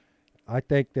I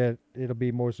think that it'll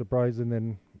be more surprising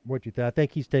than what you think. I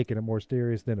think he's taking it more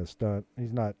serious than a stunt.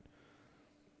 He's not,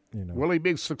 Will he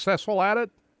be successful at it?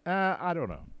 I don't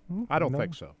know. I don't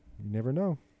think so. You never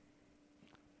know.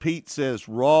 Pete says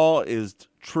Raw is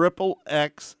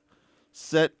XXX,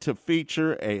 set to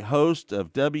feature a host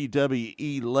of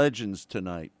WWE legends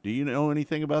tonight. Do you know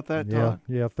anything about that, Todd?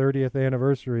 Yeah, 30th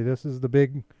anniversary. This is the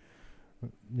big,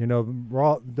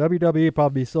 Raw WWE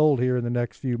probably be sold here in the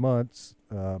next few months.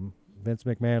 Vince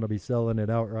McMahon will be selling it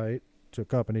outright to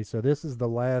companies. So this is the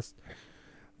last.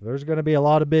 There's going to be a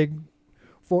lot of big.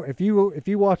 If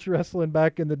you watch wrestling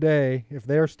back in the day, if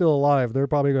they're still alive, they're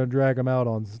probably going to drag them out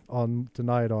on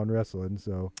tonight on wrestling.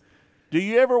 So. Do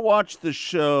you ever watch the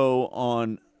show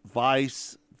on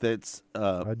Vice that's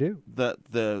I do.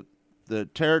 The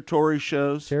territory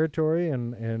shows? Territory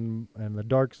and the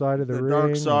Dark Side of the Ring. The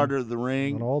Dark Side of the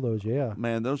Ring. And all those, yeah.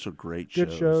 Man, those are great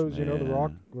Good shows.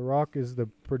 man. The Rock is the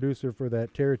producer for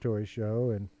that Territory show.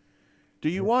 And do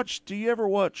you ever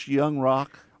watch Young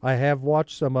Rock? I have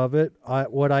watched some of it.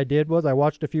 What I did was I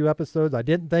watched a few episodes. I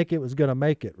didn't think it was going to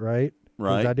make it, right?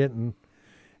 Right. I didn't.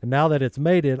 And now that it's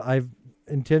made it, I've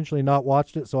intentionally not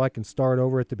watched it so I can start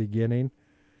over at the beginning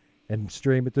and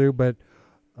stream it through. But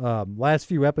last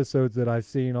few episodes that I've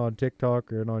seen on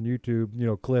TikTok and on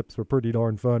YouTube, clips were pretty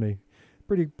darn funny.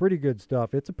 Pretty good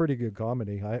stuff. It's a pretty good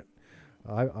comedy.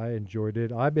 I enjoyed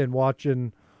it. I've been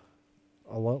watching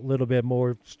a little bit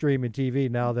more streaming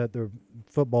TV now that the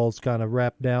football's kind of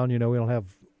wrapped down. We don't have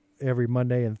every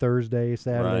Monday and Thursday,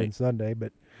 Saturday and Sunday.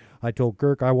 But I told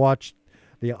Kirk I watched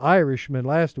The Irishman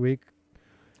last week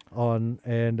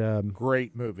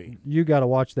great movie. You got to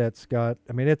watch that, Scott.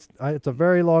 I mean, it's a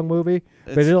very long movie.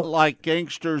 It's like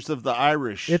Gangsters of the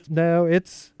Irish. Isn't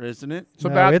it? It's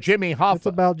about Jimmy Hoffa. It's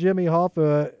about Jimmy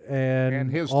Hoffa and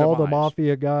his all demise. the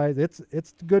mafia guys. It's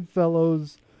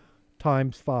Goodfellas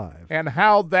times 5. And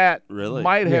how that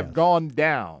might have Yes. gone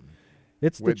down.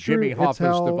 It's with the Jimmy truth.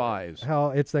 Hoffa's It's demise.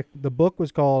 How it's the book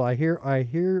was called I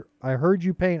heard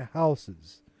you paint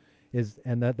houses,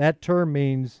 and that term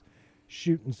means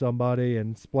shooting somebody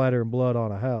and splattering blood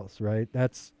on a house, right?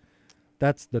 That's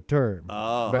the term.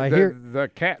 Oh, but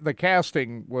the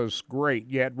casting was great.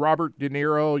 You had Robert De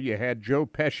Niro, you had Joe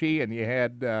Pesci, and you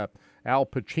had Al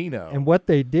Pacino. And what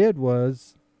they did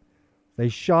was they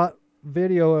shot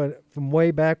video from way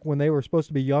back when they were supposed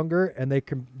to be younger, and they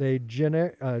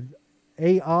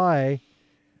AI,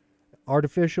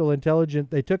 artificial intelligence,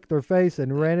 they took their face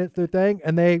and ran it through thing,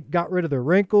 and they got rid of the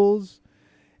wrinkles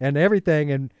and everything.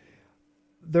 And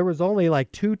there was only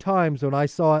like 2 times when I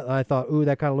saw it and I thought, ooh,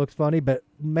 that kind of looks funny. But,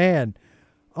 man,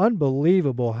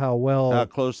 unbelievable how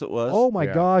close it was. Oh, my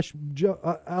gosh.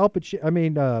 Al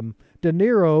Pacino, De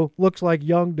Niro looks like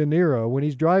young De Niro when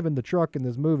he's driving the truck in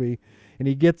this movie and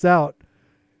he gets out.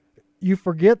 You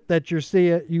forget that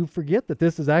you forget that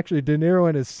this is actually De Niro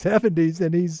in his 70s,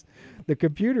 and the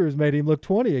computer has made him look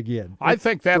 20 again. I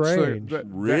think that's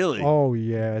really. Oh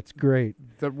yeah, it's great.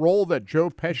 The role that Joe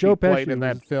Pesci played in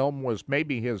that film was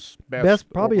maybe his best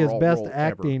probably his overall best role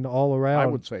acting ever. all around. I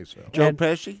would say so. Joe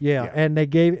Pesci? Yeah, and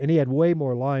he had way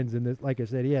more lines in this. Like I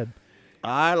said,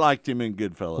 I liked him in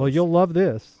Goodfellas. Well, you'll love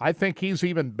this. I think he's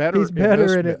even better. He's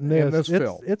better in this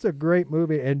film. It's a great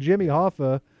movie, and Jimmy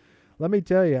Hoffa. Let me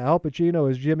tell you, Al Pacino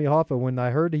is Jimmy Hoffa. When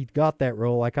I heard he got that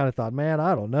role, I kind of thought, man,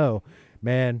 I don't know.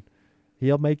 Man,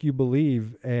 he'll make you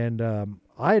believe. And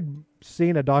I'd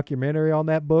seen a documentary on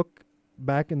that book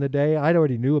back in the day. I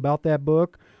already knew about that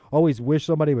book. Always wished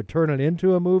somebody would turn it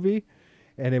into a movie.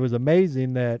 And it was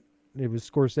amazing that it was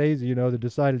Scorsese, that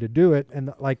decided to do it.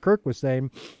 And like Kirk was saying,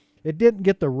 it didn't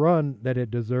get the run that it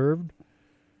deserved,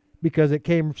 because it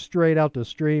came straight out to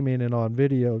streaming and on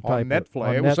video type on Netflix.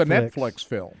 On it was a Netflix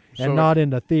film. And not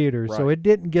in the theaters. Right. So it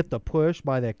didn't get the push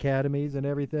by the academies and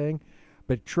everything.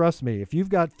 But trust me, if you've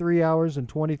got 3 hours and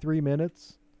 23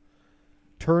 minutes,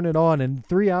 turn it on, and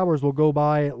 3 hours will go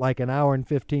by like an hour and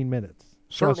 15 minutes.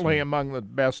 Certainly among the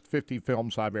best 50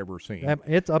 films I've ever seen.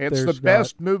 It's up there, It's the Scott.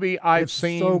 best movie I've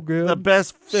seen. So good. The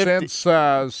best 50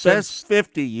 since best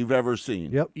 50 you've ever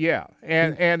seen. Yep. Yeah,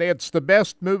 and it's the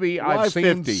best movie I've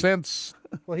seen 50? since.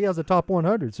 Well, he has a top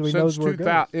 100, so he knows where it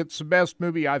goes. It's the best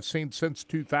movie I've seen since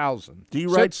 2000. Do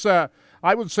you write?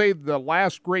 I would say the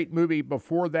last great movie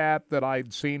before that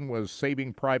I'd seen was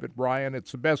Saving Private Ryan.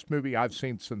 It's the best movie I've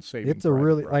seen since Saving Private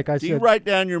Ryan. Like I said. Do you write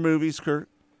down your movies, Kurt?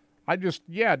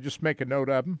 Just make a note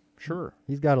of them. Sure.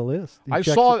 He's got a list. I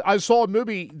saw a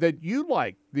movie that you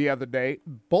liked the other day,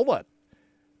 Bullet.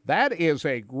 That is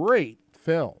a great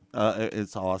film.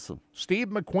 It's awesome. Steve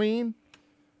McQueen.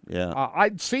 Yeah.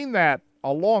 I'd seen that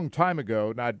a long time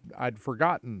ago, and I'd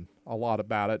forgotten a lot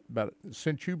about it. But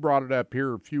since you brought it up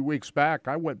here a few weeks back,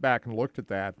 I went back and looked at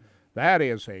that. That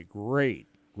is a great,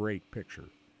 great picture.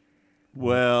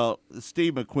 Well,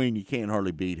 Steve McQueen, you can't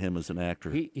hardly beat him as an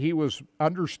actor. He was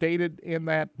understated in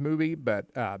that movie, but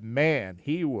man,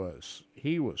 he was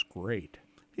great.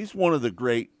 He's one of the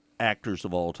great actors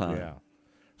of all time. Yeah.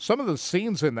 Some of the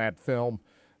scenes in that film,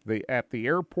 at the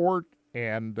airport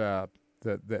and in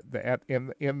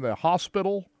the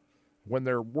hospital when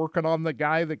they're working on the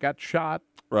guy that got shot,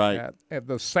 right? And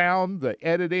the sound, the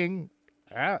editing,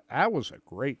 that was a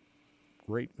great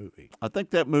movie. I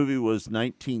think that movie was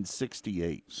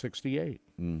 1968. 68.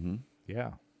 Mm-hmm.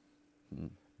 Yeah.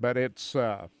 But it's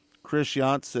Chris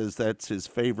Yant says that's his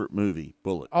favorite movie,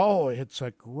 Bullet. Oh, it's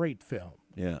a great film.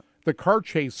 Yeah. The car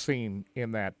chase scene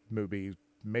in that movie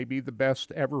may be the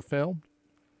best ever filmed.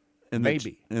 And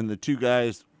maybe. And the two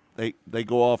guys, they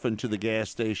go off into the gas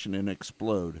station and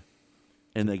explode,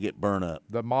 and they get burned up.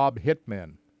 The mob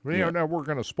hitmen. Now we're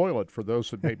going to spoil it for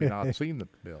those that maybe not seen the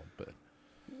film, but.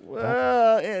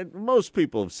 Well, and most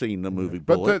people have seen the movie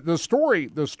Bullet. But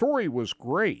the story was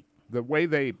great. The way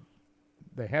they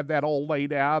had that all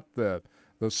laid out. The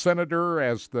senator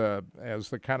as the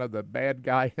kind of the bad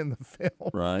guy in the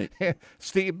film. Right.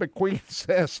 Steve McQueen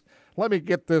says, "Let me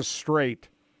get this straight.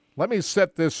 Let me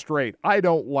set this straight. I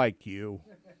don't like you."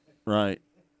 Right.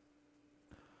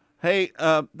 Hey,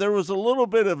 there was a little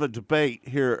bit of a debate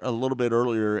here a little bit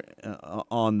earlier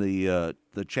on the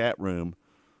chat room.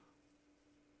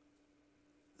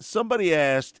 Somebody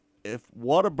asked if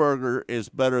Whataburger is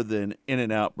better than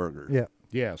In-N-Out Burger. Yeah.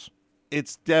 Yes.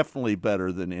 It's definitely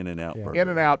better than In-N-Out Burger.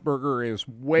 In-N-Out Burger is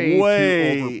way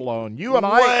too overblown. You and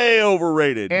way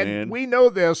overrated, and man. We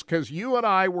know this because you and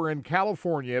I were in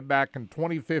California back in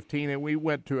 2015, and we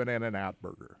went to an In-N-Out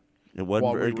Burger. It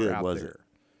wasn't very good, was it?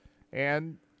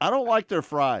 And I don't like their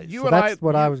fries. That's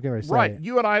what I was going to say. Right.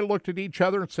 You and I looked at each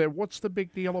other and said, "What's the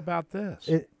big deal about this?"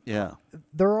 Yeah.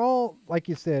 They're all, like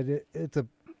you said, it's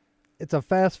a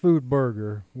fast food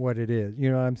burger, what it is.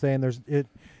 You know what I'm saying?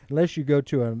 Unless you go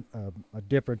to a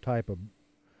different type of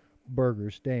burger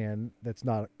stand that's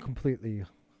not completely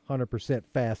 100%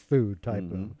 fast food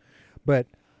type of. But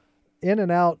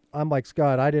In-N-Out, I'm like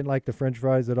Scott. I didn't like the French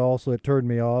fries at all, so it turned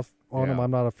me off on them.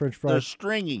 I'm not a French fry. They're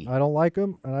stringy. I don't like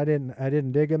them, and I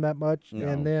didn't dig them that much. No.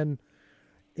 And then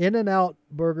In-N-Out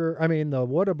burger, the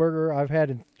Whataburger I've had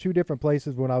in two different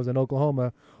places when I was in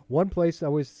Oklahoma. One place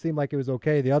always seemed like it was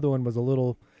okay. The other one was a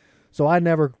little, so I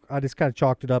just kind of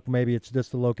chalked it up. Maybe it's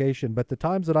just the location. But the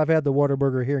times that I've had the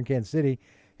Whataburger here in Kansas City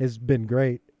has been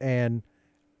great. And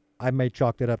I may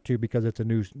chalk it up too because it's a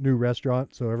new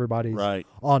restaurant. So everybody's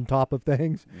on top of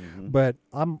things. Mm-hmm. But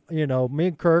me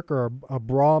and Kirk are a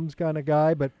Brahms kind of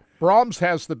guy, but Brahms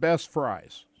has the best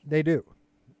fries. They do.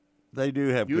 They do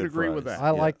have. You'd agree fries. with that?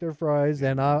 I like their fries,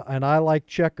 and I like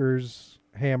Checkers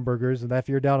hamburgers. And if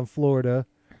you're down in Florida,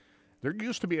 there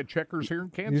used to be a Checkers here in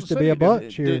Kansas City. Used to City, be a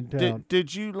bunch here in town.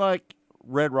 Did you like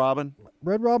Red Robin?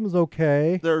 Red Robin's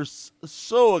okay. They're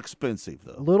so expensive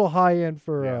though. A little high end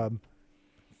for.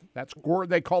 That's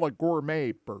they call it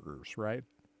gourmet burgers, right?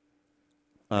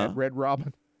 At Red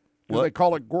Robin. They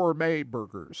call it gourmet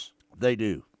burgers. They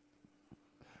do.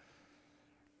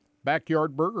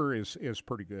 Backyard Burger is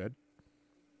pretty good.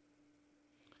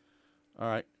 All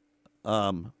right.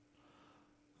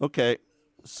 Okay.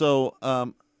 So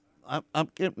I'm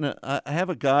getting. I have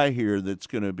a guy here that's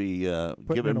going to be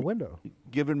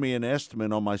giving me an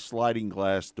estimate on my sliding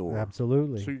glass door.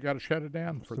 Absolutely. So you got to shut it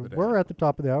down for the day. We're at the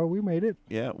top of the hour. We made it.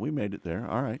 Yeah, we made it there.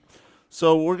 All right.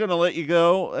 So we're going to let you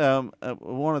go. I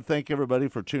want to thank everybody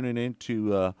for tuning in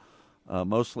to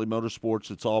Mostly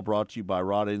Motorsports. It's all brought to you by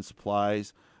Rod End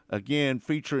Supplies. Again,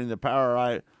 featuring the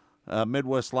PowerEye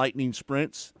Midwest Lightning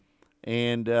Sprints.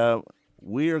 And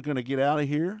we are going to get out of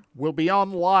here. We'll be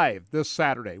on live this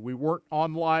Saturday. We weren't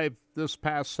on live this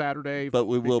past Saturday. But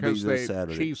we will be this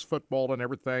Saturday. Chiefs football and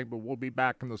everything, but we'll be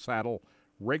back in the saddle.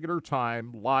 Regular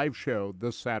time, live show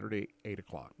this Saturday, 8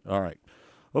 o'clock. All right.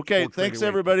 Okay, thanks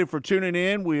everybody for tuning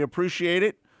in. We appreciate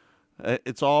it.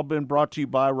 It's all been brought to you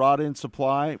by Rod End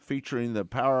Supply, featuring the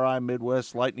PowerEye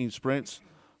Midwest Lightning Sprints.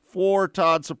 For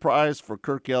Todd Surprise, for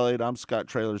Kirk Elliott, I'm Scott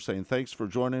Traylor saying thanks for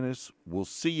joining us. We'll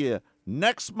see you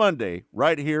next Monday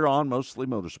right here on Mostly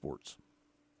Motorsports.